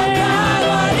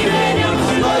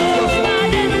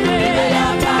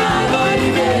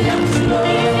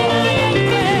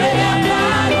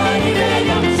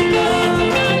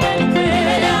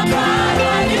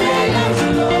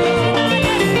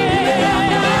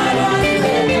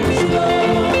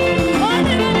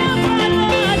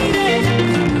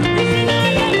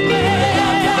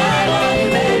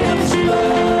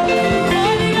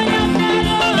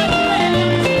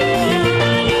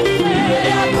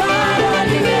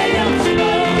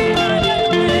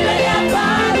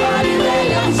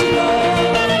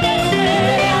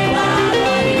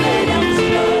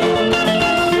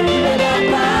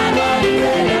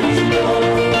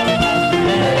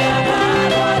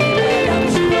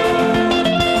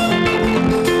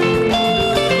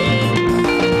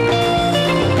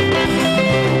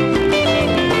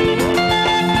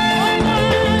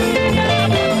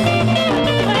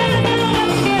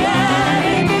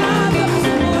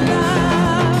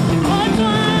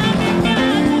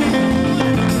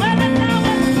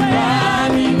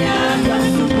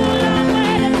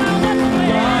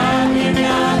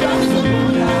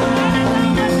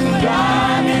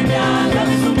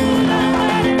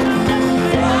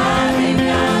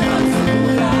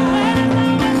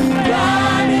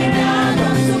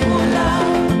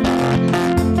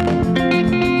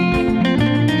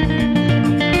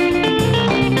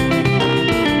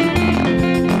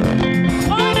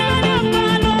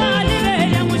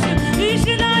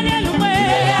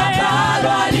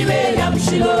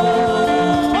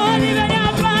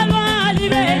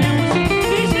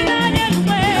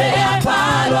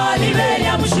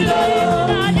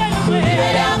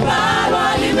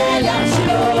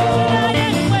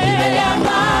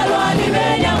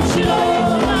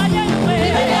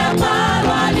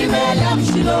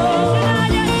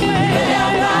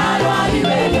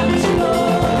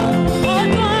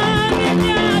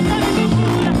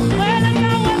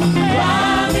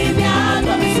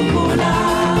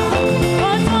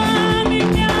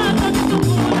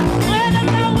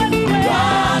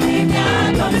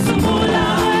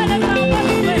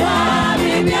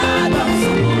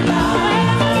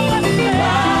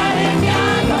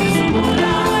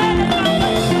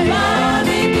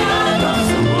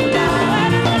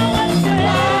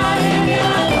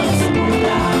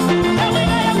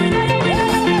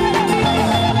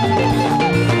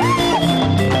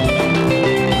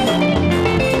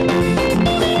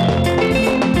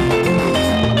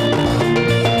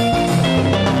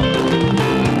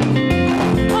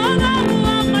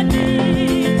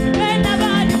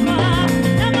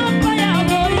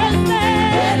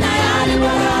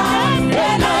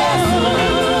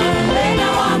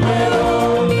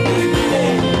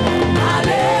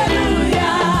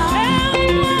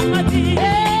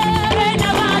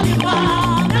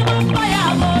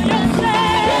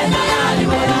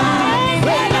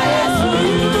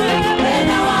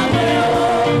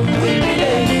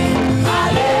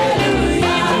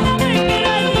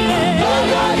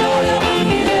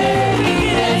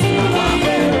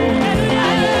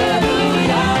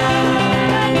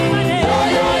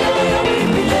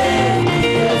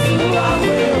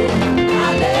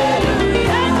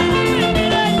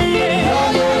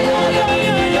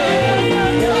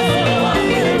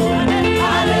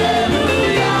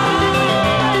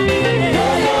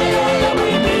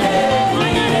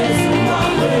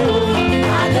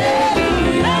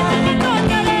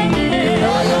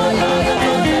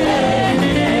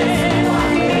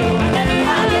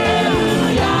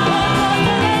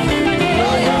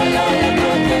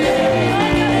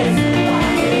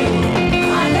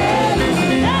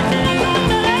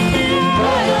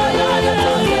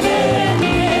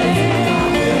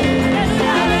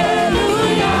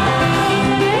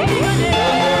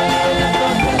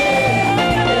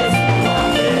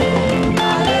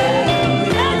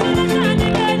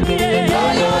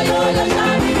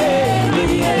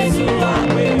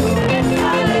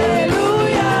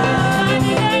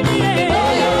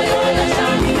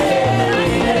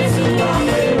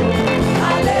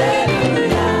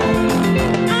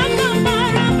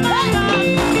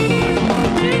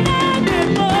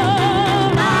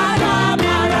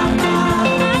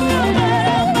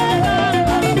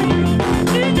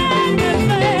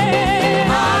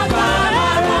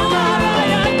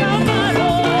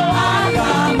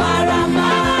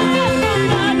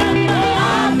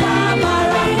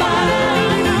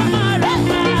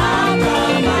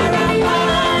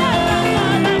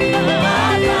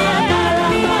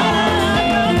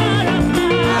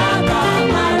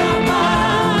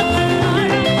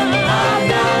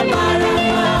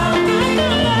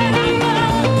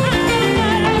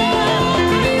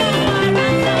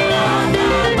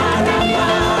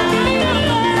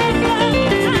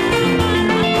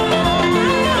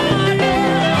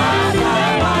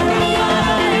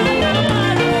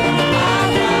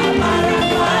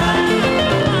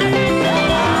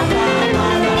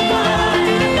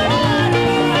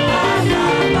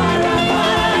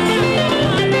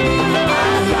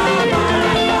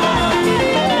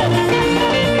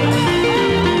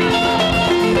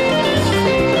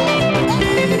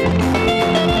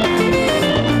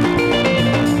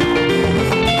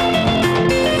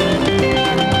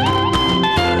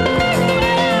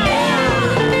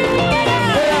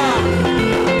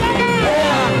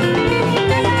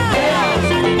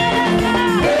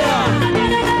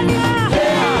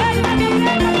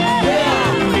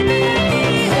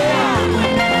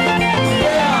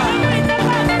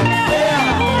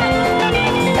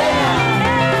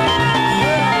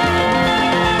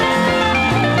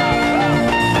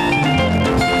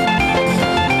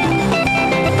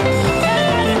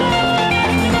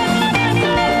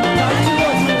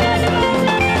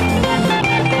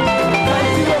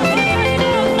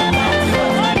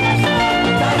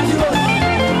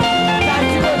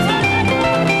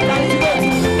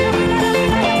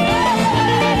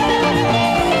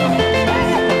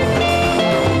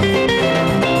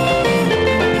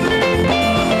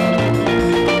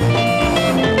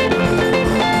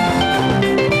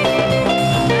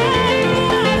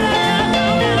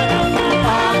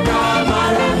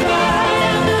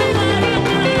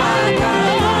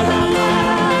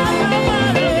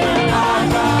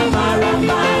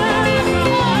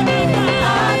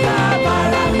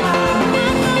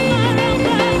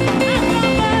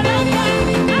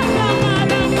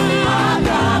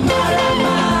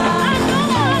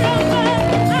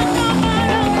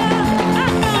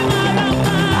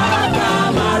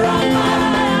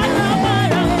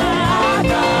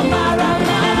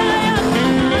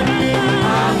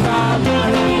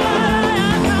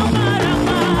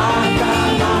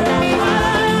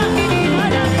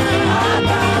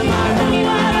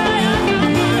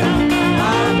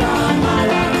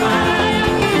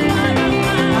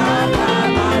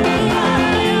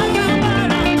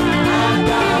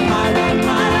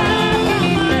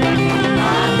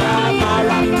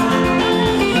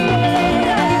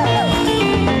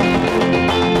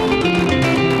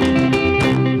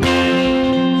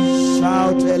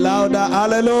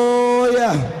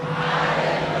 Hallelujah.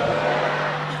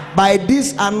 By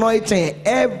this anointing,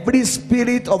 every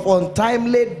spirit of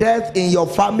untimely death in your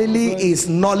family is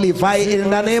nullified in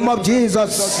the name of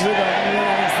Jesus.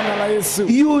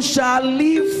 You shall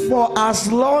live for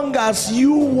as long as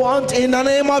you want in the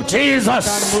name of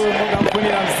Jesus.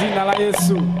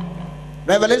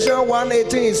 Revelation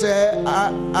 1:18 says, I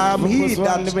am he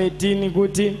that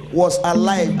was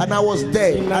alive and I was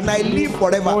dead and I live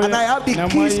forever and I have the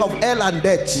keys of hell and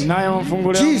death.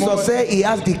 Jesus said he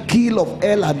has the key of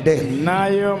hell and death.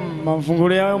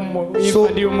 So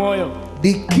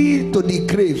the key to the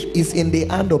grave is in the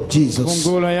hand of Jesus.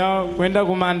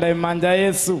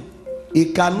 He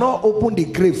cannot open the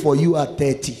grave for you at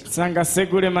 30.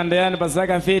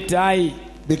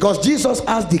 Because Jesus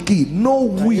has the key. No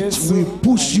witch will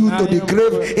push you to the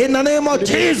grave in the name of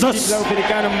Jesus.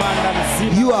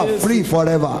 You are free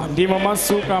forever.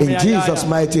 In Jesus'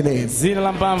 mighty name.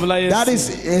 That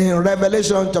is in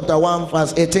Revelation chapter 1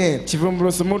 verse 18.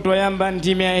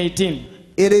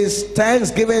 It is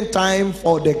Thanksgiving time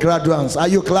for the graduates. Are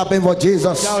you clapping for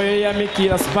Jesus?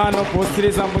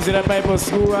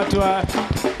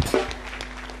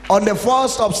 On the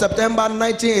 1st of September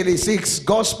 1986,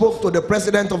 God spoke to the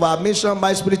president of our mission,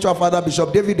 my spiritual father,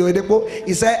 Bishop David Oyedepo.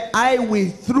 He said, I will,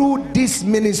 through this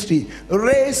ministry,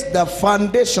 raise the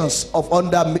foundations of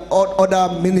other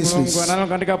ministries. I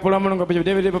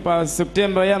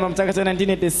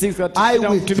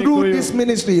will, through this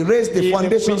ministry, raise the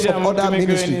foundations of other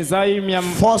ministries.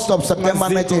 1st of September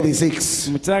 1986.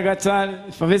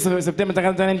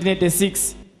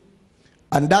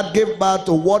 And that gave birth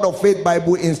to Word of Faith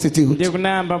Bible Institute,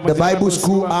 the Bible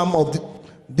school arm of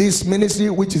this ministry,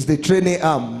 which is the training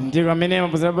arm.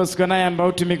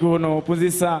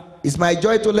 It's my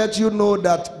joy to let you know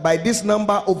that by this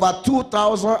number, over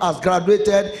 2,000 has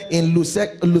graduated in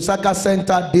LUSAKA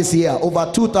Center this year.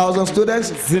 Over 2,000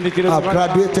 students have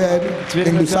graduated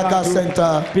in LUSAKA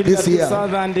Center this year.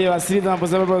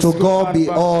 To God be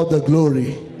all the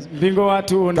glory.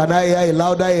 Can I hear a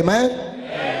louder amen?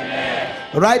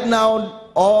 Right now,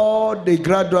 all the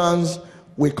graduates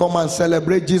will come and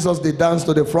celebrate Jesus. They dance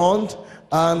to the front.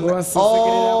 And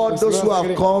all those who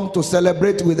have come to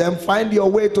celebrate with them, find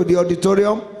your way to the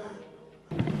auditorium.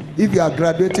 If you are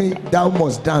graduating, thou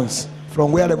must dance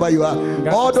from wherever you are.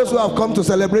 All those who have come to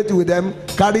celebrate with them,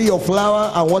 carry your flower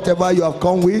and whatever you have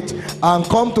come with, and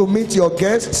come to meet your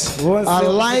guests, and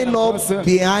line up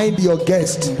behind your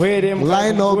guest.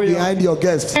 Line up behind your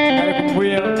guest.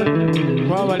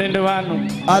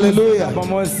 Hallelujah.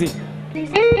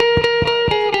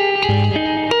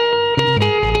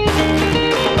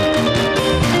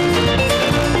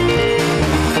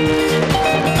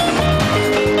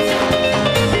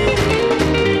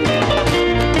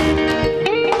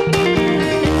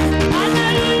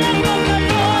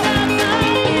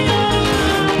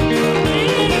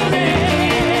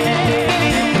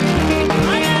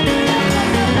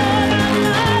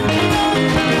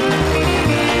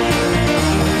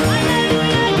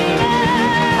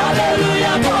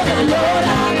 Hallelujah for the Lord.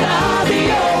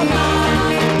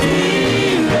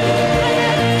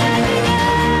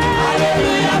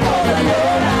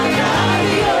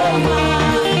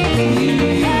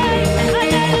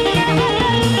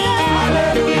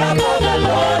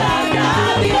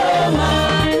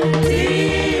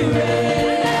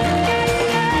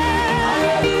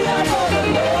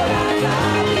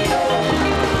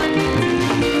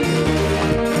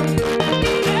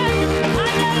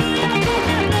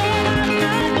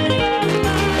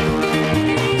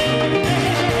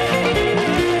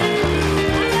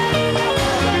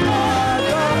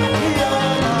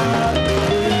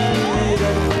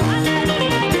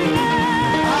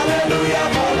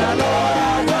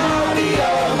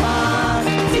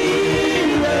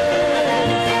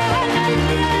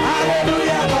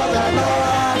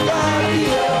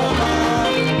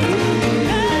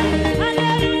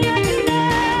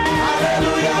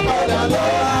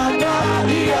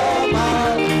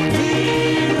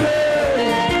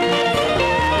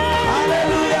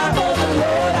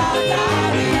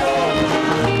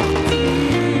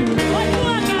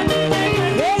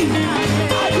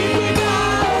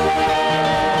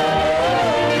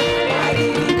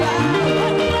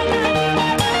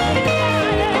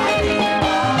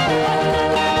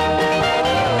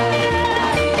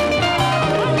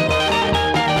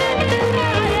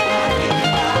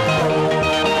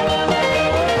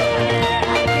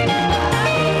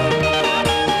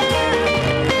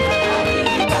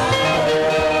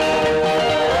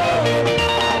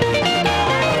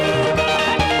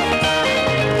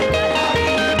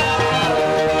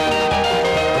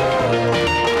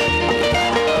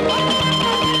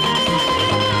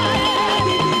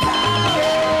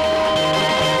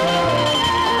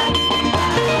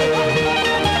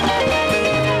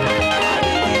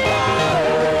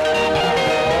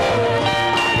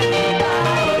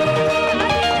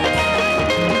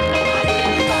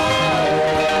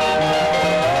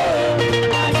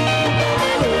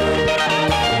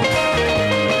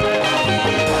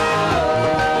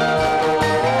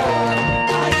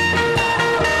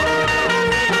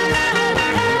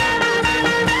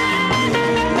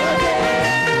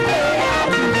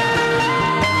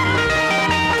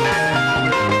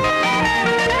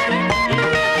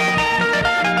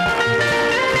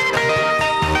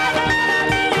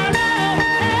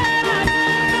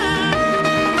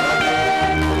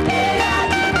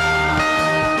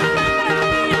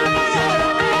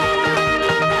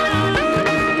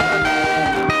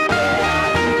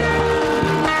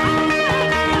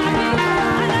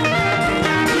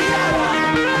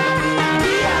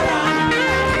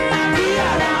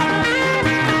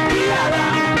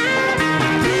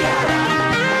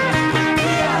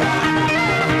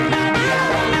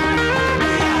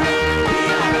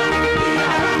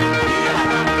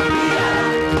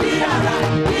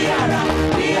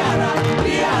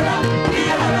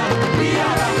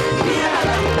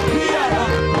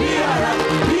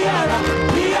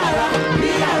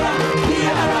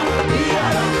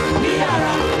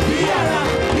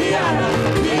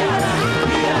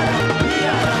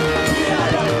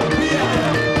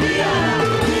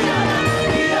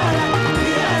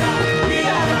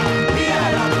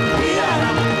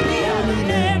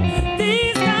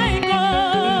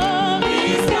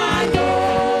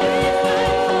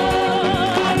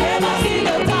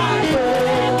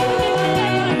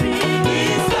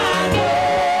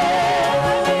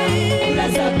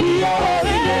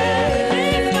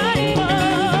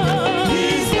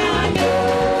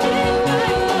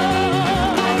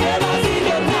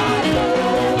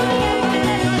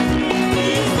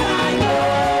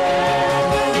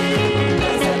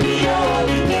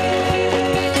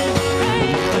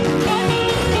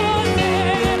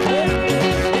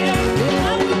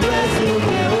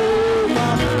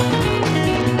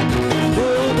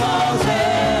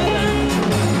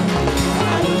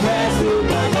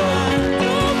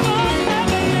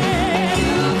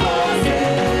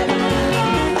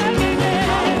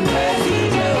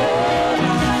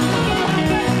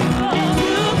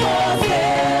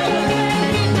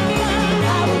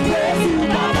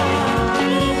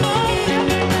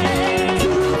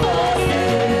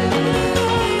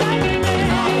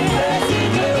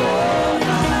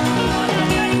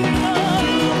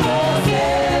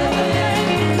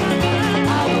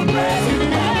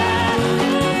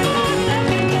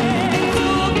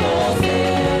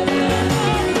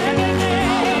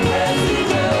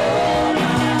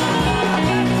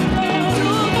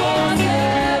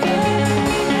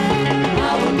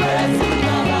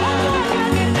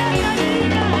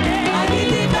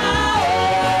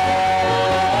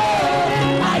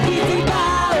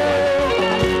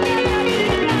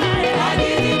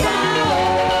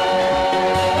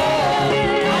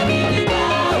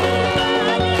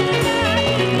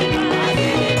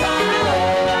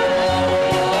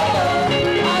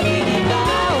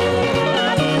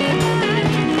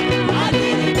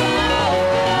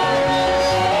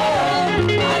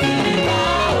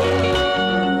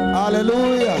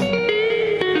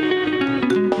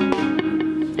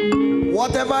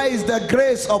 is the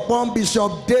grace upon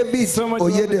Bishop David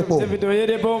Oyedepo.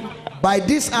 By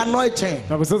this anointing,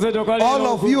 all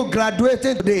of you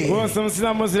graduating today,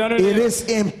 it is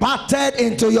imparted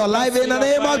into your life in the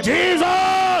name of Jesus.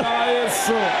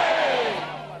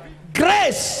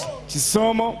 Grace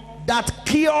that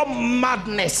cure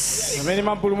madness.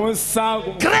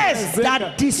 Grace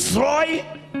that destroy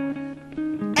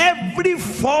every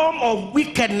form of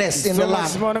wickedness in the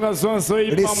land.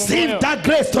 Receive that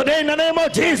grace today in the name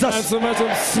of Jesus.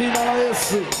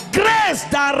 Grace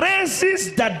that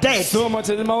raises the dead.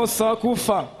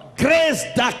 Grace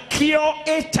that cure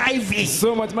HIV.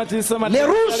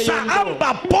 Lerusa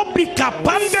amba popika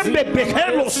pande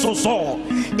bebehelo soso.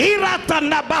 Irata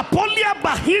nabapolia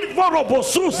bahir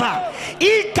vorobosusa.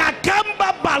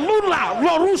 Ikakamba balula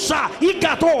lorusa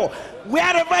ikato.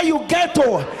 Wherever you get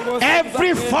to,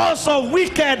 every force of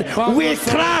wicked will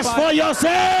crash for your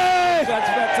sake.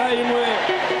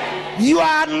 You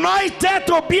are anointed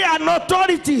to be an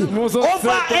authority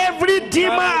over every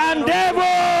demon and devil.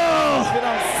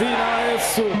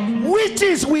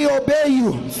 Witches will obey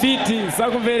you.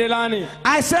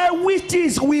 I said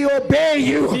witches will obey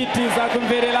you.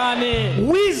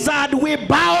 Wizard will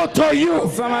bow to you.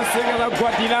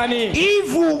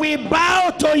 Evil will bow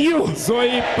to you.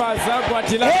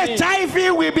 HIV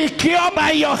will be cured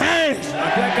by your hands.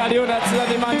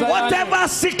 Whatever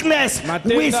sickness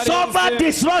will suffer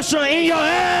destruction in your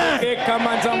hand.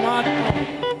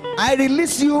 I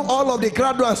release you, all of the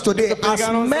graduates today, as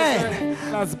men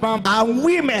and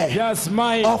women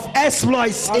of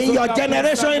exploits in your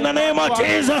generation in the name of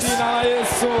Jesus.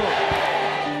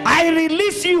 I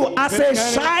release you as a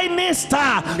shining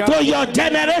star to your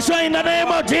generation in the name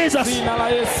of Jesus.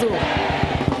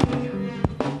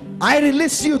 I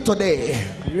release you today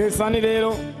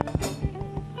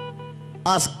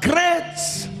as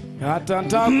great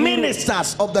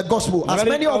ministers of the gospel. As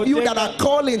many of you that are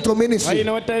called into ministry,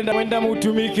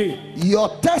 your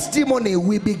testimony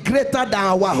will be greater than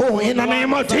our own in the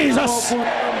name of Jesus.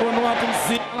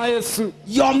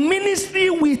 Your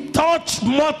ministry will touch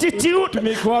multitude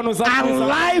and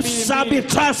lives shall be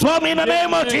transformed in the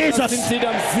name of Jesus.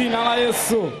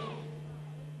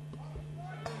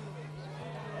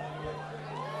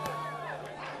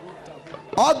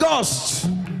 August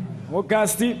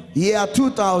year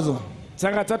 2000.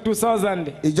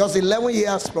 It's just 11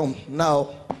 years from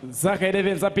now.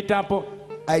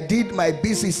 I did my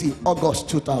BCC August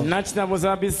 2000.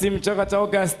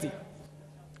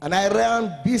 And I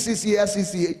ran BCC,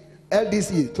 SCC,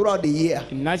 LDC throughout the year.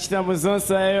 And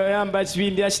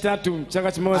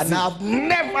I've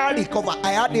never recovered.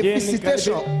 I had a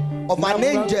visitation of an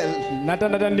angel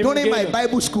during my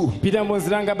Bible school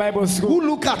who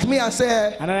looked at me and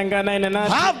said,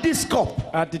 have this cup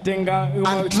and drink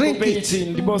it.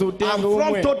 And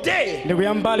from today,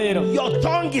 your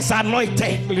tongue is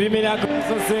anointed.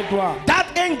 That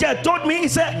angel told me, he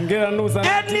said,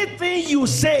 anything you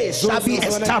say shall be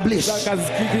established.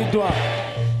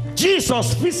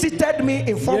 Jesus visited me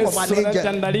in form of an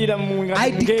angel.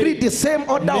 I decree the same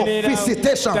order of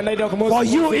visitation for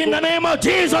you in the name of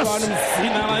Jesus.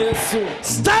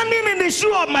 Standing in the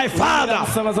shoe of my father,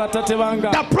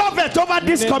 the prophet over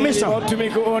this commission,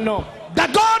 the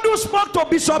God who spoke to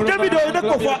Bishop David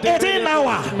Oyedepo for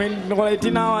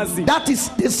 18 hours, that is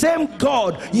the same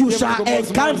God you shall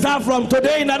encounter from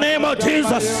today in the name of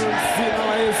Jesus.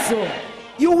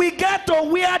 You will get to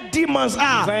where demons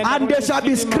are and they shall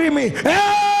be screaming,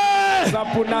 hey!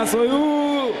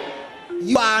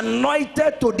 You are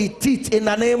anointed to the teeth in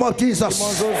the name of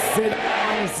Jesus.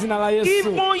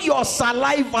 Even your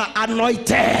saliva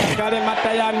anointed.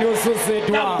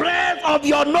 The breath of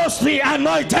your nostril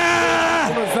anointed.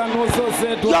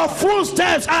 Your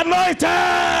footsteps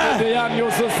anointed.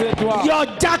 Your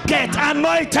jacket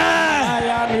anointed.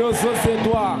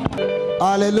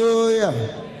 Hallelujah.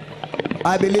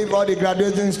 I believe all the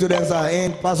graduating students are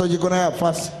in. Pastor, you're going to have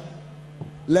first.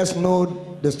 Let's know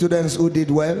the students who did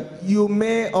well. You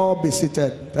may all be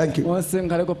seated. Thank you.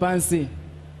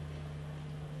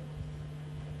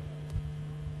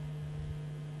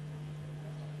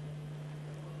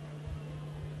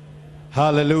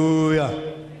 Hallelujah.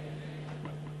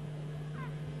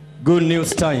 Good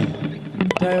news time.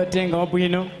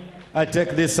 I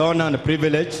take this honor and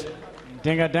privilege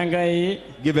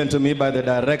given to me by the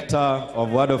director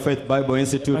of Word of Faith Bible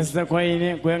Institute, LUSAKA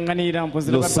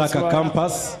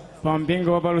campus,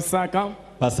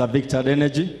 Pastor Victor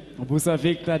Adeniji,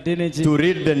 to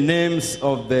read the names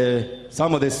of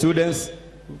some of the students,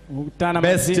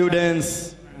 best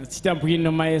students, and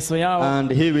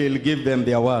he will give them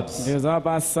the awards.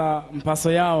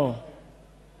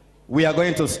 We are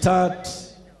going to start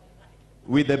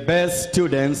with the best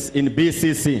students in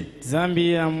BCC.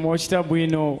 Zambia mwochita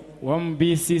bwino wa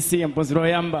BCC mpozero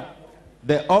yamba.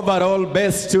 The overall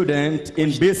best student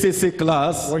in BCC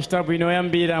class mwochita bwino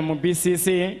yambira mu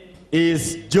BCC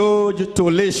is George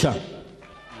Tulisha.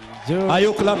 Are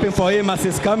you clapping for him as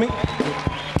he's coming?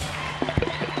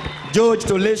 George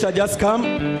Tulisha just come.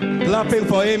 Clapping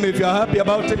for him if you're happy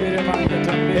about it.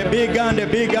 A big hand, a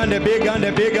big hand, a big hand,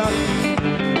 a big hand.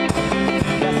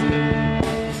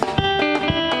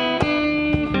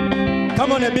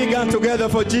 Come on, a big hand together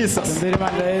for Jesus.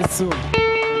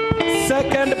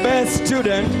 Second best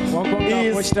student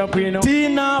is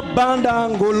Tina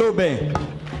Bandangulube.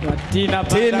 Tina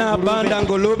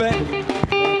Bandangulube.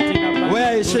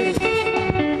 Where is she?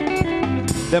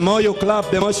 The more you clap,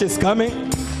 the more she's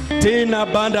coming. Tina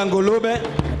Bandangulube.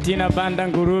 Tina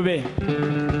Bandangulube.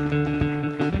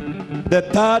 The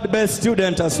third best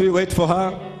student, as we wait for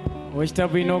her, is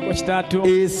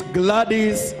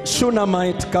Gladys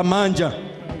Shunamite Kamanja.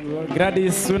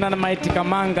 Gladys Shunamite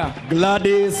Kamanga.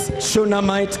 Gladys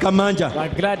Shunamite Kamanja.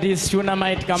 Gladys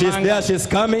Shunamite Kamanga. She's there, she's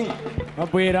coming.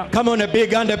 Come on, a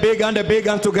big hand, a big hand, a big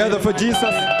hand together for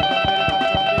Jesus.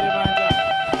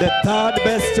 The third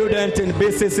best student in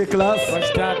BCC class.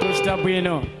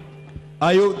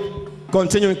 Are you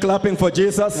continuing clapping for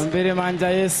Jesus? A big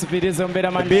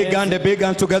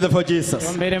hand together for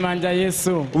Jesus.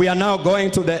 We are now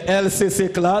going to the LCC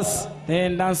class. The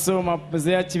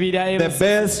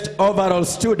best overall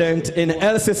student in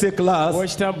LCC class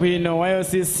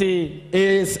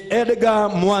is Edgar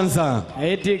Mwanza.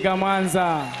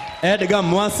 Edgar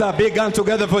Mwanza, big hand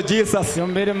together for Jesus.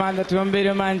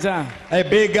 A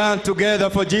big hand together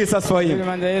for Jesus for him.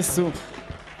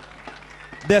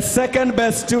 The second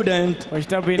best student is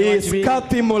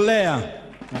Kathy Mulea.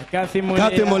 Kathy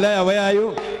Mulea, where are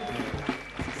you?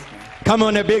 Come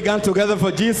on, a big hand together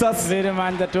for Jesus.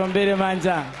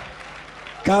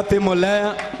 Kathy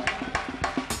Mulea.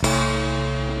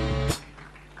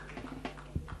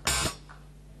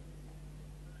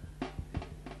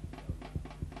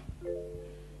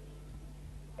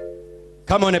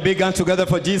 Come on, a big hand together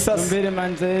for Jesus.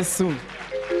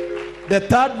 The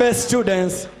third best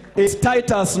students is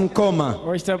Titus Nkoma.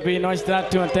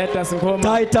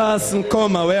 Titus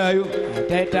Nkoma, where are you?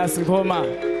 Titus Nkoma.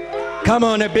 Come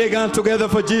on, a big hand together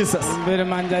for Jesus.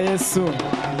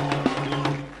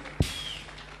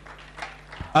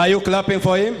 Are you clapping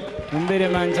for him?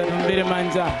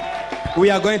 We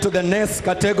are going to the next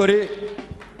category.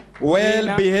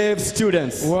 Well-behaved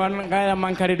students.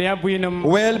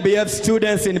 Well-behaved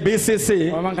students in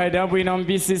BCC.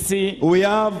 We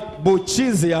have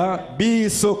Buchizia B.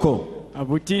 Soko.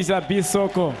 Buchizia B.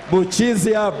 Soko.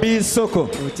 Buchizia B. Soko.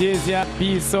 Buchizia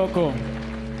B. Soko.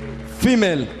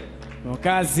 Female.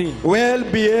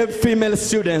 Well-behaved female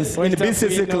students in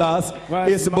BCC class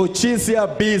is Buchizia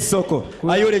B. Soko.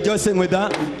 Are you rejoicing with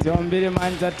that?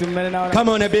 Come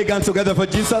on, a big hand together for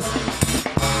Jesus.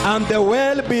 And the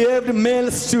well-behaved male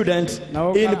student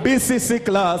in BCC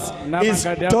class is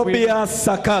Tobias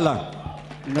Sakala.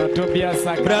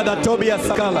 Brother Tobias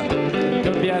Sakala.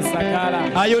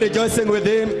 Are you rejoicing with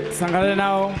him?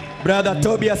 Brother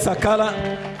Tobias Sakala.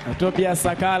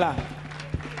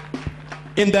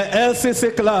 In the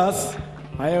LCC class,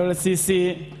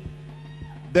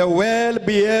 the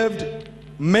well-behaved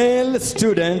male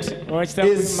student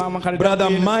is Brother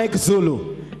Mike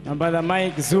Zulu. Brother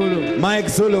Mike Zulu. Mike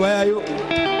Zulu, where are you?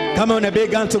 Come on, a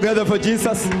big hand together for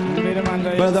Jesus.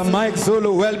 Brother Mike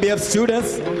Zulu, well-behaved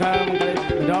students.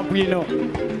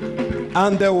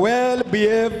 And the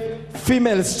well-behaved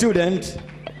female student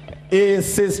is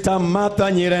Sister Martha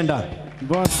Nyirenda.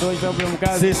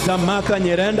 Sister Martha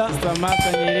Nyirenda.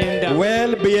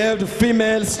 Well-behaved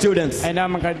female students.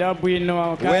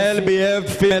 Well-behaved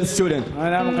female student.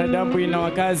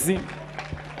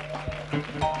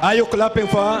 Are you clapping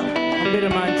for her?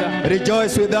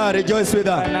 Rejoice with her, rejoice with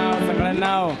her.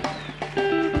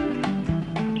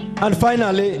 And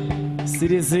finally,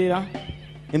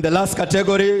 in the last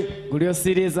category,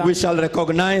 we shall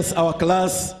recognize our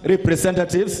class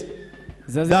representatives.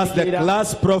 That's the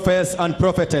class prophets and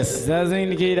prophetess. In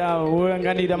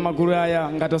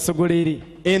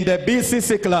the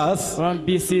BCC class,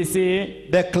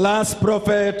 the class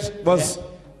prophet was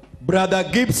Brother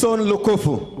Gibson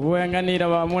Lukufu.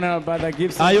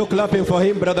 Are you clapping for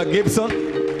him, Brother Gibson?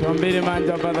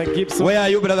 Where are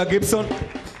you, Brother Gibson?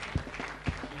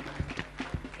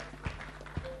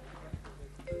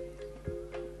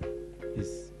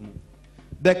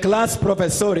 The class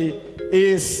professori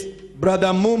is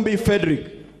Brother Mumbi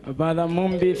Frederick. Brother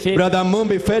Mumbi Frederick. Brother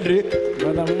Mumbi Frederick.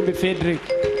 Brother Mumbi Frederick.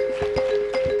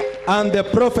 And the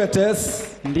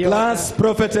prophetess, class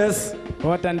prophetess,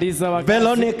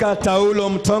 Veronica Taulo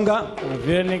Mtonga.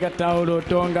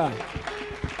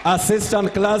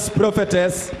 Assistant Class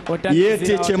Prophetess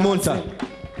Yeti Chemunta.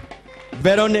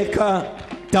 Veronica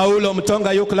Taulo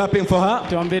Mtonga, you clapping for her?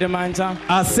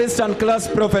 Assistant Class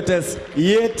Prophetess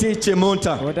Yeti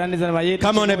Chemunta.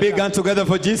 Come on, a big hand together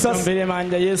for Jesus. In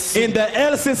the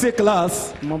LCC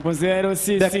class,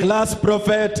 the class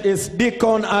prophet is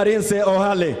Deacon Arinse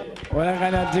Ohale.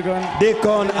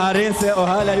 Deacon Arinse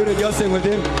Ohale, are you rejoicing with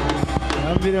him?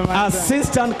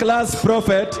 Assistant Class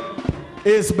Prophet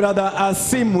is Brother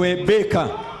Asimwe Baker.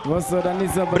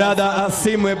 Brother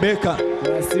Asimwe Baker.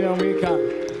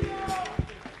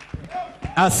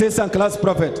 Assistant Class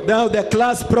Prophet. Now the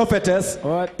Class Prophetess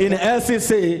in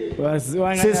LCC,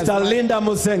 Sister Linda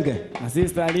Musenge.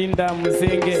 Sister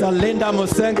Linda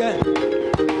Musenge.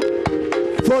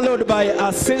 Followed by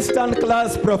Assistant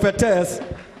Class Prophetess,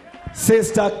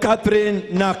 Sister Catherine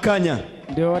Nakanya.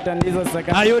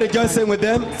 Are you rejoicing with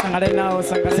them?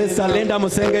 Sister Linda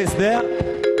Musenge is there.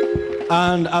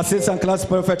 And Assistant Class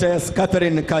Prophetess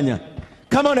Catherine Nakanya.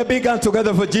 Come on, a big hand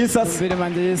together for Jesus.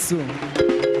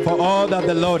 For all that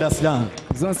the Lord has done.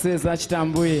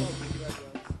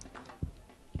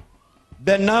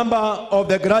 The number of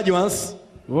the graduates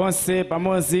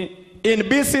in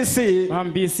BCC,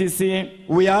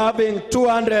 we are having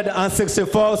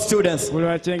 264 students.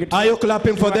 Are you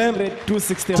clapping for them?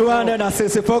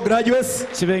 264 graduates.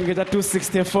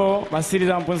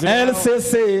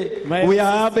 LCC, we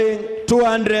are having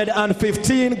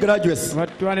 215 graduates.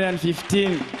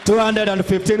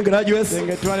 215 graduates.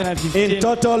 In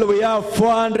total, we have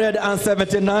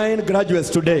 479 graduates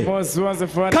today.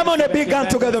 Come on, a big hand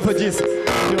together for Jesus.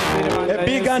 A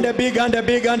big hand, a big hand, a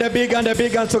big hand, a big hand, a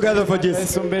big hand together for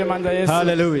Jesus.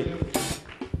 Hallelujah.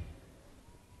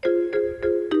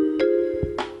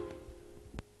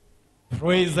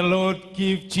 Praise the Lord.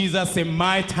 Give Jesus a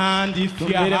mighty hand if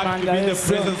you are happy with the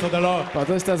presence of the Lord.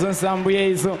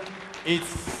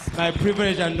 It's my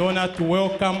privilege and honor to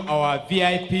welcome our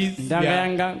VIPs.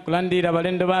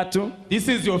 This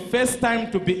is your first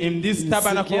time to be in this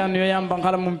tabernacle.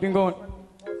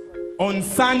 On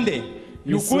Sunday,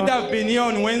 you could have been here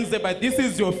on Wednesday, but this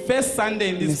is your first Sunday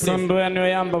in this place.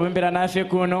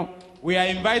 We are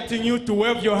inviting you to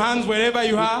wave your hands wherever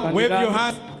you are. Wave your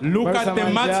hands. Look at the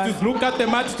multitudes. Look at the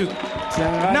multitudes.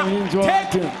 Now,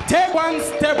 take one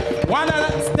step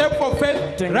of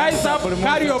faith. Rise up,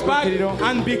 carry your bag,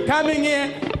 and be coming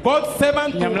here. God's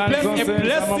servant to place a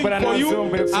blessing for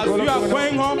you as you are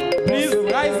going home. Please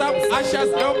rise up,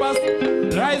 ushers, help us.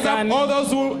 Rise up, all those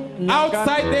who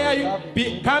outside there,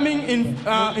 be coming in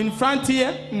front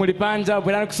here. Come,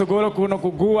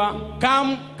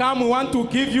 we want to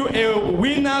give you a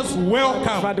winner's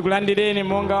welcome.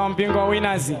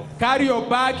 Carry your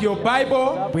bag, your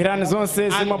Bible, and God's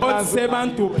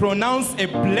servant to pronounce a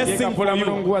blessing for you.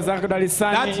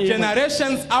 That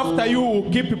generations after you will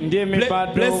keep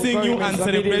blessing you and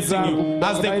celebrating you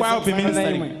as the choir will be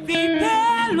ministering.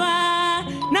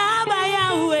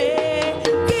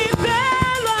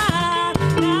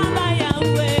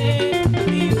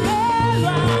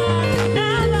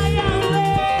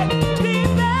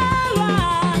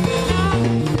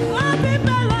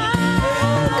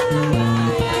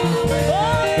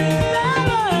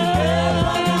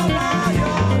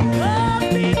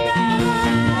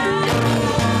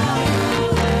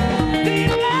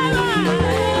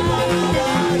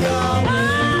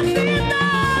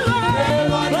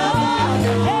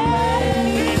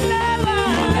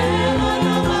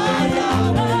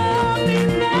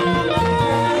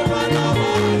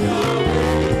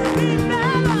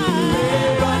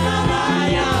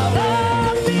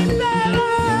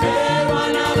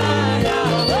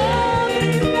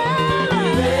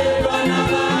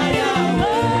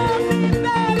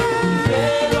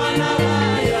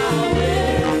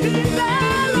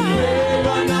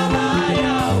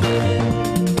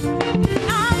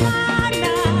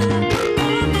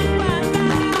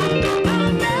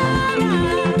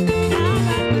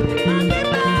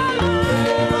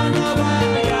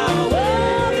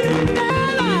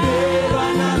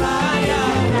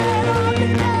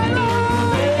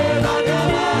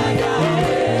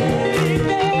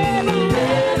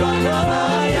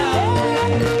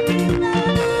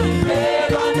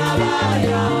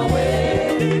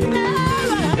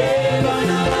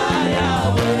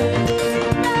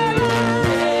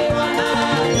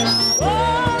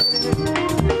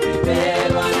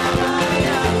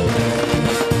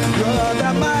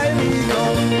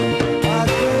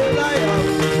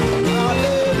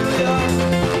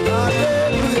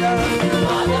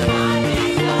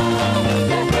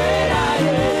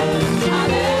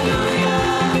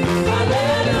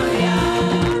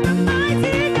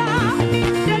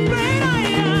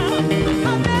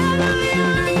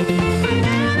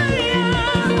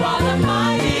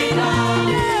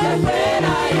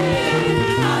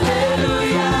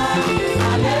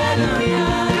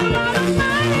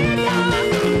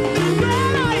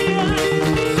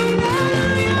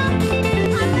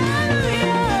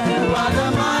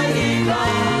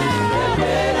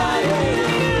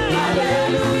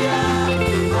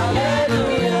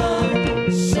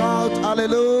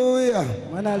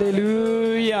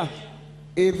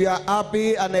 If you are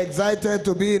happy and excited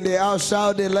to be in the house,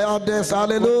 shout the loudest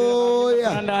hallelujah.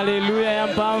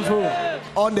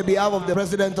 On the behalf of the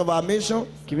president of our mission,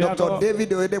 Dr. David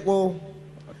Oyedepo,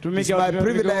 it's my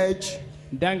privilege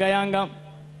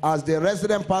as the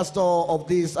resident pastor of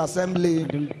this assembly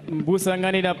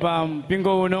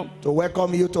to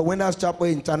welcome you to Winners Chapel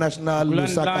International,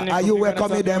 LUSAKA. Are you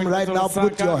welcoming them right now?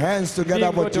 Put your hands together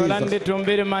for Jesus.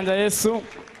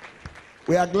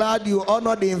 We are glad you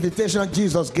honored the invitation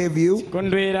Jesus gave you.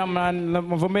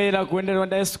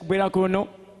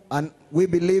 And we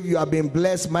believe you have been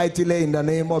blessed mightily in the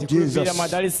name of Jesus.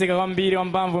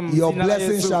 Your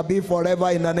blessings shall be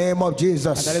forever in the name of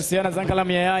Jesus. Just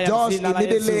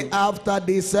immediately after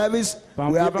this service,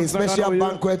 we have a special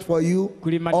banquet for you.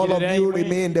 All of you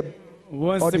remain in the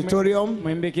auditorium.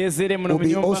 We'll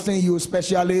be hosting you,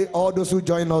 especially all those who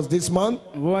join us this month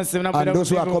and those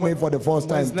who are coming for the first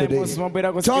time today.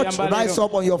 Church, rise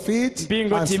up on your feet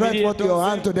and stretch forth your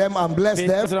hand to them and bless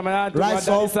them. Rise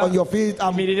up on your feet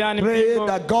and pray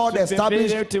that God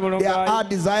establish their heart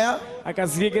desire.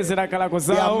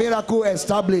 Their miracle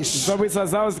established.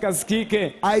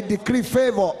 I decree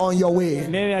favor on your way.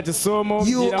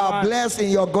 You are blessed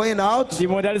in your going out,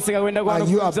 and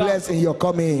you are blessed in your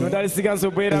coming.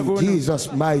 In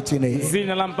Jesus' mighty name.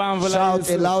 Shout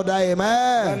a louder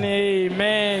amen.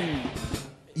 Amen.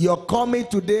 Your coming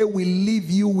today will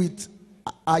leave you with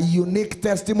a unique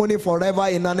testimony forever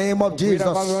in the name of Jesus.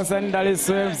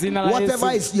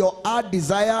 Whatever is your heart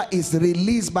desire is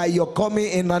released by your coming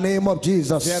in the name of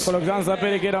Jesus.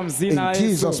 In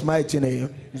Jesus' mighty name.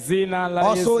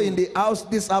 Also in the house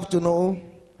this afternoon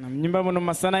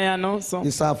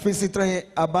is our visiting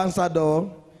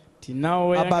ambassador,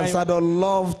 Ambassador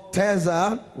Love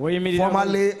Teza,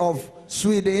 formerly of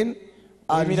Sweden,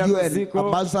 and UN,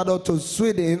 ambassador to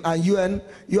Sweden and UN.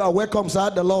 You are welcome, sir.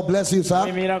 The Lord bless you, sir.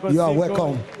 You are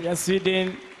welcome.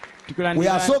 We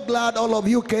are so glad all of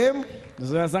you came,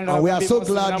 and we are so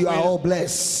glad you are all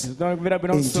blessed.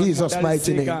 In Jesus'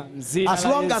 mighty name. As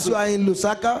long as you are in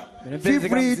LUSAKA, feel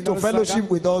free to fellowship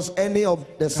with us any of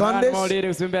the Sundays.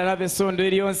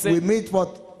 We meet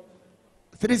for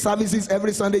 3 services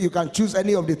every Sunday. You can choose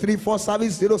any of the 3. First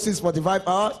service 06:45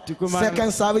 hours,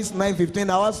 second service 9:15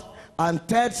 hours, and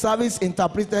third service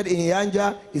interpreted in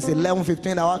Yanja is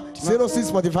 11:15 hours.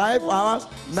 06:45 hours,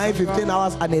 9:15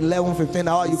 hours, and 11:15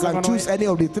 hours. You can choose any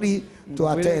of the 3 to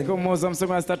attend.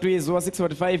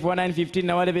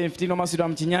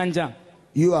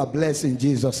 You are blessed in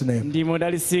Jesus' name.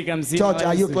 Church,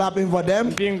 are you clapping for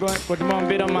them?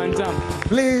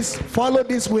 Please follow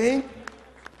this wing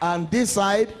and this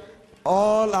side.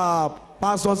 All our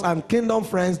pastors and kingdom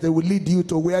friends, they will lead you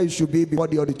to where you should be before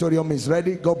the auditorium is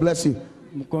ready. God bless you.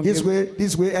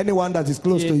 This way, anyone that is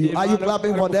close to you. Are you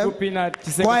clapping for them?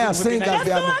 Choir, sing as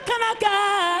they are.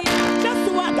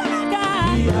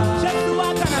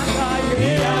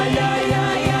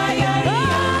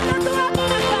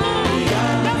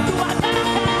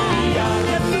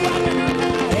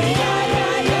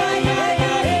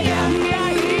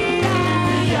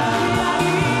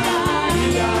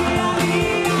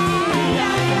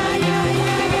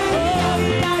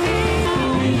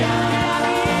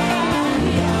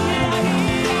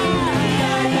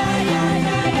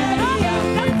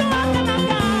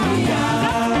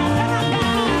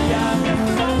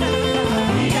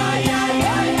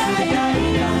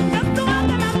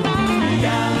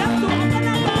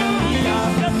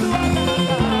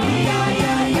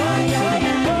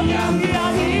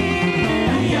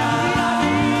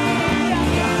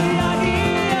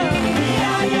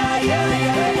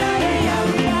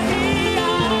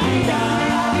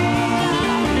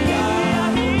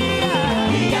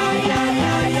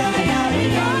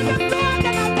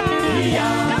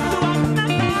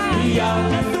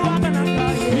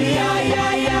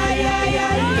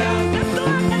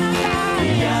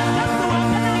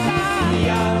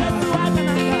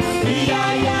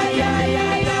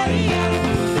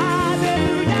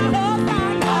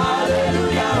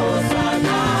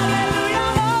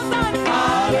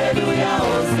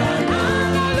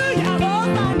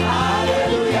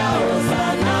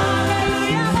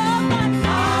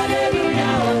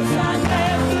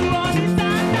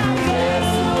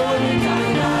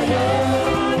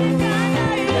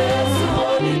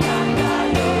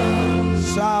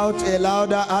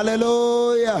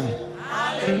 Hallelujah.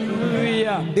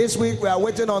 Hallelujah. This week we are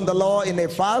waiting on the Lord in a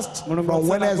fast from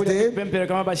Wednesday.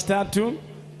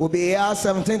 We'll be here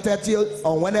 17:30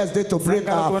 on Wednesday to break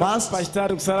our fast.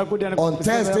 On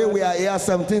Thursday we are here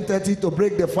 17:30 to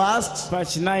break the fast.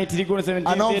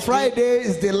 And on Friday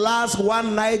is the last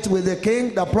one night with the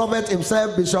King. The prophet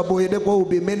himself, Bishop Oyedepo, will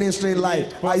be ministering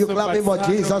live. Are you clapping for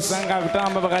Jesus?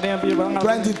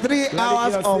 23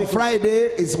 hours on Friday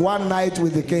is one night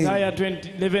with the King.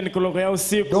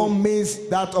 Don't miss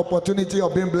that opportunity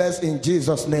of being blessed in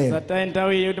Jesus' name.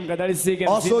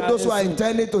 Also, those who are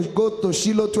intending to go to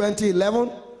Shiloh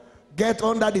 2011, get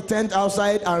under the tent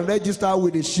outside and register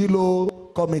with the Shiloh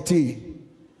committee.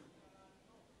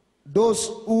 Those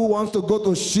who want to go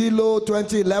to Shiloh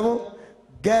 2011,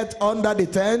 get under the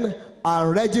tent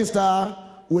and register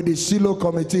with the Shiloh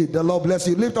committee. The Lord bless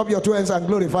you. Lift up your two hands and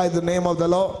glorify the name of the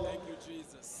Lord. Thank you,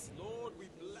 Jesus. Lord, we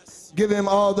bless you. Give him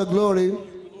all the glory.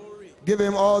 Give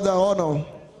him all the honor.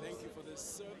 Thank you for this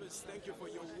service. Thank you for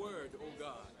your word, oh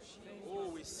God. Oh,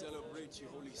 we celebrate you,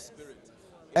 Holy Spirit.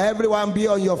 Everyone be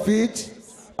on your feet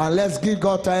and let's give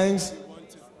God thanks. We want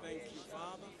to thank you,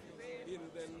 Father, in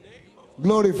the name of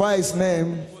Glorify his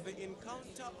name. for the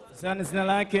encounter of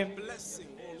blessing,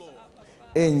 oh Lord.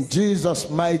 In Jesus'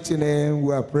 mighty name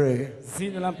we are praying.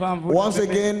 Once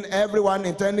again, everyone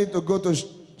intending to go to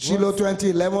Shiloh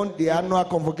 2011, the annual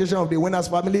convocation of the winners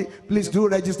family, please do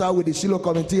register with the Shiloh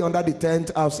committee under the tent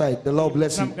outside. The Lord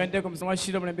bless you.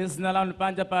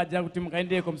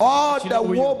 All the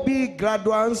Wobi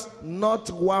graduates,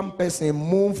 not one person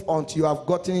move until you have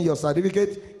gotten your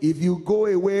certificate. If you go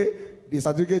away, the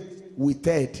certificate will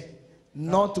take.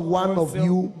 Not one of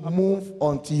you move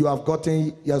until you have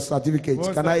gotten your certificate.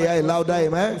 Can I hear a louder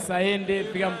amen?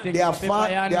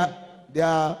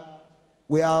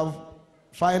 We have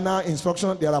final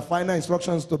instructions. There are final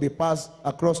instructions to be passed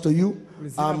across to you.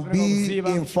 And be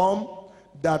informed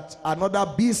that another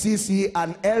BCC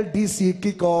and LDC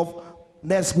kickoff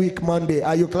next week Monday.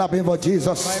 Are you clapping for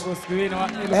Jesus?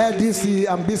 LDC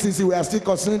and BCC, we are still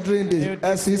considering the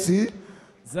SCC.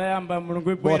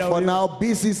 But for now,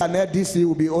 BCC and LDC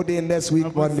will be holding next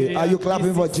week Monday. Are you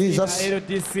clapping for Jesus?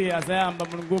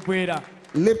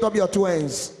 Lift up your two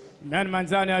hands.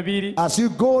 As you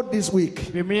go this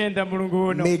week,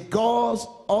 may God's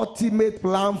ultimate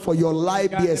plan for your life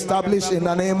be established in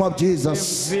the name of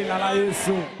Jesus.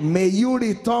 May you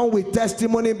return with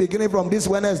testimony beginning from this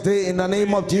Wednesday in the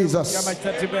name of Jesus.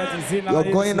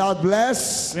 You're going out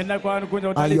blessed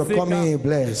and you're coming in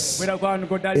blessed.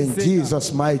 In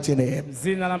Jesus' mighty name.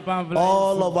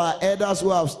 All of our elders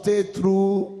who have stayed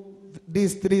through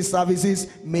these three services,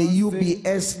 may you be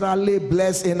extremely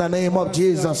blessed in the name of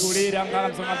Jesus.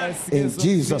 In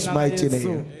Jesus' mighty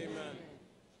name.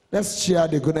 Let's share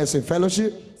the goodness in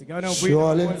fellowship.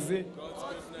 Surely